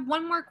have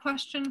one more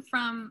question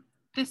from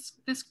this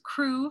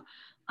crew.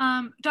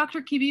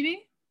 Dr. Kibibi?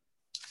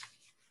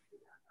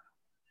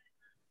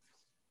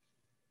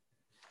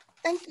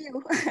 Thank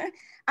you.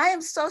 I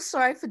am so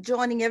sorry for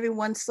joining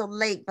everyone so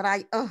late, but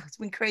it's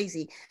been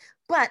crazy.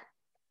 But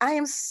I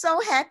am so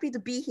happy to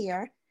be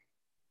here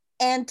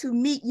and to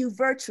meet you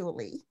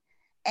virtually.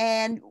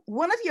 And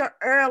one of your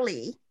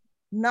early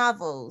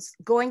novels,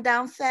 Going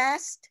Down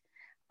Fast,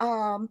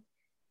 you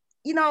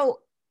know,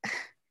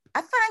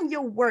 I find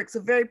your works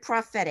are very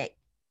prophetic,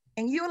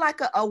 and you're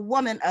like a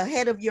woman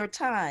ahead of your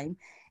time.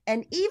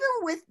 And even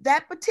with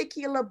that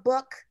particular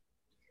book,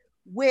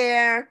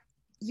 where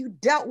you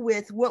dealt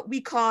with what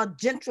we call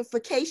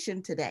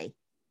gentrification today,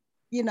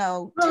 you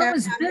know. Well, it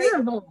was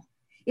visible.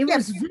 It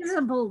was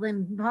visible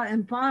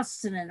in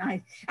Boston,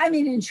 and I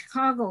mean in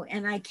Chicago,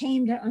 and I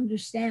came to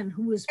understand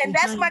who was behind. And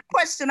that's my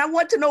question. I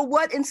want to know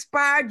what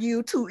inspired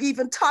you to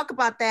even talk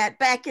about that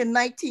back in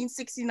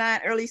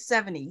 1969, early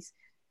 70s.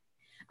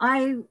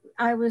 I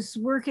was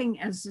working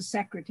as a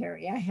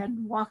secretary. I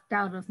had walked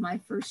out of my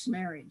first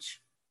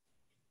marriage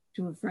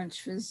to a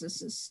French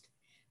physicist.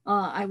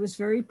 I was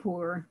very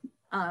poor.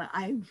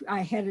 I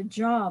had a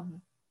job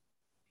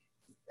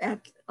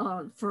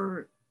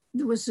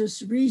there was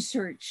this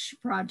research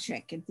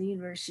project at the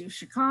University of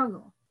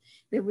Chicago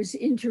that was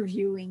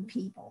interviewing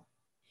people.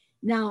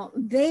 Now,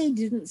 they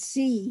didn't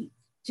see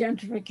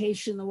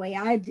gentrification the way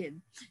I did.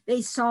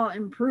 They saw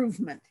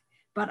improvement,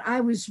 but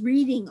I was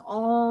reading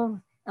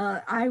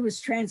I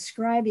was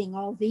transcribing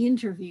all the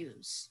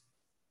interviews.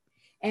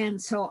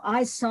 And so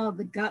I saw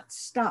the gut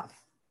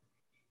stuff.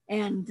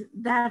 And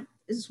that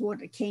is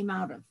what it came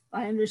out of.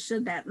 I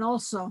understood that. And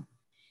also,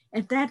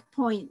 at that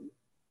point,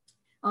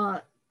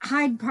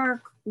 Hyde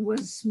Park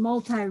was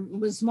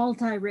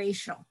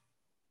multiracial,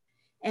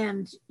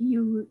 and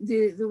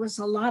there was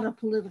a lot of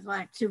political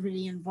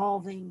activity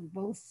involving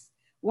both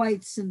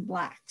whites and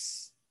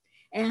blacks,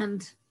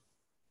 and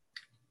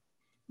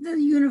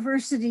the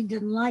university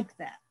didn't like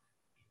that,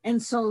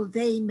 and so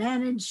they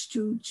managed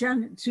to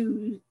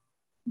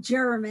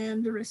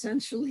gerrymander.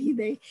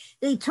 Essentially,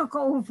 they took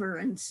over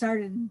and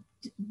started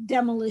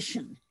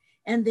demolition,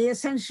 and they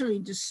essentially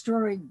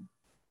destroyed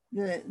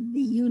the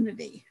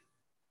unity.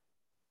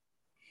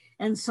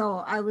 And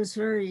so I was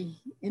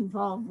very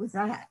involved with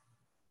that.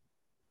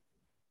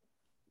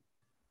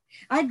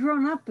 I'd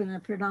grown up in a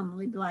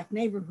predominantly Black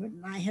neighborhood,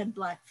 and I had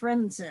Black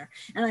friends there,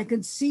 and I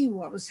could see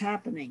what was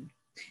happening.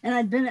 And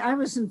I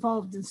was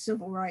involved in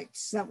civil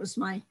rights. That was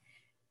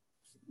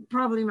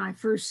probably my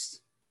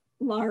first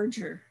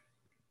larger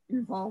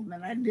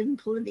involvement. I'd been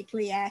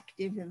politically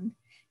active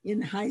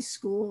in high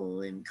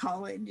school, in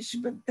college,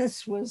 but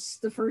this was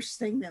the first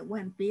thing that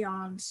went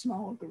beyond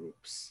small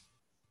groups.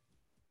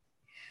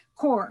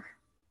 CORE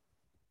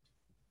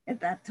at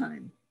that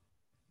time.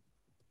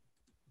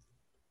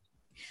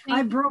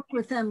 I broke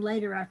with them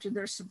later after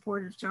their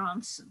support of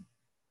Johnson.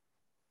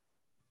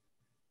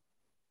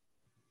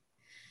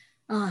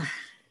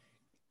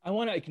 I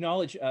want to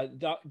acknowledge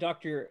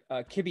Dr.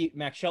 Kibby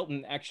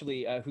Mac-Shelton,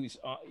 actually, who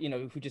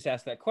just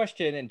asked that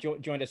question and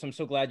joined us. I'm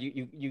so glad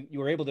you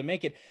were able to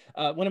make it.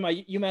 One of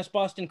my UMass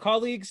Boston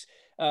colleagues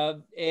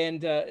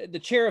and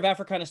the chair of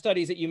Africana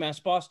Studies at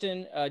UMass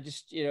Boston.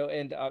 Just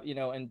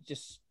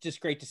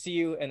great to see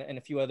you and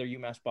a few other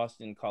UMass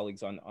Boston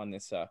colleagues on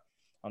this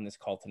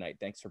call tonight.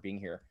 Thanks for being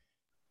here.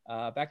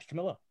 Back to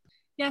Camilla.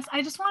 Yes,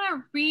 I just want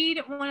to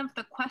read one of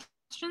the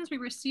questions we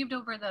received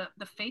over the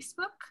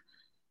Facebook.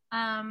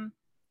 I'm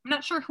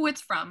not sure who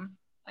it's from,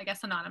 I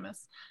guess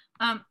anonymous.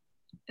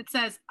 It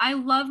says, I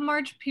love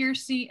Marge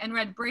Piercy and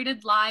read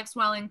Braided Lives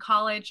while in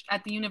college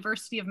at the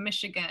University of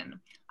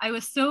Michigan. I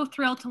was so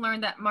thrilled to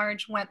learn that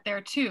Marge went there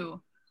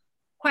too.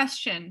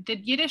 Question,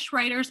 did Yiddish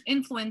writers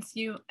influence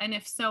you, and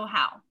if so,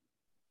 how?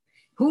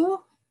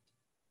 Who?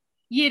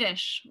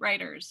 Yiddish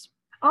writers.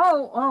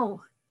 My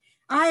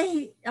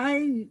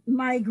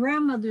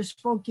grandmother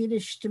spoke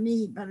Yiddish to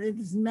me, but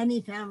in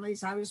many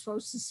families I was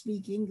supposed to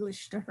speak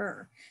English to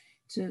her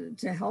to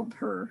help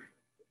her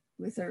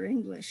with her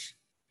English.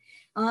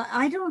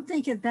 I don't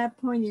think at that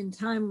point in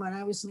time when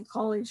I was in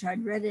college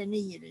I'd read any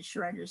Yiddish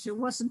writers. It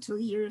wasn't until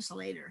years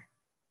later.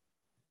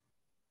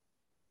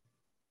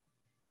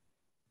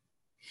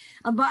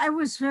 But I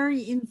was very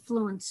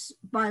influenced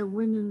by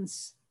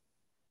women's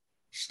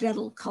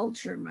shtetl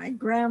culture. My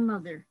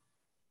grandmother,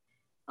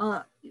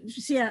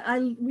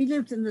 we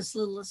lived in this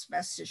little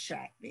asbestos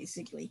shack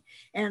basically,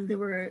 and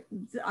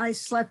I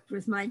slept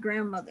with my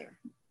grandmother.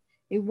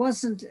 It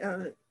wasn't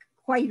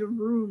quite a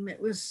room,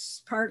 it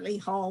was partly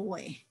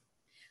hallway,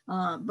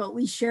 but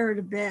we shared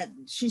a bed.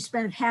 She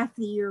spent half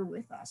the year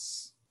with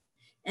us,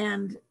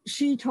 and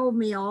she told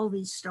me all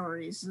these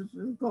stories of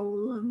the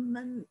Golem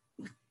and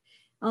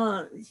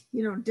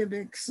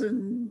Dybbuk's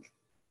and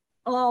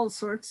all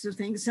sorts of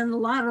things, and a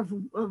lot of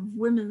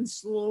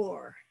women's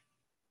lore.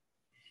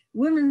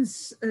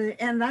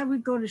 And I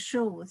would go to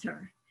shul with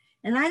her,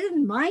 and I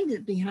didn't mind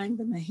it behind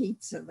the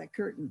mahitza, the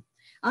curtain,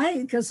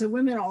 Because the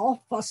women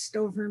all fussed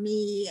over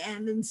me,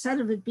 and instead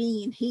of it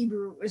being in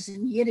Hebrew, it was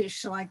in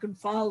Yiddish, so I could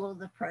follow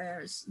the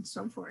prayers and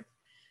so forth.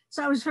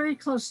 So I was very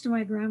close to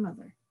my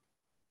grandmother.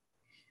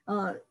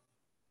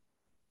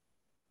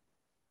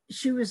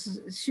 She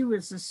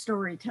was a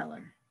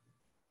storyteller.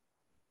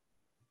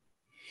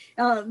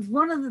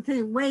 One of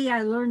the way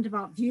I learned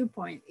about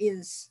viewpoint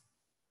is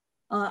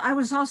I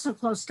was also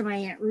close to my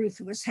Aunt Ruth,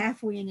 who was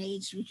halfway in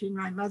age between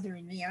my mother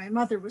and me. My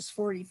mother was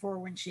 44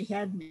 when she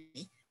had me.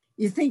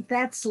 You think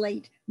that's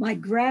late? My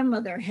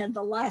grandmother had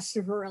the last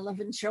of her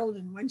 11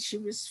 children when she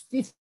was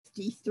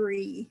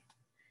 53.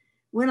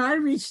 When I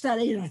reached that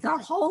age, I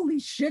thought, holy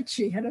shit,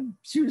 she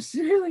was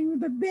dealing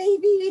with a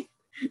baby.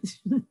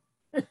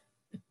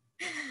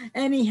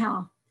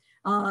 Anyhow,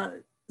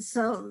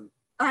 so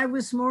I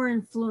was more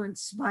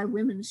influenced by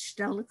women's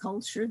Stella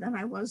culture than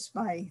I was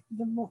by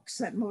the books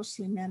that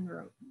mostly men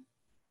wrote.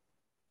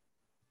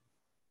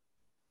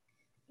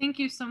 Thank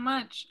you so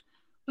much.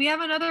 We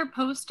have another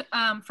post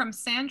from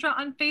Sandra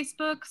on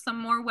Facebook, some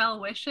more well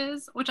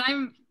wishes, which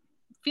I'm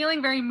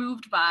feeling very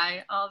moved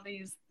by, all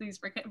these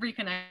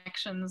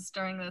reconnections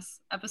during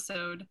this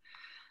episode.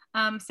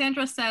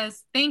 Sandra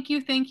says, thank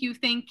you, thank you,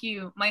 thank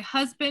you. My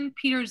husband,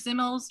 Peter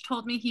Zimmels,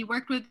 told me he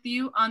worked with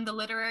you on the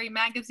literary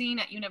magazine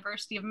at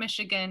University of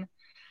Michigan.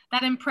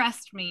 That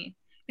impressed me.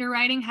 Your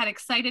writing had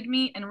excited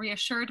me and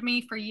reassured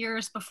me for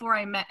years before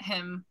I met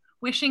him.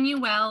 Wishing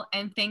you well,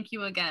 and thank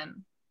you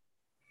again.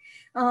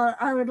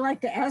 I would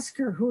like to ask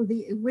her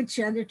which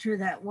editor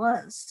that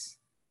was.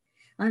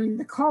 I mean,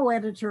 the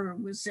co-editor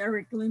was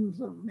Eric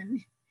Lindblom,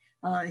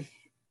 and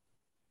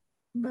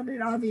but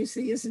it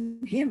obviously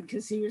isn't him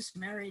because he was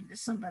married to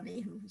somebody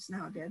who is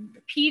now dead.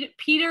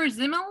 Peter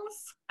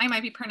Zimmels? I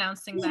might be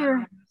pronouncing that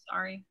wrong,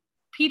 sorry.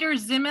 Peter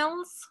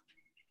Zimmels,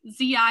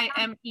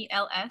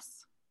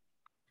 Z-I-M-E-L-S.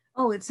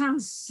 Oh, it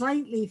sounds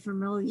slightly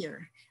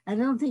familiar. I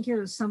don't think it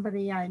was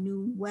somebody I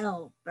knew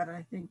well, but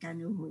I think I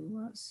knew who he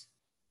was.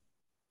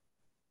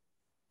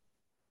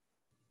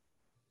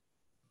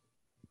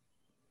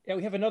 Yeah,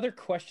 we have another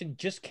question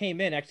just came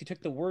in, actually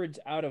took the words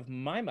out of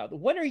my mouth.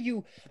 When are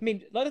you, I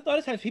mean, a lot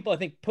of times people, I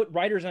think, put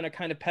writers on a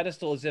kind of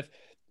pedestal as if,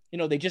 you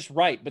know, they just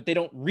write, but they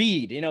don't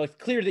read. You know, it's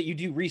clear that you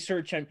do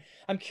research.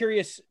 I'm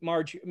curious,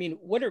 Marge, I mean,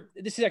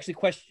 this is actually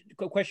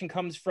question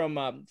comes from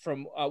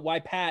Y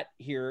Pat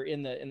here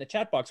in the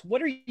chat box.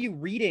 What are you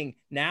reading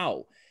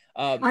now?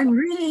 I'm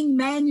reading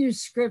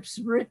manuscripts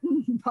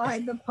written by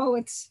the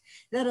poets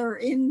that are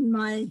in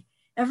my,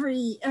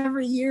 every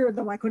year,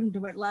 though I couldn't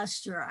do it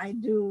last year, I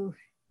do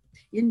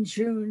in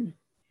June,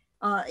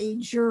 a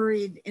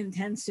juried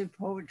intensive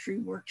poetry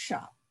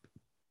workshop.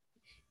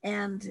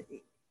 And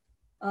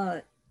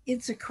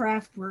it's a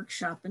craft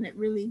workshop, and it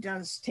really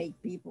does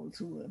take people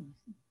to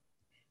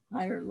a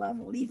higher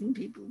level, even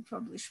people who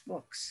publish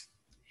books.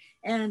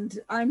 And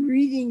I'm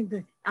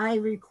reading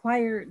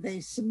they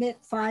submit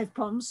 5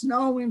 poems,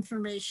 no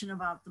information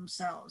about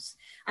themselves.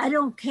 I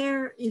don't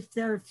care if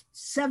they're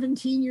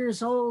 17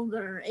 years old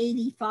or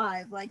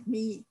 85 like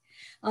me.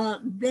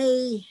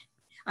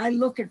 I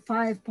look at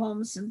 5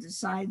 poems and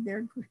decide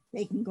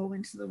they can go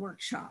into the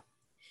workshop.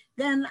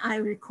 Then I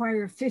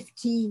require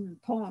 15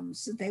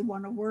 poems that they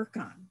want to work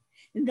on.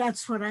 And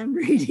that's what I'm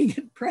reading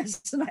at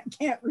present. I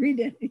can't read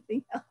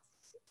anything else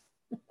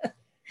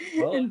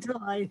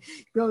until I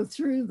go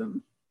through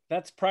them.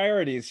 That's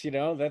priorities, you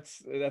know,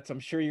 that's I'm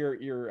sure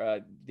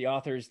the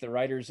authors, the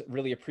writers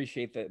really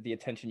appreciate the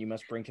attention you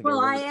must bring to their work.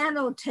 Well, I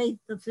annotate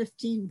the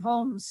 15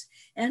 poems,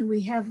 and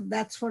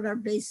that's what our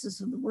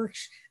basis of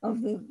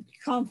the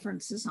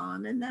conference is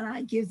on. And then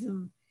I give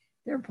them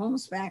their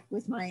poems back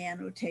with my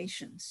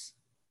annotations,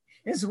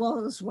 as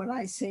well as what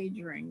I say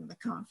during the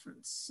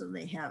conference. So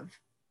they have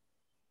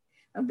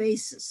a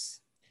basis.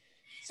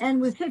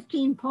 And with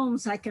 15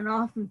 poems, I can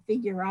often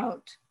figure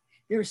out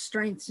their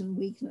strengths and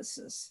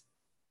weaknesses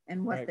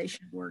and what they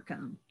should work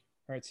on.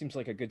 All right, seems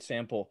like a good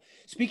sample.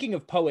 Speaking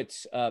of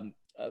poets,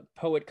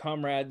 poet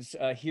comrades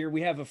here,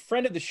 we have a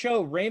friend of the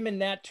show, Raymond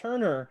Nat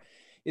Turner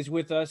is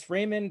with us.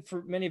 Raymond,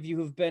 for many of you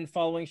who've been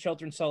following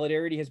Shelter in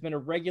Solidarity, has been a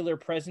regular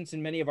presence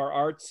in many of our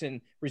arts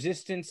and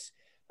resistance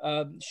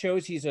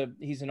shows. He's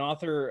an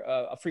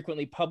author,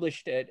 frequently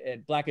published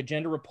at Black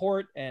Agenda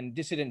Report and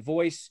Dissident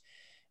Voice.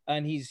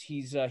 And he's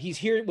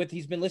here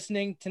he's been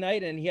listening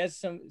tonight, and he has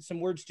some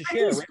words to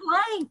share. He's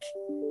blank.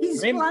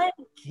 He's blank.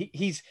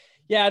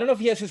 Yeah, I don't know if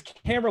he has his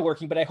camera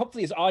working, but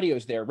hopefully his audio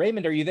is there.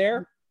 Raymond, are you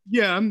there?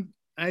 Yeah, am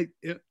I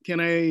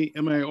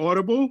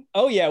audible?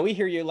 Oh yeah, we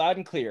hear you loud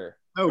and clear.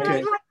 Okay.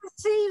 I'd like to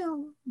see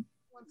you.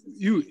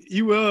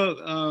 You will,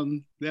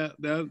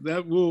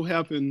 that will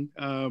happen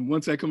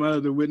once I come out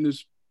of the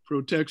witness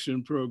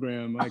protection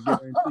program. I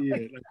guarantee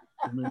it.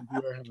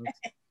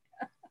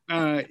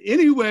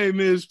 Anyway,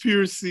 Ms.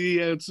 Piercy,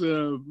 it's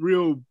a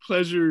real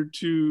pleasure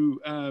to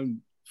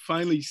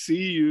finally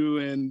see you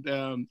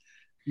and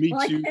meet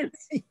you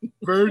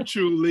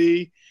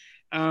virtually.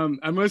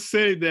 I must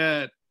say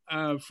that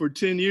for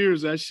 10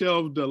 years, I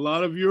shelved a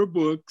lot of your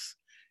books,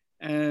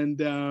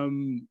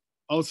 and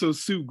also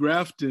Sue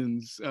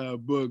Grafton's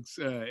books.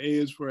 A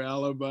is for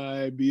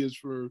Alibi, B is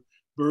for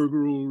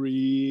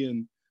burglary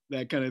and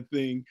that kind of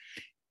thing.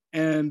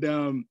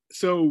 And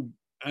so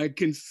I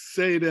can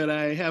say that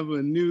I have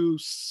a new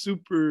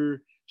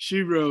super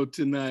shero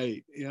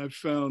tonight. I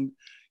found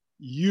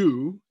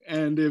you,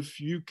 and if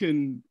you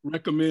can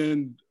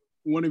recommend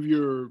one of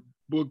your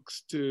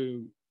books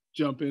to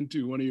jump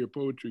into, one of your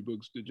poetry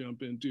books to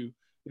jump into,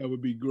 that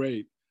would be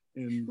great.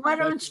 And why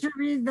don't you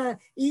read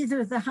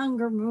either The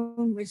Hunger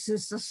Moon, which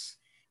is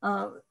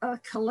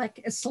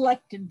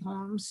selected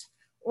poems,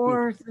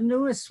 or the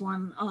newest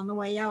one, On the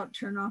Way Out,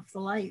 Turn Off the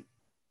Light.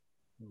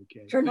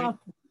 Okay. Turn off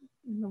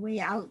the way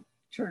out,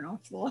 turn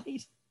off the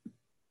light.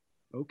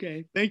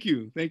 Okay, thank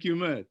you. Thank you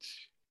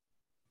much.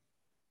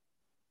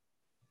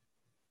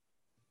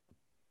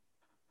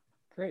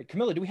 Great.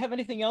 Camilla, do we have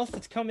anything else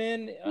that's come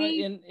in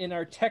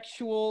our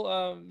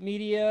textual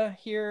media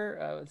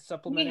here,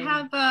 supplementing? We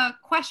have a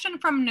question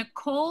from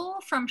Nicole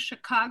from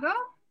Chicago.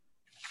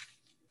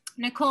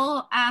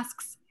 Nicole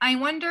asks, I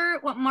wonder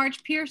what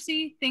Marge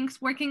Piercy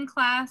thinks working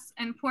class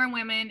and poor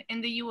women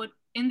in the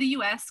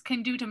US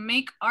can do to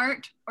make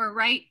art or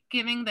write,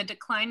 given the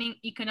declining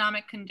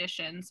economic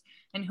conditions,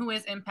 and who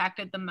is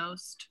impacted the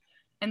most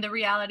and the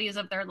realities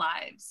of their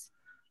lives.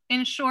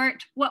 In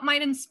short, what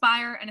might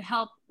inspire and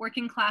help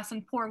working class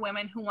and poor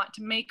women who want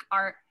to make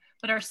art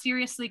but are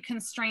seriously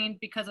constrained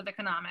because of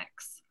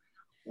economics,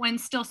 when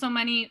still so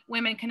many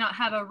women cannot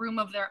have a room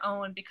of their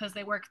own because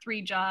they work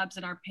 3 jobs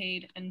and are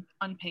paid and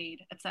unpaid,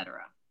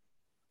 etc.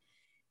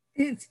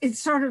 It's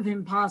sort of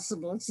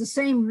impossible. It's the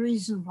same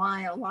reason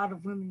why a lot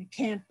of women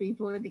can't be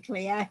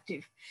politically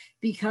active,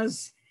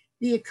 because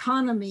the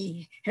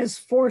economy has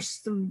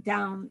forced them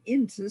down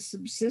into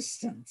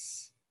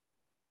subsistence,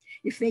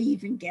 if they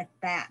even get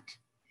that.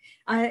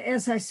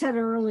 As I said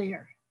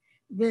earlier,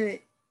 the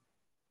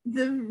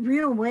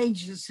real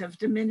wages have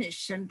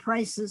diminished and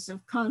prices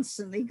have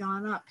constantly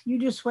gone up. You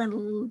just went a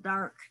little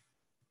dark.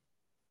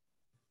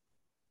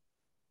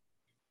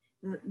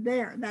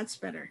 There, that's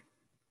better.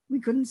 We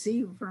couldn't see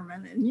you for a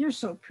minute, and you're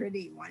so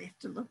pretty. Why do I have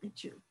to look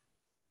at you?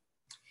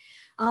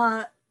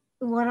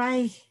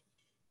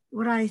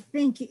 What I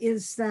think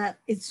is that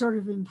it's sort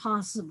of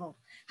impossible.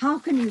 How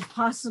can you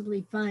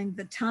possibly find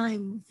the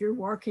time if you're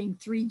working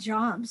 3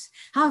 jobs?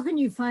 How can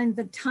you find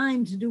the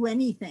time to do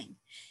anything?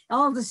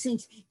 All the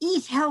things,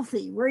 eat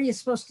healthy. Where are you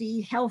supposed to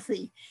eat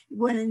healthy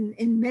when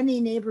in many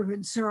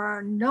neighborhoods there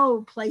are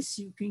no place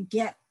you can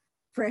get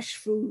fresh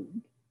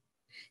food?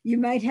 You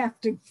might have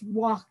to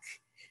walk,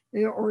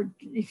 or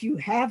if you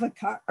have a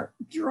car,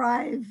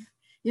 drive,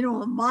 a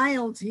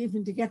mile to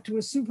even to get to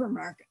a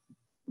supermarket.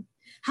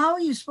 How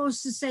are you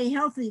supposed to stay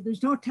healthy?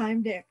 There's no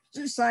time to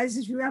exercise.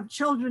 If you have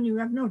children, you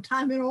have no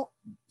time at all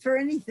for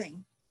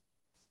anything.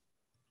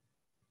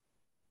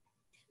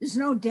 There's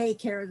no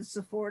daycare that's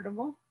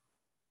affordable.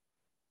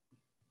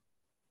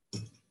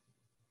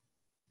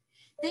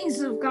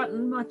 Things have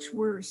gotten much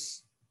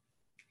worse.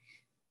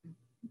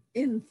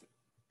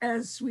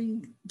 As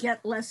we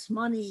get less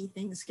money,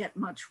 things get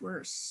much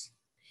worse.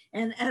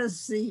 And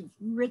as the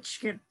rich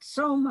get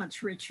so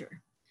much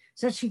richer,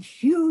 such a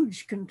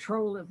huge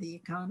control of the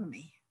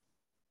economy.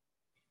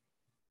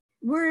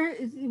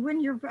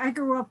 I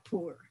grew up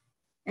poor,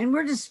 and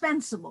we're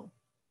dispensable.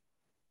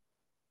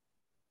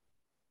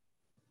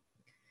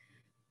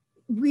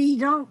 We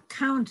don't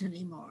count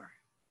anymore.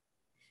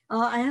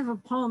 I have a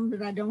poem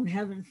that I don't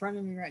have in front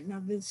of me right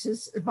now. This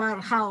is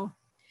about how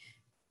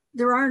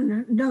there are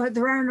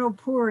no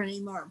poor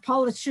anymore.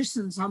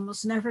 Politicians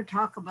almost never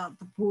talk about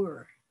the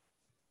poor.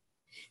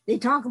 They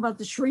talk about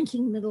the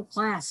shrinking middle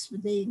class,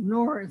 but they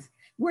ignore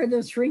where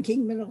the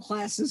shrinking middle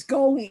class is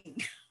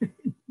going.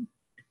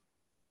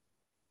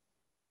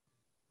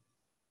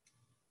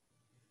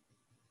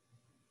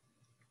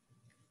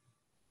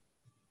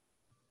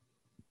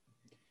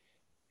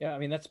 Yeah, I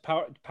mean, that's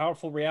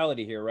powerful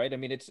reality here, right? I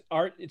mean, it's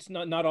art. It's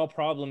not all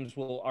problems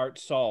will art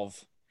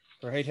solve,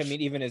 right? I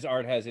mean, even as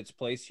art has its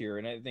place here,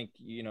 and I think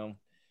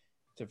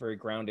it's a very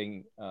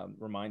grounding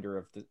reminder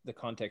of the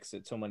context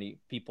that so many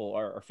people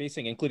are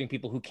facing, including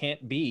people who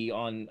can't be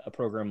on a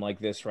program like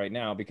this right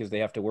now because they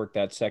have to work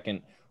that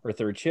 2nd or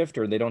 3rd shift,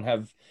 or they don't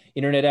have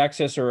internet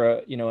access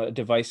or a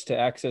device to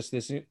access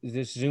this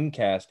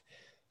Zoomcast.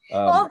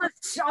 All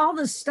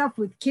the stuff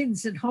with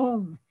kids at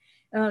home,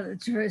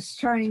 just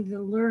trying to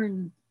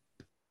learn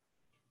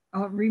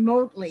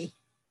remotely.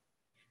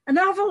 An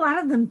awful lot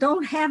of them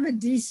don't have a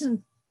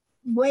decent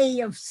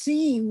way of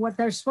seeing what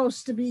they're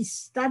supposed to be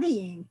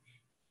studying.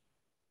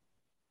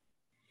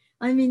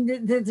 I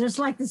mean, there's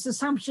like this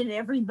assumption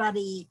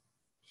everybody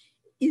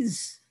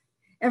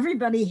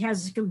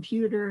has a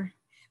computer.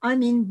 I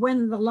mean,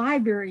 when the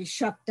library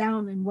shut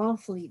down in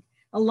Wellfleet,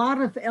 a lot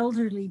of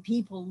elderly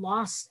people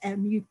lost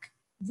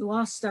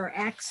their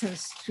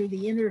access to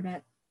the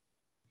internet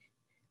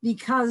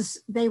because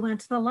they went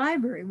to the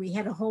library. We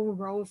had a whole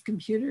row of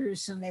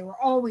computers and they were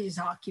always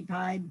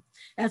occupied.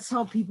 That's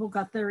how people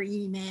got their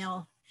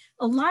email.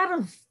 A lot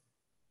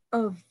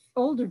of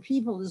older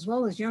people as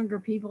well as younger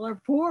people are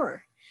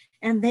poor.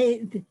 And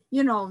they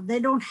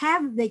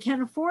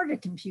can't afford a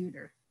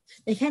computer.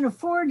 They can't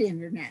afford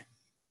internet.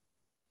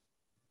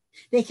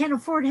 They can't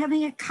afford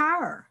having a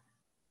car.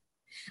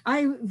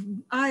 The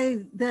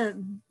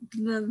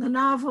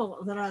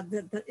novel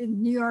that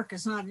in New York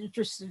is not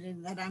interested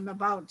in, that I'm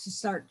about to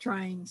start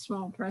trying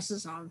small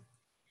presses on,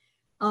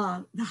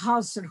 The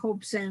House at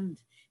Hope's End,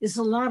 is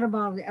a lot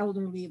about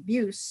elderly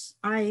abuse.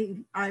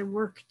 I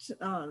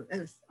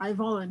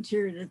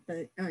volunteered at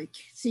the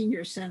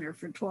senior center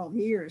for 12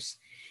 years,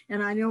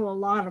 and I know a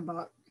lot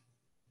about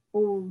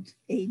old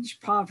age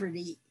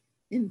poverty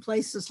in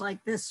places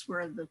like this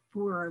where the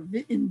poor are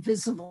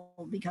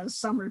invisible because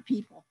some are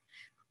people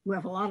who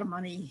have a lot of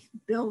money,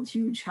 build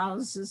huge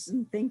houses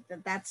and think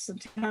that that's the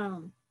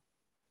town.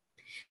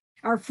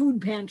 Our food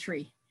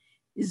pantry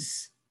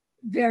is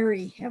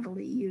very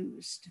heavily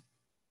used.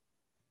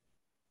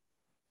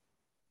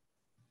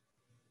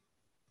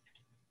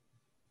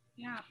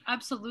 Yeah,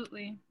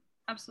 absolutely.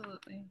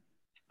 Absolutely.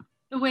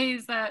 The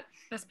ways that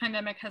this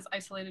pandemic has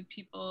isolated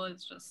people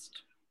is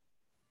just,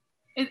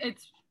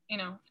 it's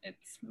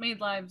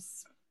made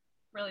lives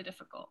really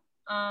difficult.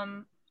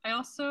 I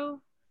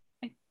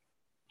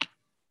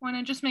want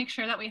to just make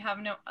sure that we have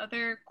no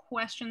other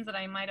questions that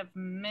I might have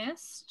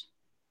missed.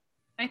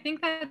 I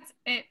think that's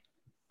it.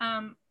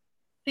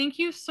 Thank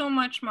you so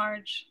much,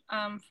 Marge,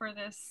 for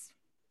this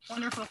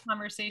wonderful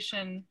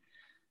conversation.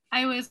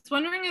 I was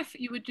wondering if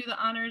you would do the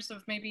honors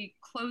of maybe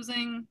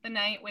closing the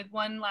night with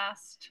one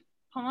last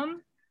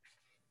poem,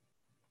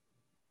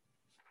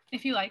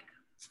 if you like.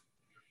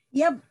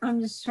 Yep, I'm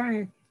just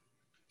trying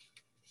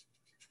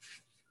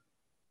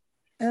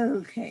to.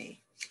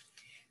 Okay,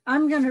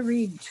 I'm going to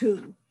read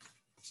two.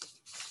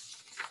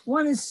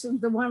 One is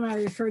the one I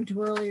referred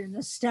to earlier,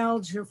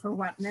 Nostalgia for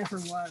What Never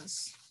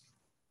Was.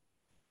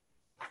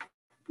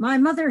 My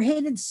mother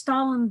hated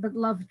Stalin but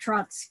loved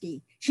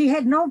Trotsky. She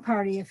had no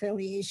party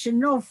affiliation,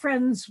 no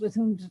friends with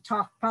whom to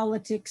talk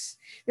politics.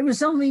 There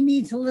was only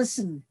me to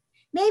listen.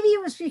 Maybe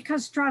it was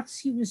because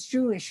Trotsky was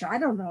Jewish, I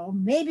don't know.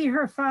 Maybe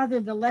her father,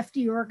 the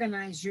lefty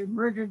organizer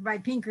murdered by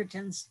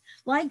Pinkertons,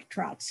 liked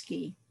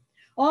Trotsky.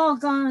 All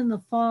gone in the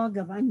fog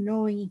of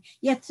unknowing,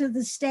 yet to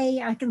this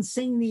day I can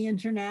sing the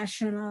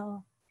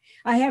International.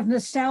 I have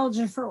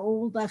nostalgia for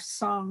old left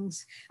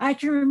songs. I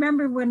can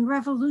remember when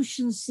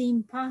revolution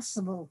seemed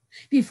possible,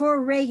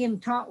 before Reagan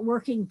taught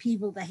working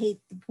people to hate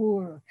the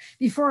poor,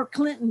 before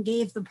Clinton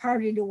gave the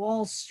party to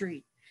Wall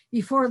Street,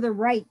 before the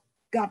right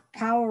got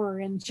power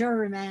and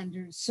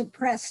gerrymandered,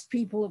 suppressed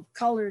people of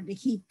color to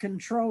keep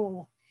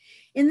control.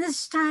 In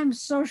this time,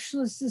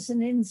 socialist is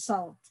an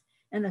insult,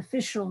 and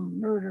official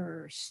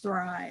murderers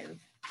thrive.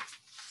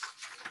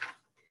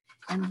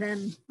 And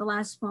then the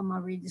last poem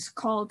I'll read is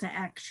Call to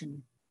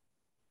Action.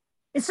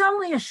 It's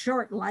only a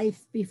short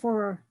life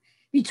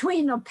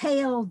between a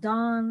pale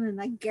dawn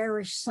and a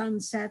garish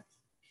sunset.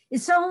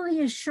 It's only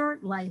a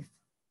short life.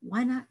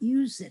 Why not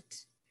use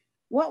it?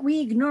 What we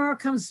ignore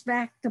comes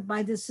back to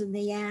bite us in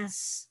the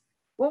ass.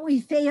 What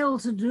we fail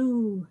to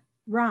do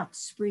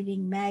rots,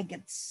 breeding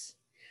maggots.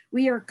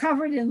 We are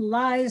covered in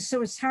lies,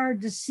 so it's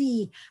hard to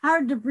see,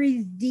 hard to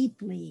breathe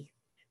deeply.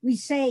 We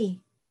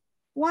say,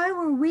 why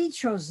were we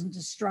chosen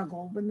to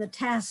struggle when the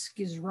task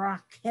is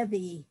rock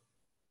heavy?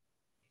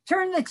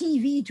 Turn the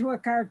TV to a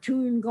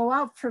cartoon, go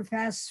out for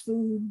fast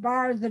food,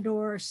 bar the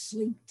door,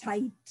 sleep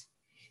tight.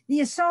 The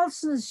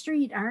assaults in the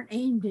street aren't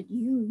aimed at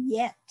you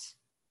yet.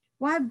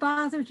 Why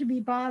bother to be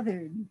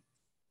bothered?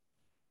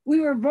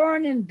 We were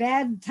born in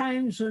bad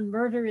times when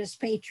murder is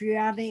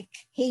patriotic,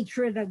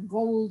 hatred a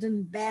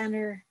golden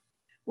banner.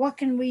 What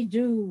can we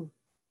do?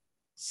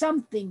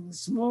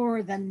 Something's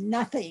more than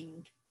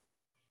nothing.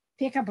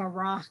 Pick up a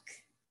rock,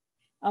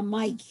 a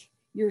mic,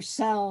 your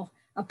cell,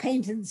 a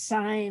painted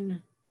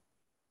sign.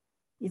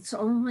 It's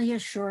only a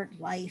short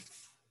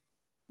life.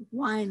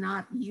 Why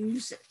not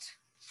use it?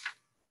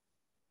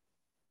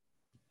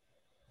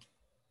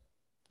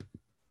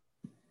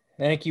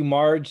 Thank you,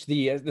 Marge.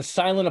 The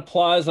silent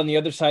applause on the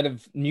other side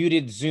of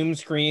muted Zoom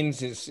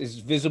screens is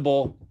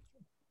visible.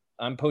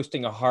 I'm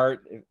posting a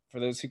heart for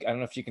those who, I don't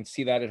know if you can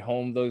see that at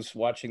home, those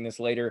watching this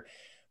later.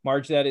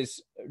 Marge, that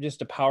is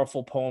just a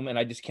powerful poem, and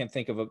I just can't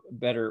think of a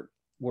better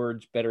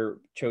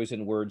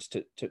chosen words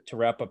to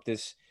wrap up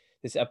this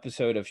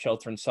episode of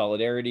Shelter in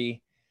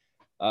Solidarity.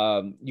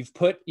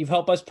 You've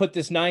helped us put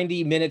this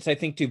 90 minutes, I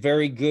think, to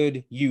very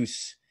good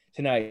use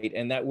tonight.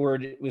 And that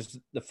word was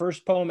the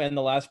first poem and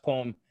the last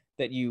poem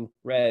that you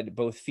read,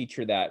 both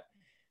feature that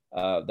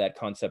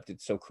concept.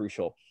 It's so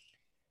crucial.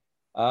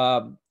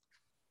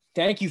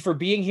 Thank you for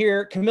being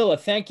here. Camilla,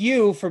 thank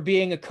you for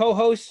being a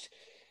co-host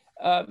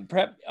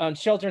on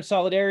Shelter in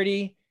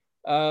Solidarity.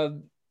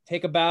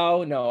 Take a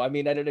bow. No, I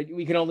mean, I don't know.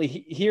 We can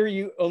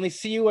only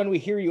see you when we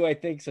hear you, I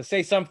think. So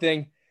say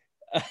something.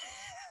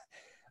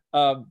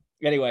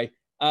 Anyway,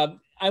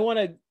 I want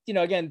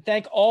to, again,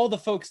 thank all the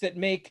folks that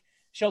make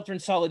Shelter in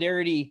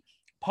Solidarity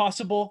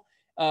possible.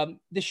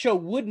 The show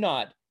would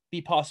not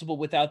be possible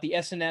without the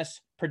SNS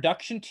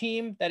production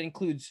team. That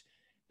includes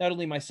not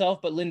only myself,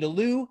 but Linda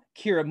Liu,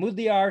 Kira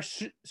Mudliar,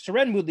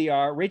 Seren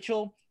Mudliar,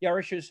 Rachel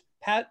Yarishus,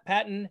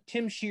 Patton,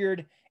 Tim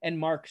Sheard, and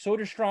Mark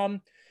Soderstrom.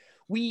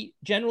 We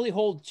generally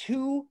hold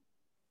 2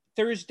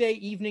 Thursday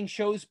evening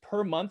shows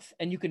per month,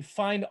 and you can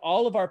find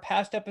all of our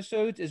past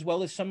episodes as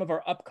well as some of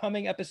our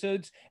upcoming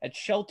episodes at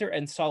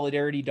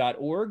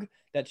shelterandsolidarity.org.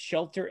 That's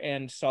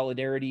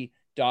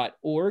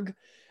shelterandsolidarity.org.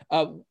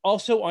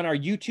 Also on our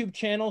YouTube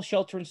channel,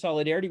 Shelter and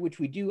Solidarity, which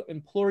we do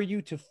implore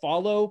you to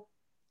follow,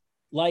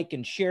 like,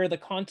 and share the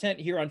content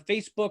here on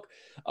Facebook.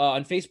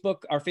 Our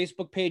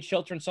Facebook page,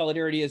 Shelter and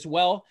Solidarity as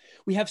well.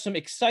 We have some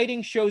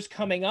exciting shows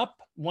coming up.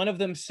 One of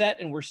them set,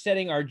 and we're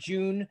setting our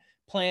June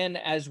plan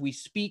as we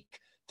speak.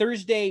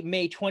 Thursday,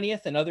 May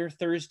 20th, another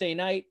Thursday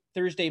night,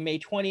 Thursday, May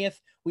 20th,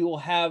 we will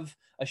have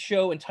a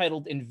show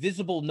entitled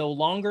Invisible No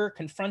Longer,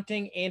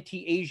 Confronting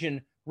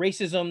Anti-Asian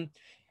Racism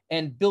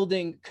and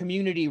Building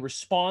Community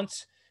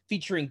Response,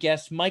 featuring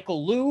guests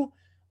Michael Liu,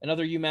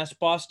 another UMass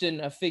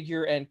Boston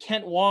figure, and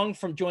Kent Wong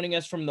joining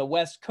us from the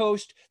West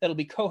Coast. That'll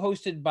be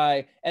co-hosted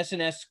by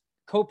SNS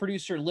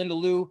co-producer Linda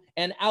Liu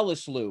and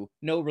Alice Liu,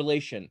 no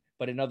relation,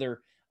 but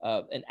another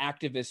an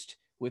activist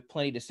with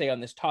plenty to say on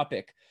this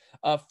topic.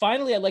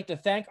 Finally, I'd like to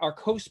thank our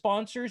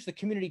co-sponsors, the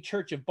Community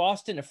Church of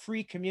Boston, a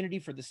free community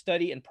for the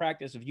study and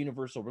practice of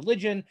universal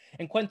religion,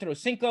 Encuentro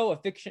Cinco,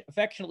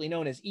 affectionately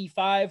known as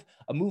E5,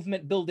 a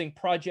movement-building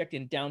project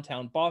in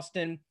downtown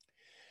Boston.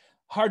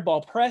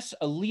 Hardball Press,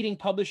 a leading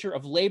publisher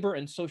of labor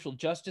and social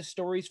justice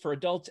stories for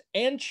adults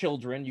and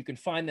children. You can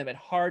find them at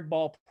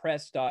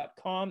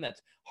hardballpress.com.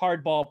 That's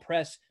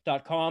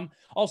hardballpress.com.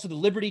 Also, the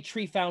Liberty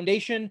Tree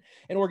Foundation,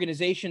 an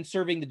organization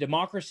serving the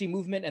democracy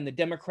movement and the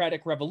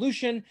democratic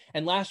revolution.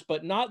 And last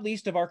but not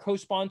least of our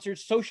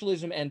co-sponsors,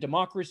 Socialism and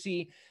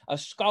Democracy, a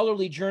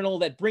scholarly journal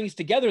that brings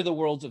together the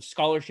worlds of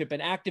scholarship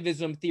and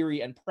activism,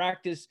 theory and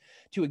practice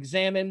to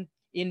examine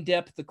in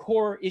depth the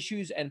core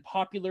issues and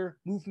popular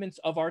movements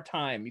of our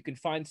time. You can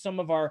find some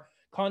of our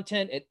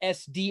content at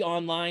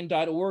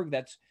sdonline.org.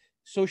 That's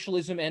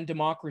Socialism and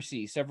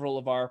Democracy. Several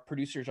of our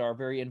producers are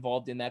very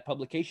involved in that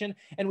publication,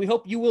 and we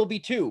hope you will be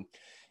too.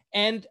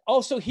 And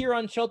also here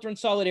on Shelter and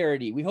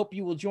Solidarity, we hope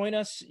you will join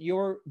us.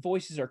 Your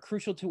voices are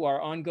crucial to our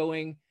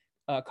ongoing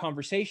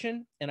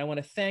conversation, and I want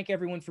to thank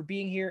everyone for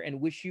being here and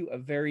wish you a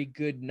very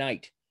good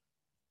night.